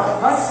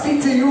 I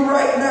speak to you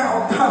right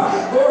now.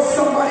 Oh,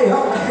 somebody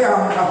help me here.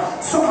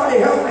 Somebody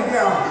help me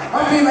here.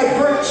 I feel like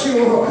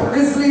virtue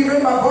is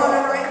leaving my body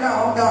right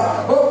now.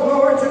 Oh,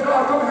 glory to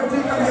God. Come here,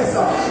 take this.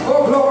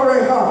 Oh,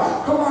 glory.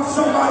 Come on,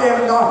 somebody.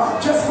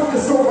 Just put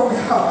this over me.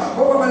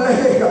 Over my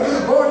leg.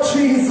 Oh,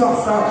 Jesus.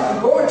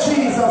 Oh,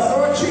 Jesus.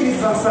 Oh,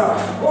 Jesus.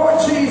 Oh,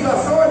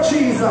 Jesus. Oh,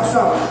 Jesus.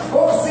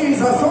 Oh,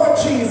 Jesus. Oh,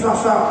 Jesus.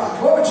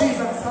 Oh,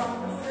 Jesus.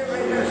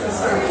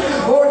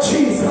 Oh,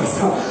 Jesus.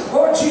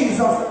 Oh,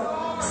 Jesus.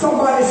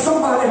 Somebody,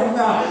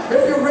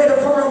 if you're ready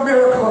for a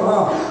miracle,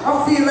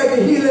 I feel like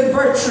a healing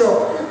virtue.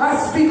 I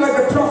speak like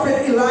the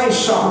prophet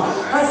Elisha.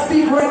 I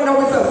speak right now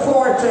with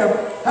authority.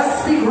 I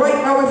speak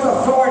right now with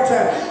authority.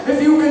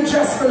 If you can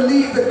just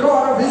believe the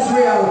God of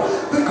Israel,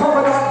 the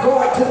covenant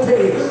God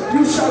today,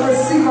 you shall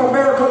receive a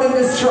miracle in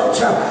this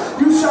church.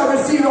 You shall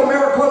receive a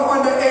miracle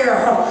on the air.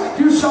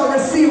 You shall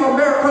receive a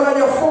miracle on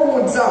your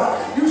phones.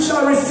 You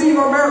shall receive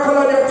a miracle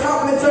on your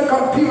tablets and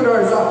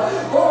computers.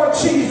 Oh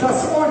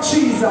Jesus, oh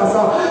Jesus.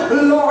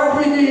 Lord,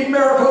 we need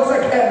miracles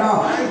again.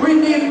 We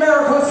need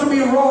miracles to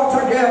be wrought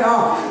again.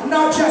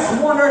 Not just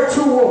one or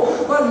two,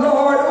 but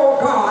Lord, oh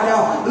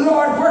God,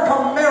 Lord, work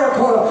a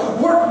miracle.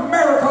 Work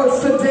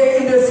miracles today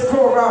in this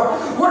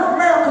program. Work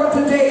miracle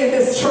today in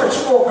this church,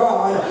 oh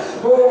God.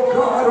 Oh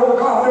God, oh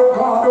God, oh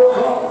God, oh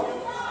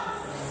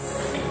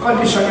God.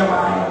 Condition your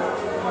mind.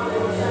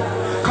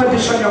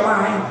 Condition your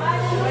mind.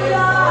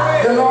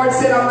 The Lord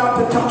said, I'm not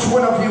to touch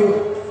one of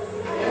you.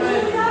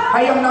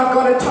 I am not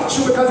going to touch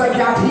you because I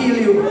can't heal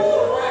you.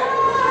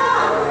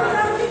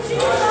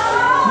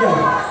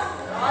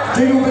 Yeah.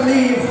 Do you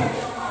believe?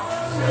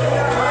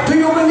 Do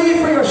you believe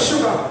for your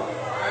sugar?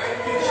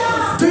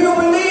 Do you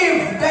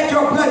believe that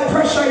your blood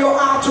pressure, your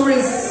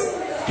arteries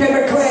can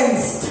be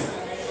cleansed?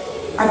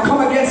 I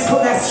come against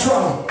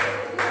cholesterol.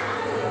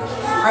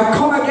 I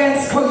come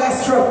against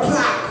cholesterol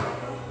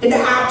plaque in the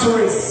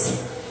arteries.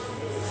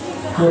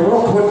 I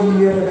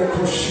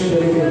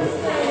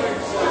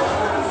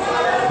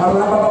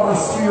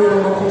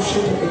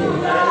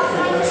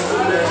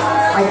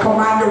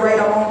command the right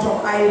amount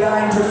of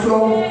iodine to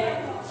flow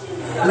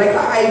like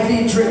an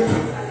IV drip.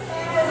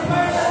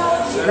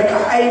 Like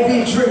an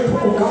IV drip,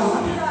 oh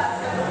God.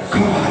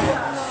 God.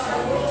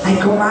 I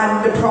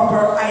command the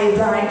proper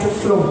iodine to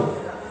flow.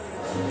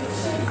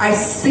 I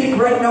speak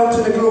right now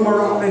to the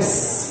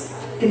glomerulus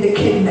in the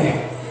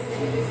kidney.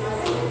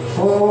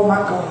 Oh my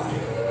God.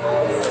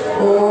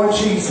 Oh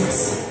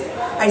Jesus.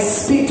 I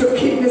speak to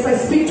kidneys. I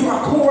speak to a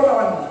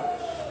colon.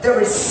 There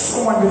is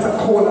someone with a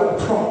colon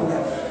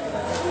problem.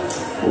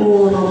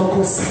 Oh,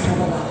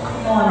 come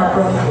on, my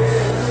brother.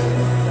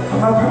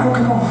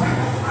 Come on.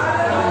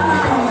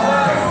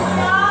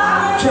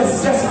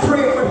 Just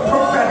pray for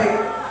prophetic.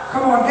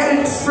 Come on, get in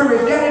the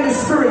spirit. Get in the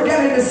spirit.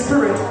 Get in the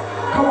spirit.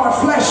 Come on,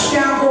 flesh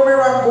can't go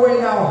where I'm going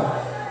now.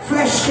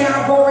 Flesh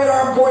can't go where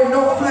I'm going.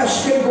 No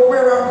flesh can go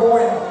where I'm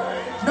going.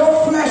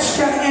 No flesh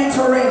can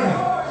enter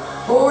in.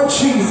 Oh,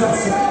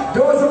 Jesus.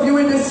 Those of you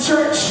in this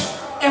church,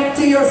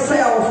 empty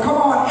yourself. Come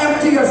on,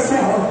 empty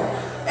yourself.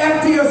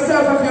 Empty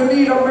yourself if you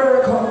need a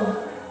miracle.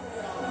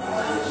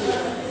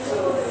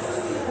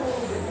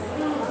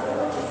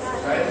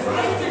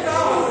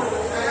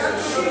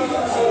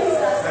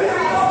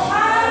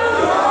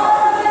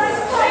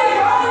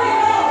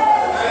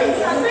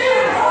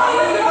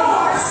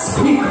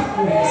 Speak,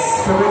 Holy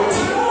Spirit.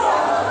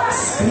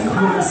 Speak,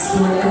 Holy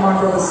Spirit. Come on,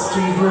 Brother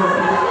Steve.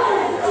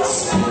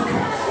 Speak.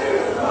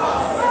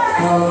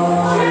 Oh,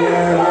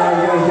 yeah.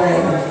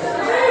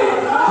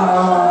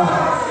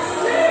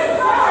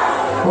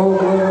 Oh,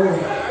 glory.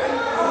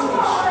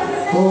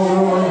 Oh,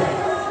 glory.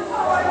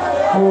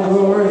 Oh,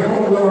 glory.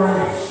 Oh, glory.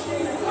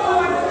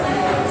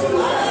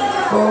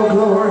 Oh, glory. Oh,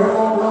 glory.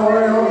 Oh,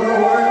 glory. Oh,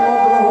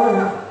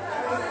 glory.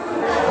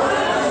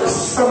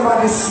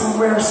 Somebody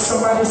somewhere.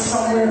 Somebody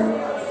somewhere.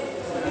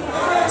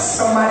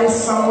 Somebody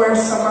somewhere.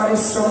 Somebody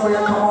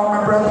somewhere. Come on,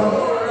 my brother.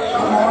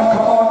 Come on,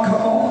 come on,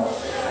 come on.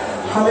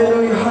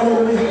 Hallelujah,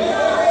 hallelujah.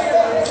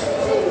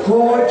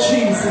 Oh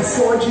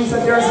Jesus, oh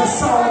Jesus, there's a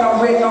sound I'm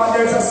waiting on.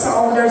 There's a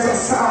sound, there's a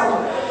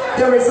sound.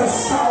 There is a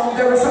sound,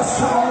 there is a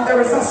sound,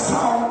 there is a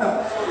sound.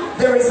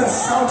 There is a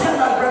sound. Tell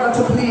that brother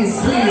to please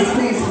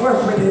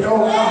work with it.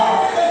 Oh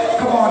God.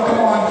 Come on, come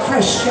on.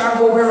 Flesh can't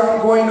go where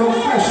I'm going. No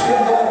flesh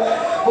can go.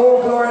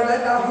 Oh glory,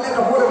 let the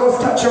Holy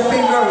Ghost touch your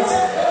fingers.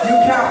 You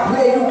can't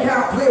play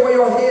with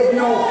your head,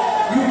 no.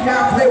 You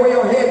can't play with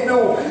your head,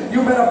 no.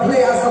 You better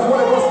play as the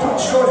Holy Ghost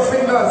touch those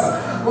fingers.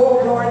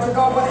 Oh, glory to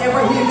God. Whatever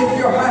He lift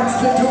your hands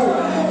to do,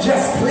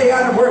 just play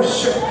and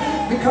worship.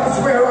 Because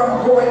where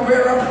I'm going.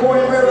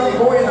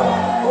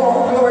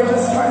 Oh, glory,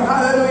 just cry,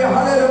 hallelujah,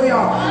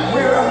 hallelujah.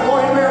 Where I'm going.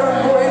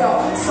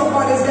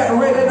 Somebody's getting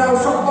ready now.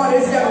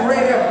 Somebody's getting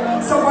ready.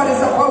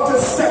 Somebody's about to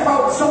step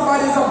out.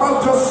 Somebody's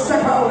about to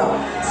step out.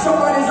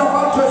 Somebody's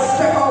about to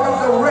step out of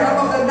the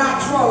realm of the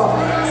natural.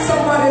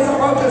 Somebody's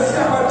about to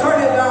step out. Turn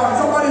it down.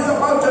 Somebody's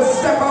about to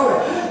step out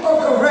of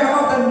the realm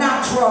of the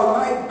natural.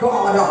 My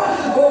God.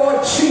 Oh,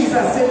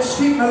 Jesus.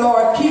 Keep me,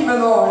 Lord. Keep me,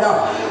 Lord.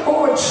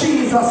 Oh,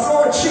 Jesus.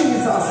 Oh,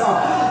 Jesus.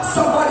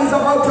 Somebody's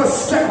about to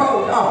step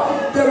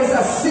out. There is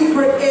a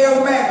secret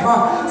ailment.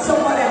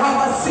 Somebody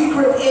have a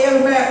secret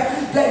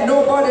ailment that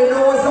nobody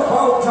knows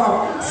about.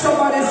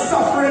 Somebody's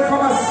suffering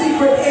from a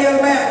secret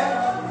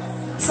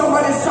ailment.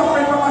 Somebody's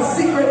suffering from a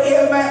secret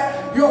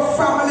ailment. Your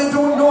family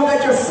don't know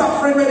that you're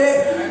suffering with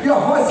it. Your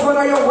husband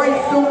or your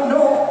wife don't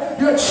know.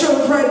 Your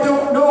children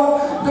don't know.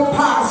 The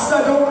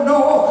pastor don't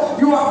know.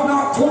 You have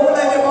not told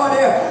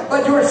anybody,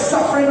 but you're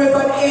suffering with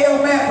an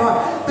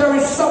ailment. There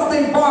is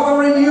something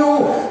bothering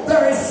you.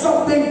 There is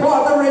something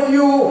bothering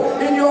you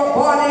in your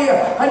body,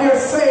 and you're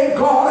saying,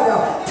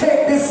 God,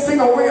 take this thing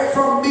away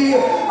from me.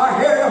 I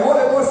hear the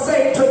Holy Ghost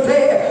saying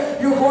today,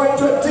 you're going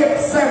to dip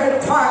 7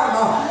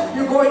 times.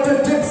 You're going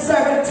to dip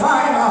 7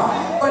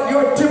 times, but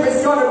your dip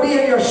is going to be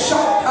in your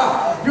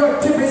shop. Your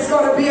dip is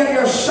going to be in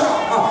your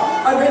shop.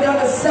 And when you're on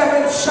the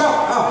 7th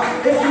shop,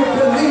 if you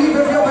believe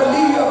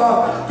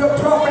the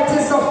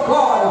prophetess of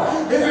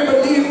God, if you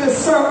believe the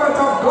servant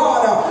of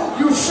God,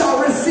 you shall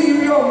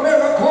receive your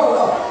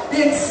miracle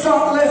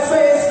instantly,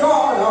 says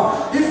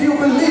God. If you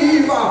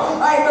believe,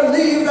 I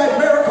believe that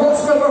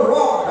miracles will be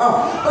wrought.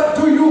 But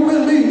do you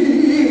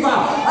believe?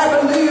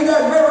 I believe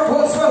that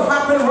miracles will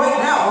happen right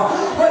now.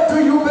 But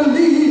do you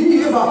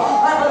believe?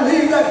 I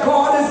believe that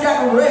God is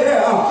getting ready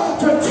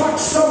to touch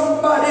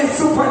somebody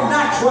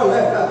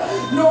supernaturally.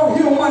 No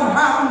human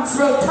hands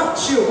will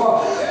touch you,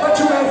 but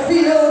you will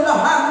feel the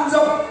hands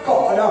of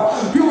God.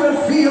 You will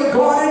feel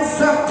God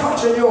Himself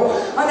touching you.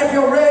 And if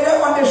you're ready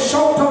on the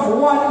shout of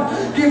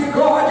 1, give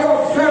God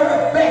your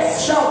very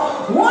best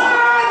shout. 1!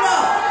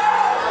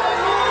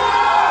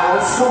 Oh,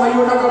 some of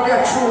you are not going to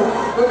get through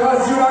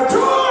because you are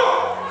 2.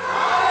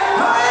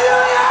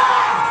 Hallelujah!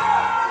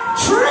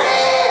 3!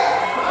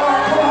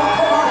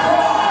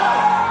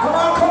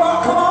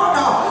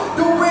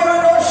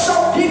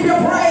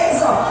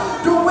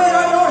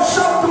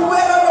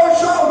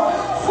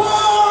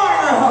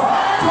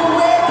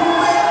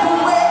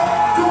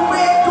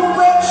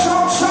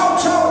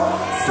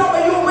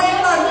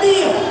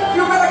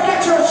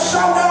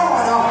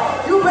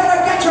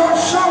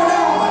 Shout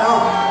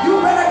out! You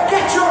better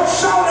get your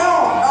shout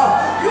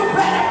out! You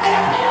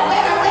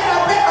better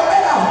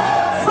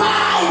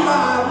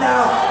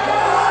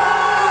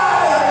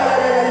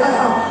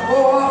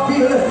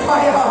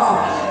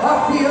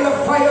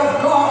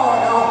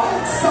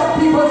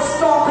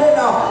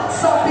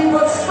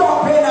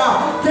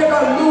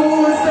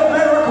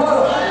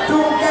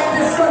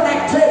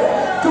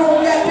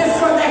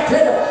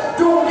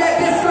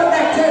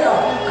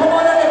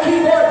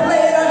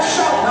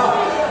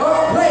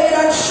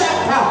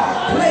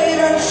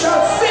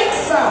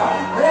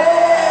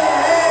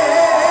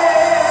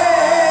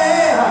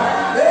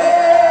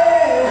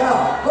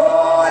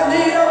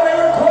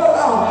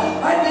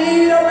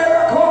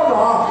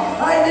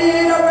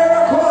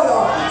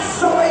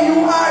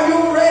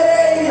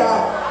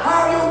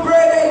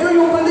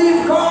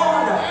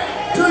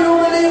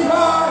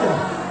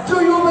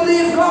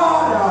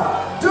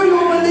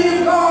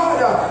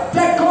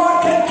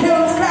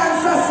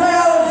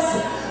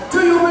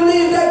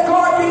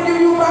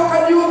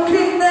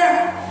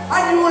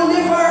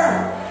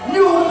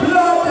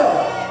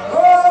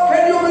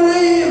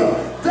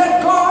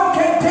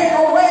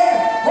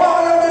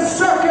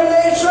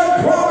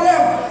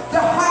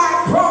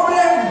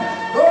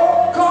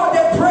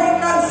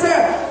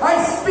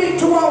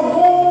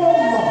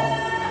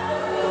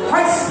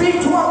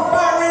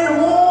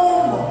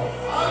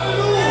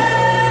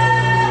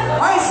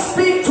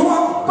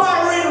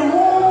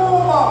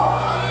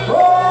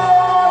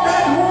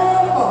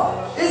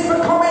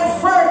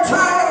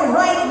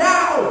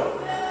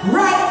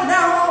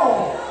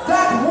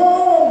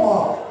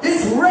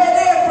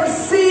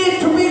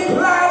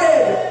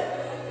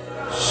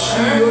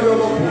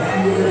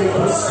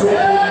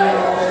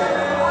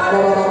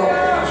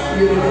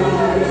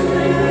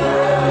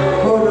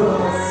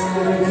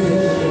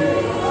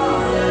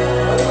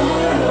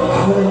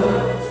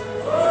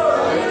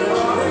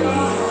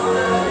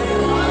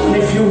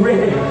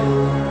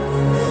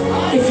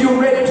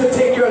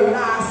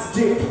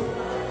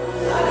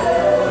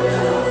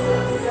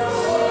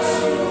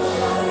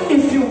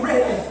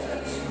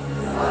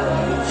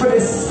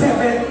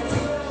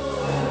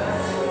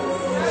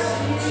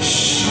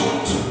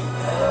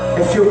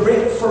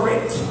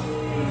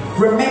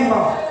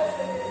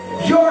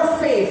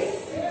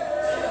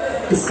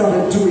is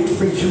going to do it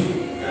for you.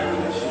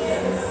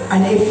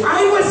 And if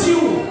I was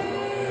you,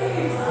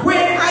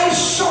 when I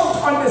shout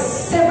on the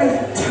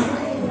 7th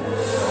time,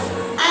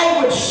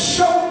 I would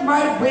shout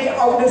my way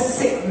out of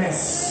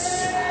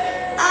sickness.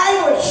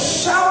 I would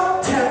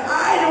shout till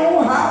I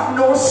don't have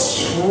no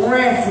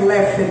strength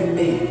left in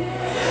me.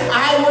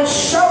 I would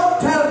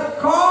shout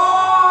till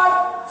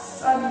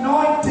God's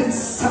anointing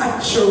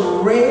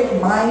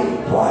saturate my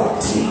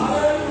body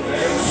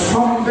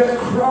from the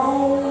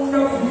crown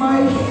of my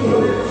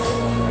head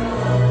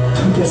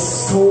to the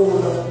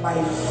sole of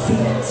my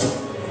feet.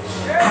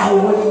 I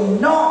will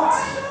not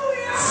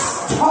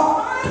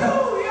stop.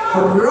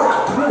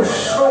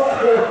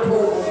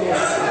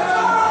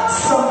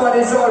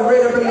 Somebody's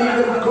already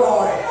believing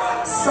God.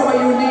 Some of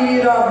you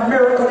need a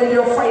miracle in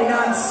your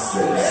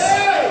finances.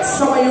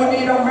 Some of you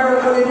need a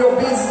miracle in your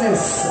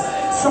business.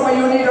 Some of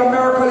you need a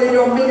miracle in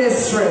your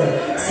ministry.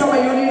 Some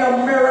of you need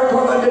a miracle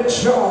on the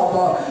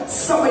job.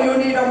 Some of you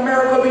need a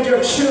miracle with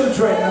your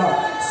children.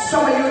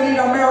 Some of you need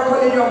a miracle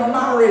in your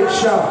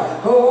marriage.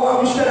 Oh,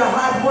 I wish that I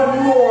had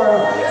one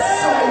more.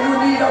 Some of you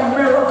need a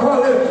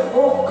miracle,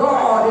 oh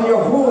God, in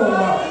your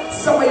home.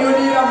 Some of you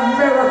need a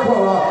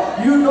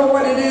miracle. You know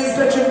what it is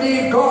that you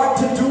need God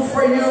to do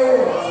for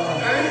you.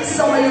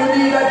 Some of you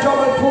need a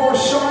double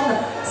portion.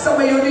 Some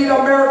of you need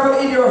a miracle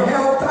in your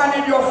health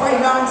and in your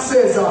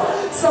finances.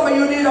 Some of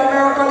you need a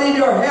miracle in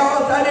your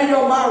health and in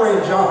your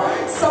marriage.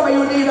 Some of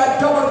you need a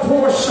double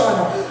portion.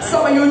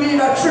 Some of you need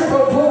a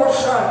triple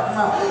portion.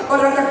 But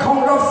on the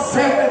count of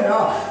 7,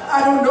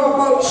 I don't know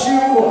about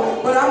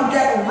you, but I'm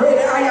getting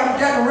ready. I am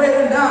getting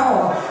ready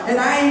now. And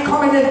I ain't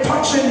coming and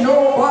touching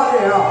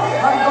nobody.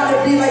 I'm going to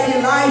be like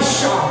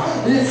Elisha.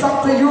 It's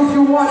up to you if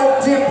you want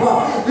to dip.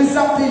 It's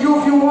up to you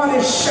if you want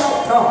to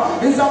shout.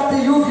 It's up to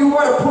you if you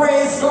want to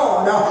praise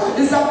God.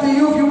 It's up to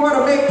you if you want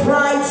to make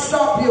pride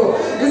stop you.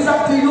 It's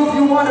up to you if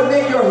you want to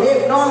make your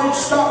head knowledge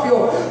stop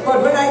you.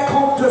 But when I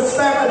count to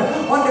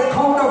 7, on the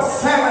count of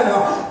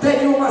 7,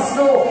 then you must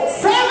know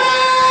 7!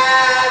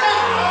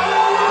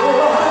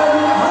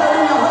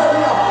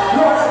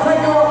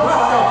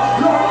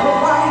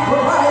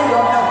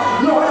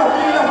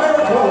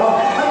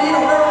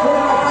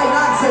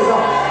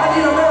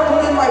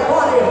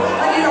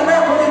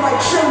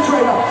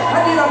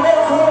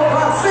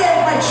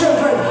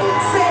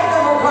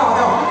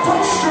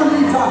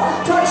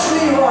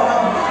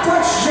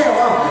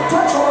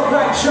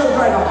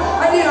 Children,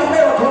 I need a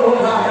miracle, oh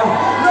God.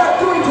 Lord,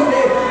 do it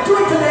today. Do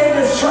it today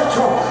in this church.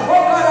 Oh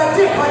God, I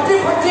dip, oh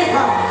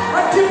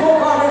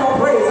God, in a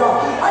praise.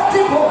 I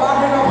dip, oh God,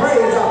 in a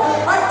praise.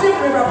 I dip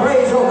in a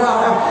praise, oh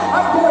God.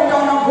 I'm going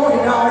down, I'm going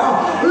down.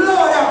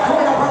 Lord, I'm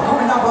coming up, I'm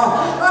coming up.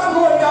 I'm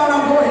going down,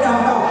 I'm going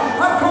down.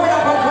 I'm coming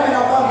up, I'm coming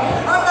up.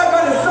 I'm not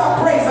going to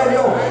stop praising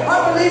you.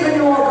 I believe in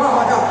you, oh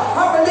God.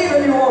 I believe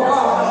in you, oh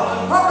God.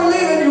 I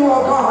believe in you,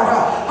 oh God.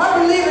 I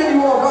believe in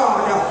you, oh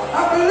God.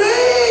 I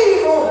believe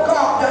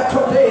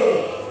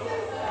today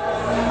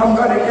I'm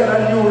going to get a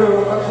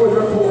good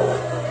report.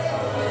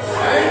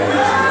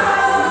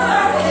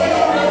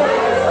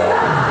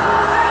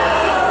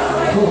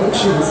 Oh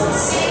Jesus.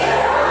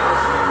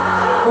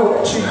 Oh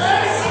Jesus.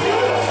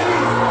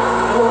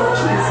 Oh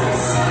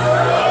Jesus.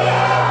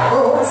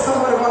 Oh,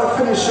 somebody want to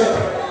finish it.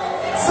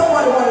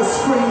 Somebody want to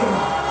scream.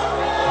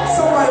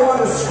 Somebody want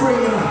to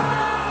scream.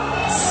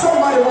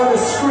 Somebody want to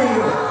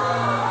scream.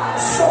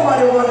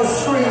 Somebody want to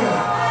scream.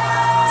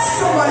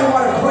 Somebody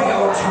want to cry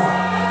out.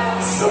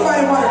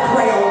 Somebody want to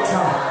cry out.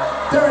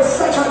 There is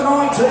such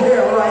anointing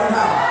here right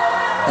now.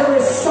 There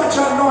is such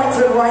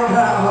anointing right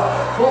now.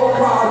 Oh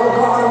God, oh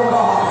God, oh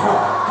God.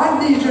 I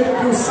need you to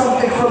do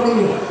something for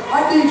me.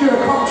 I need you to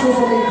come true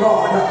for me,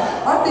 God.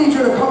 I need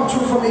you to come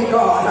true for me,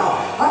 God.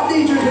 I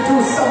need you to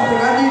do something.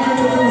 I need you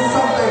to do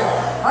something.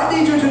 I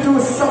need you to do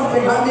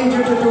something. I need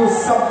you to do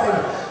something.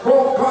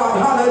 Oh God,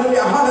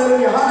 hallelujah,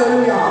 hallelujah,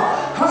 hallelujah.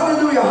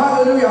 Hallelujah,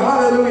 hallelujah,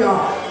 hallelujah.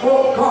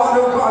 Oh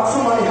God,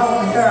 somebody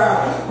help me here.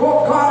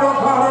 Oh God, oh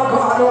God, oh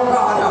God, oh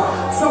God.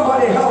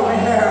 Somebody help me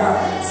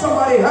here.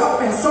 Somebody help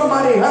me,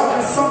 somebody help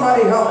me,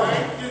 somebody help me.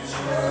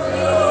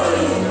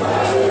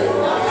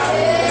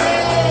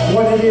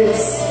 What it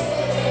is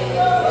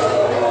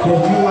that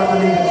you are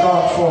believing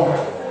God for.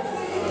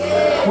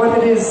 What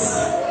it is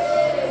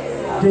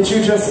that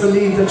you just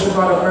believe that you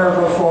got a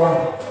miracle for.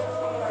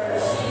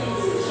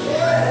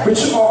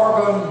 Which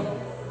organ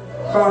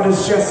God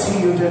has just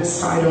healed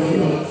inside of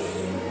you.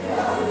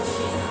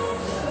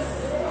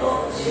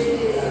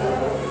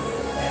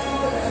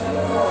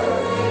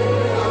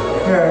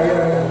 Yeah.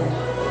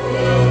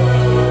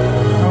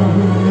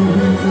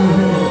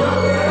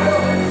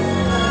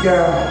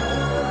 Yeah.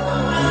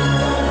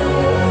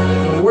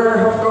 Where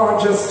have God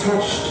just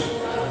touched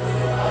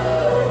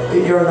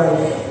in your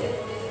life?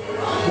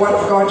 What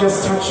have God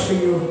just touched for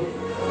you?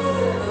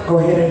 Go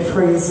ahead and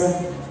praise Him.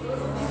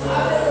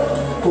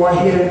 Go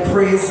ahead and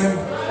praise Him.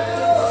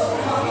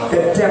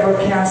 The devil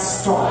can't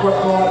stop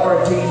what God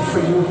ordained for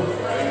you.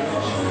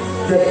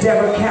 The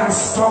devil can't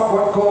stop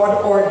what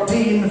God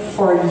ordained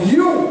for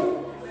you.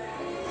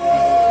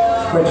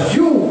 But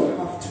you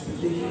have to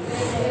believe.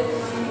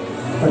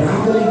 But I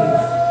believe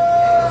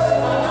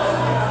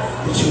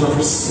you have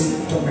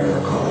received a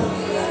miracle,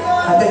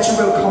 and that you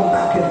will come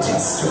back and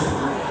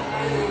testify.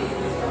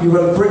 You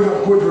will bring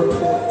a good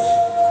report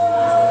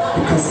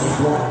because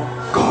of what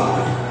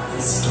God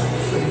has done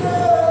for you.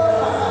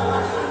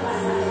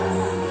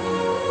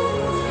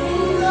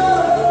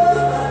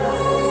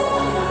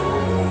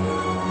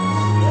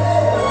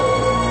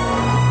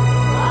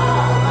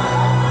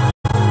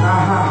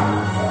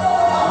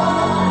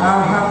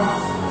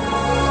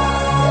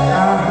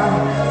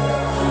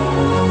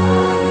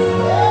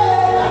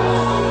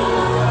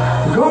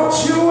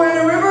 Got you in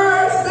the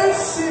rivers that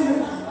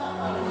sin.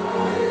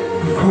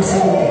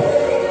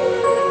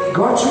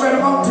 Got you in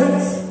the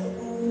mountains.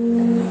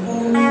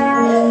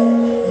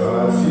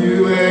 Got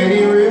you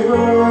any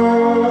river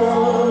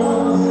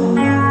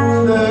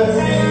that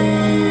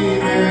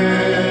seemeth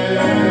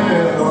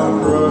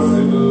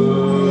uncrossable.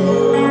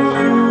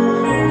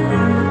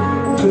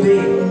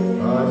 Today,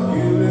 Got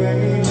you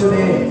any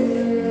today,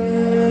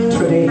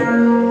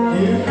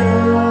 you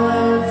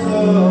can't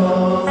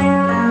talk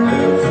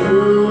and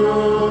through.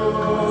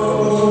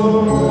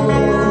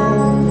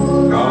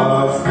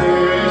 God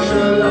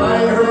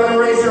specializes. everybody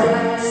raise your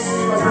hands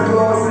as we're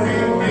closing.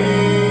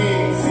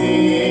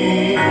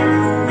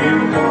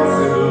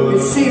 It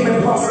seems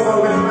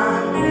impossible with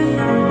man.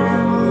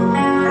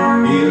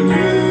 He'll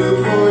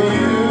do for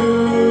you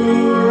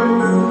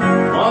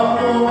what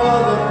no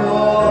other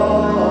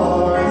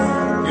cause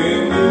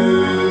can do.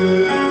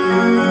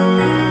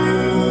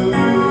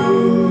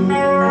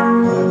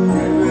 But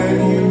when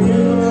you do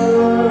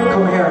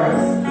Come here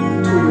to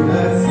you.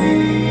 that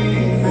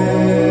seemeth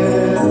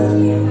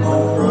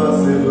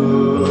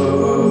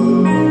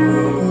uncrossable,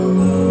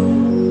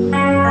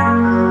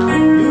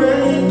 you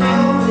ain't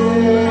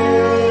mountain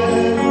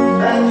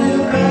that you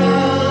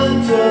can't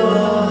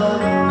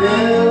jump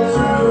them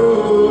through.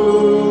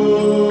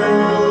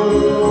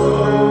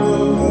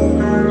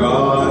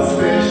 God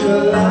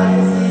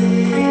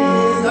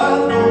specializes at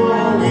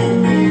knowing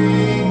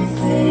things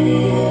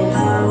seem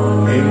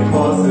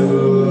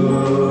impossible.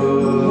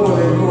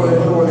 Holy.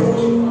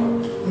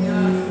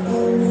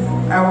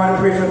 I want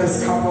to pray for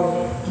this couple.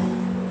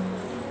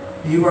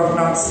 You have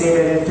not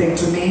said anything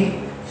to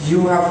me.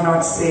 You have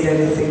not said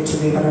anything to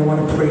me, but I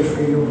want to pray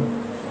for you.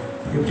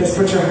 You just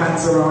put your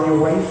hands around your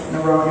wife and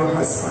around your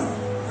husband.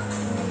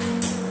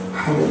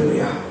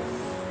 Hallelujah.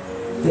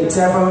 The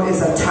devil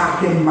is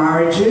attacking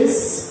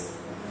marriages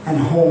and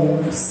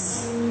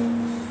homes.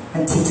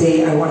 And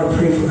today I want to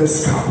pray for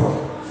this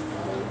couple,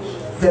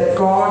 that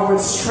God would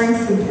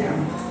strengthen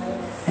them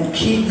and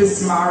keep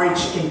this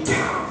marriage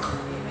intact.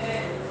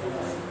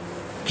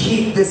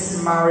 Keep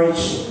this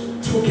marriage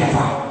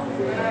together.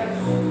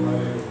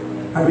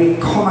 And we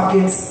come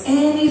against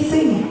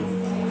anything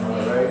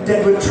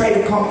that will try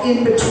to come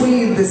in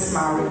between this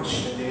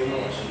marriage.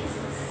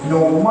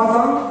 No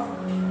mother,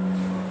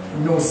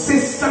 no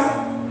sister,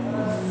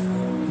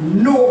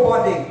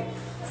 nobody.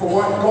 For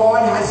what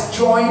God has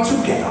joined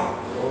together,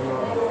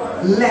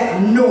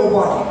 let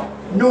nobody,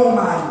 no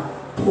man,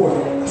 pour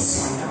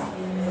asunder.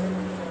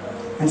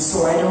 And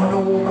so I don't know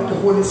what the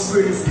Holy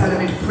Spirit is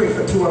telling me to pray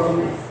for two of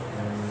you.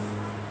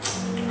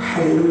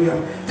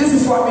 Hallelujah. This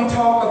is what we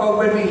talk about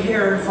when we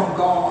hear from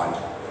God.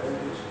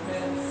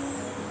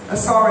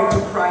 Sorry to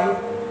cry.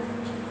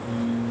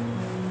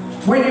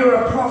 When you're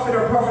a prophet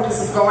or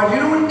prophetess of God, you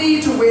don't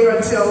need to wait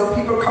until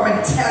people come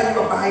and tell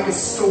you about the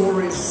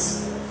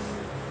stories.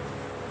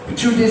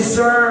 But you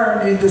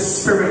discern in the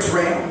spirit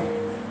realm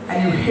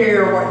and you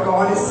hear what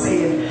God is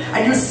saying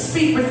and you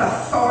speak with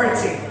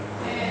authority.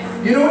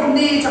 You don't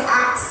need to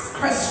ask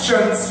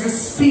questions, you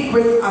speak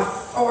with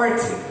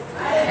authority.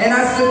 And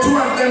as the two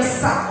of them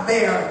sat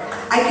there,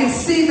 I can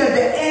see that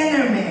the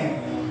enemy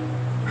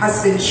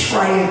has been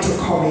trying to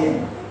come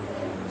in.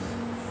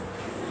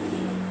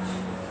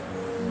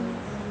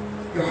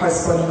 Your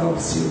husband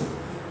loves you.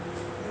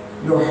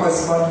 Your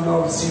husband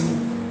loves you.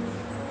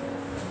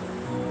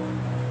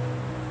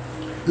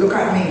 Look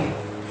at me.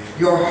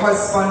 Your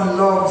husband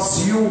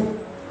loves you.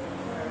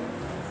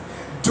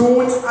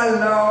 Don't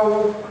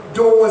allow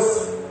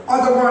those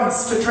other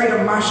ones to try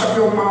to mash up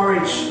your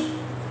marriage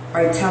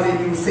by telling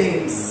you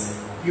things.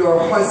 Your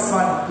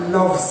husband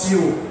loves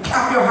you.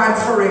 Clap your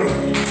hands for him.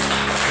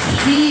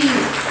 He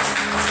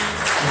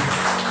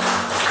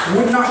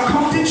would not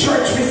come to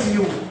church with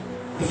you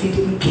if he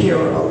didn't care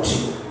about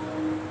you.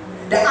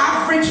 The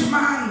average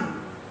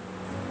man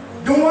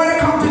don't want to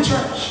come to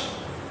church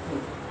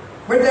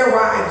with their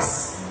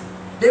wives.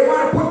 They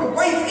want to put the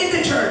wife in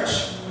the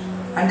church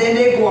and then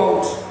they go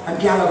out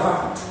and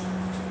gallivant.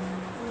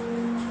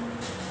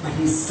 But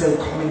he's still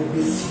coming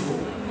with you.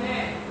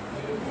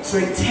 So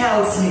it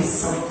tells me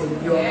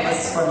something. Your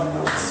husband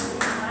loves you.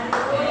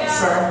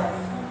 Sir,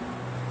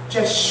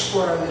 just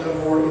show a little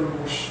more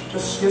emotion.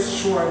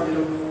 Just show a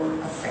little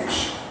more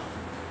affection.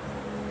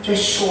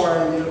 Just show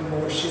her a little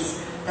more.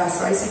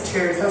 That's why I see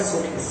tears. That's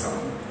okay,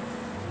 son.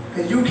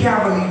 Because you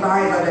can't believe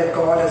either that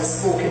God has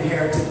spoken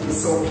here to you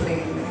so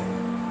plainly.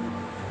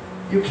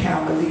 You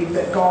can't believe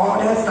that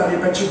God has done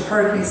it, but you've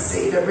heard me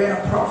say that when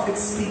a prophet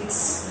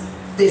speaks,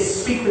 they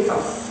speak with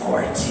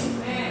authority.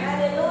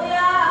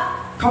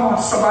 Come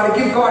on,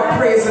 somebody, give God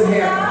praise in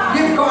here.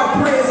 Give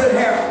God praise in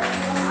here.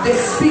 They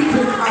speak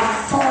with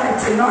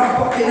authority, not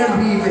bucking and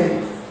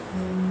weaving.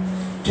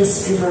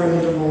 Just give her a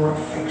little more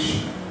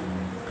affection,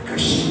 because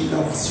she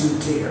loves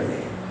you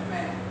dearly.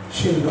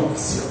 She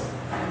loves you.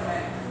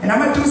 And I'm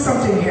going to do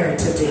something here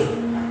today.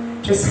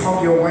 Just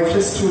hug your wife,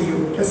 just to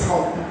you. Just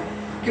hug her.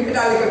 Give me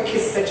that little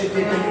kiss that you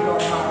did when you got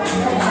married.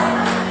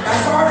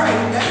 That's all right.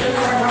 Let the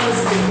Lord have his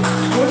way.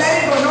 Don't let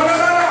it go. No, no,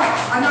 no, no.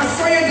 I know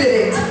so you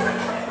did it.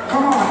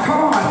 Come on,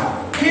 come on.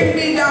 Give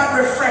me that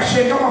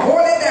refreshing. Come on,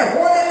 hold it there.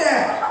 Hold it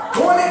there.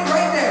 Hold it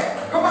right there.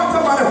 Come on,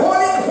 somebody. Hold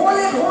it, hold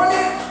it, hold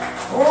it.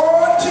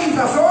 Oh,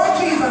 Jesus. Oh,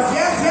 Jesus.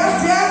 Yes, yes,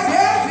 yes,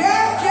 yes,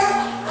 yes, yes.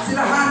 See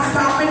the hand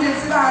stopping?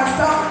 See the hand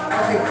stop?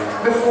 Okay.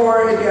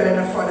 Before you get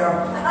any further,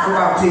 go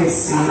back to your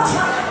seat.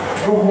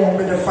 Go home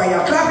with the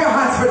fire. Clap your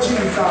hands for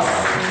Jesus.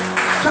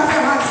 Clap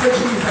your hands for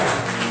Jesus.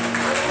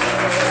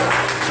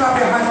 Clap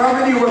your hands. How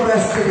many were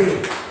blessed today?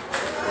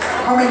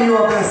 How many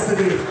were blessed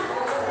today?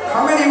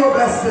 How many were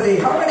blessed today?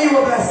 How many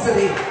were blessed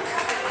today?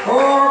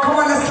 Oh, come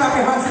on, let's clap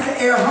your hands in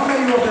the air. How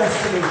many were blessed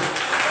today?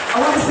 I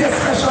want to say a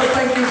special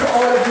thank you to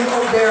all of you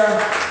out there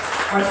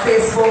on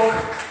Facebook.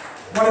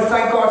 I want to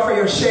thank God for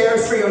your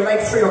shares, for your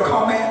likes, for your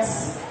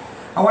comments.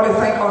 I want to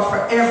thank God for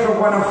every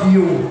one of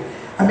you.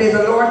 And may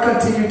the Lord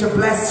continue to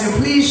bless you.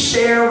 Please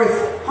share with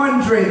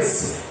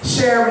hundreds.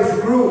 Share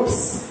with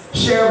groups.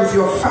 Share with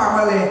your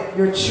family,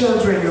 your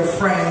children, your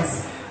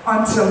friends.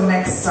 Until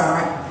next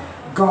time,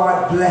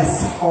 God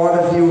bless all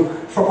of you.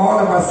 From all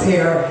of us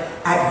here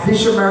at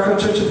Vision Miracle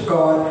Church of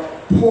God,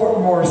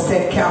 Portmore,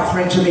 St.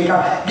 Catherine,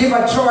 Jamaica. Give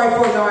a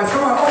joyful noise.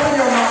 Come on, open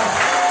your mouth.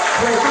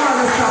 Wait, come on,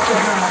 let's clap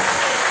your hands.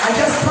 And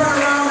just turn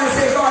around and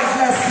say, God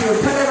bless you.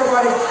 Tell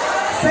everybody,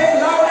 say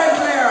it loud and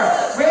clear.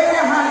 Wave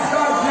your hands.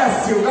 God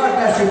bless you. God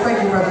bless you.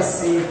 Thank you, Brother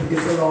Steve.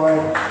 Praise the Lord.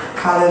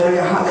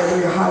 Hallelujah,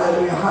 hallelujah,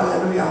 hallelujah,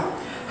 hallelujah.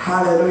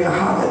 Hallelujah,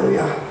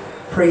 hallelujah.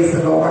 Praise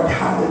the Lord.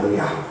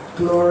 Hallelujah.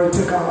 Glory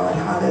to God.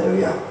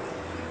 Hallelujah.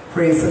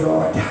 Praise the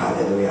Lord.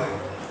 Hallelujah.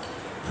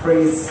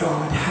 Praise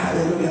God.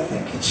 Hallelujah.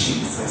 Thank you,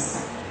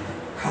 Jesus.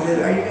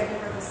 Hallelujah.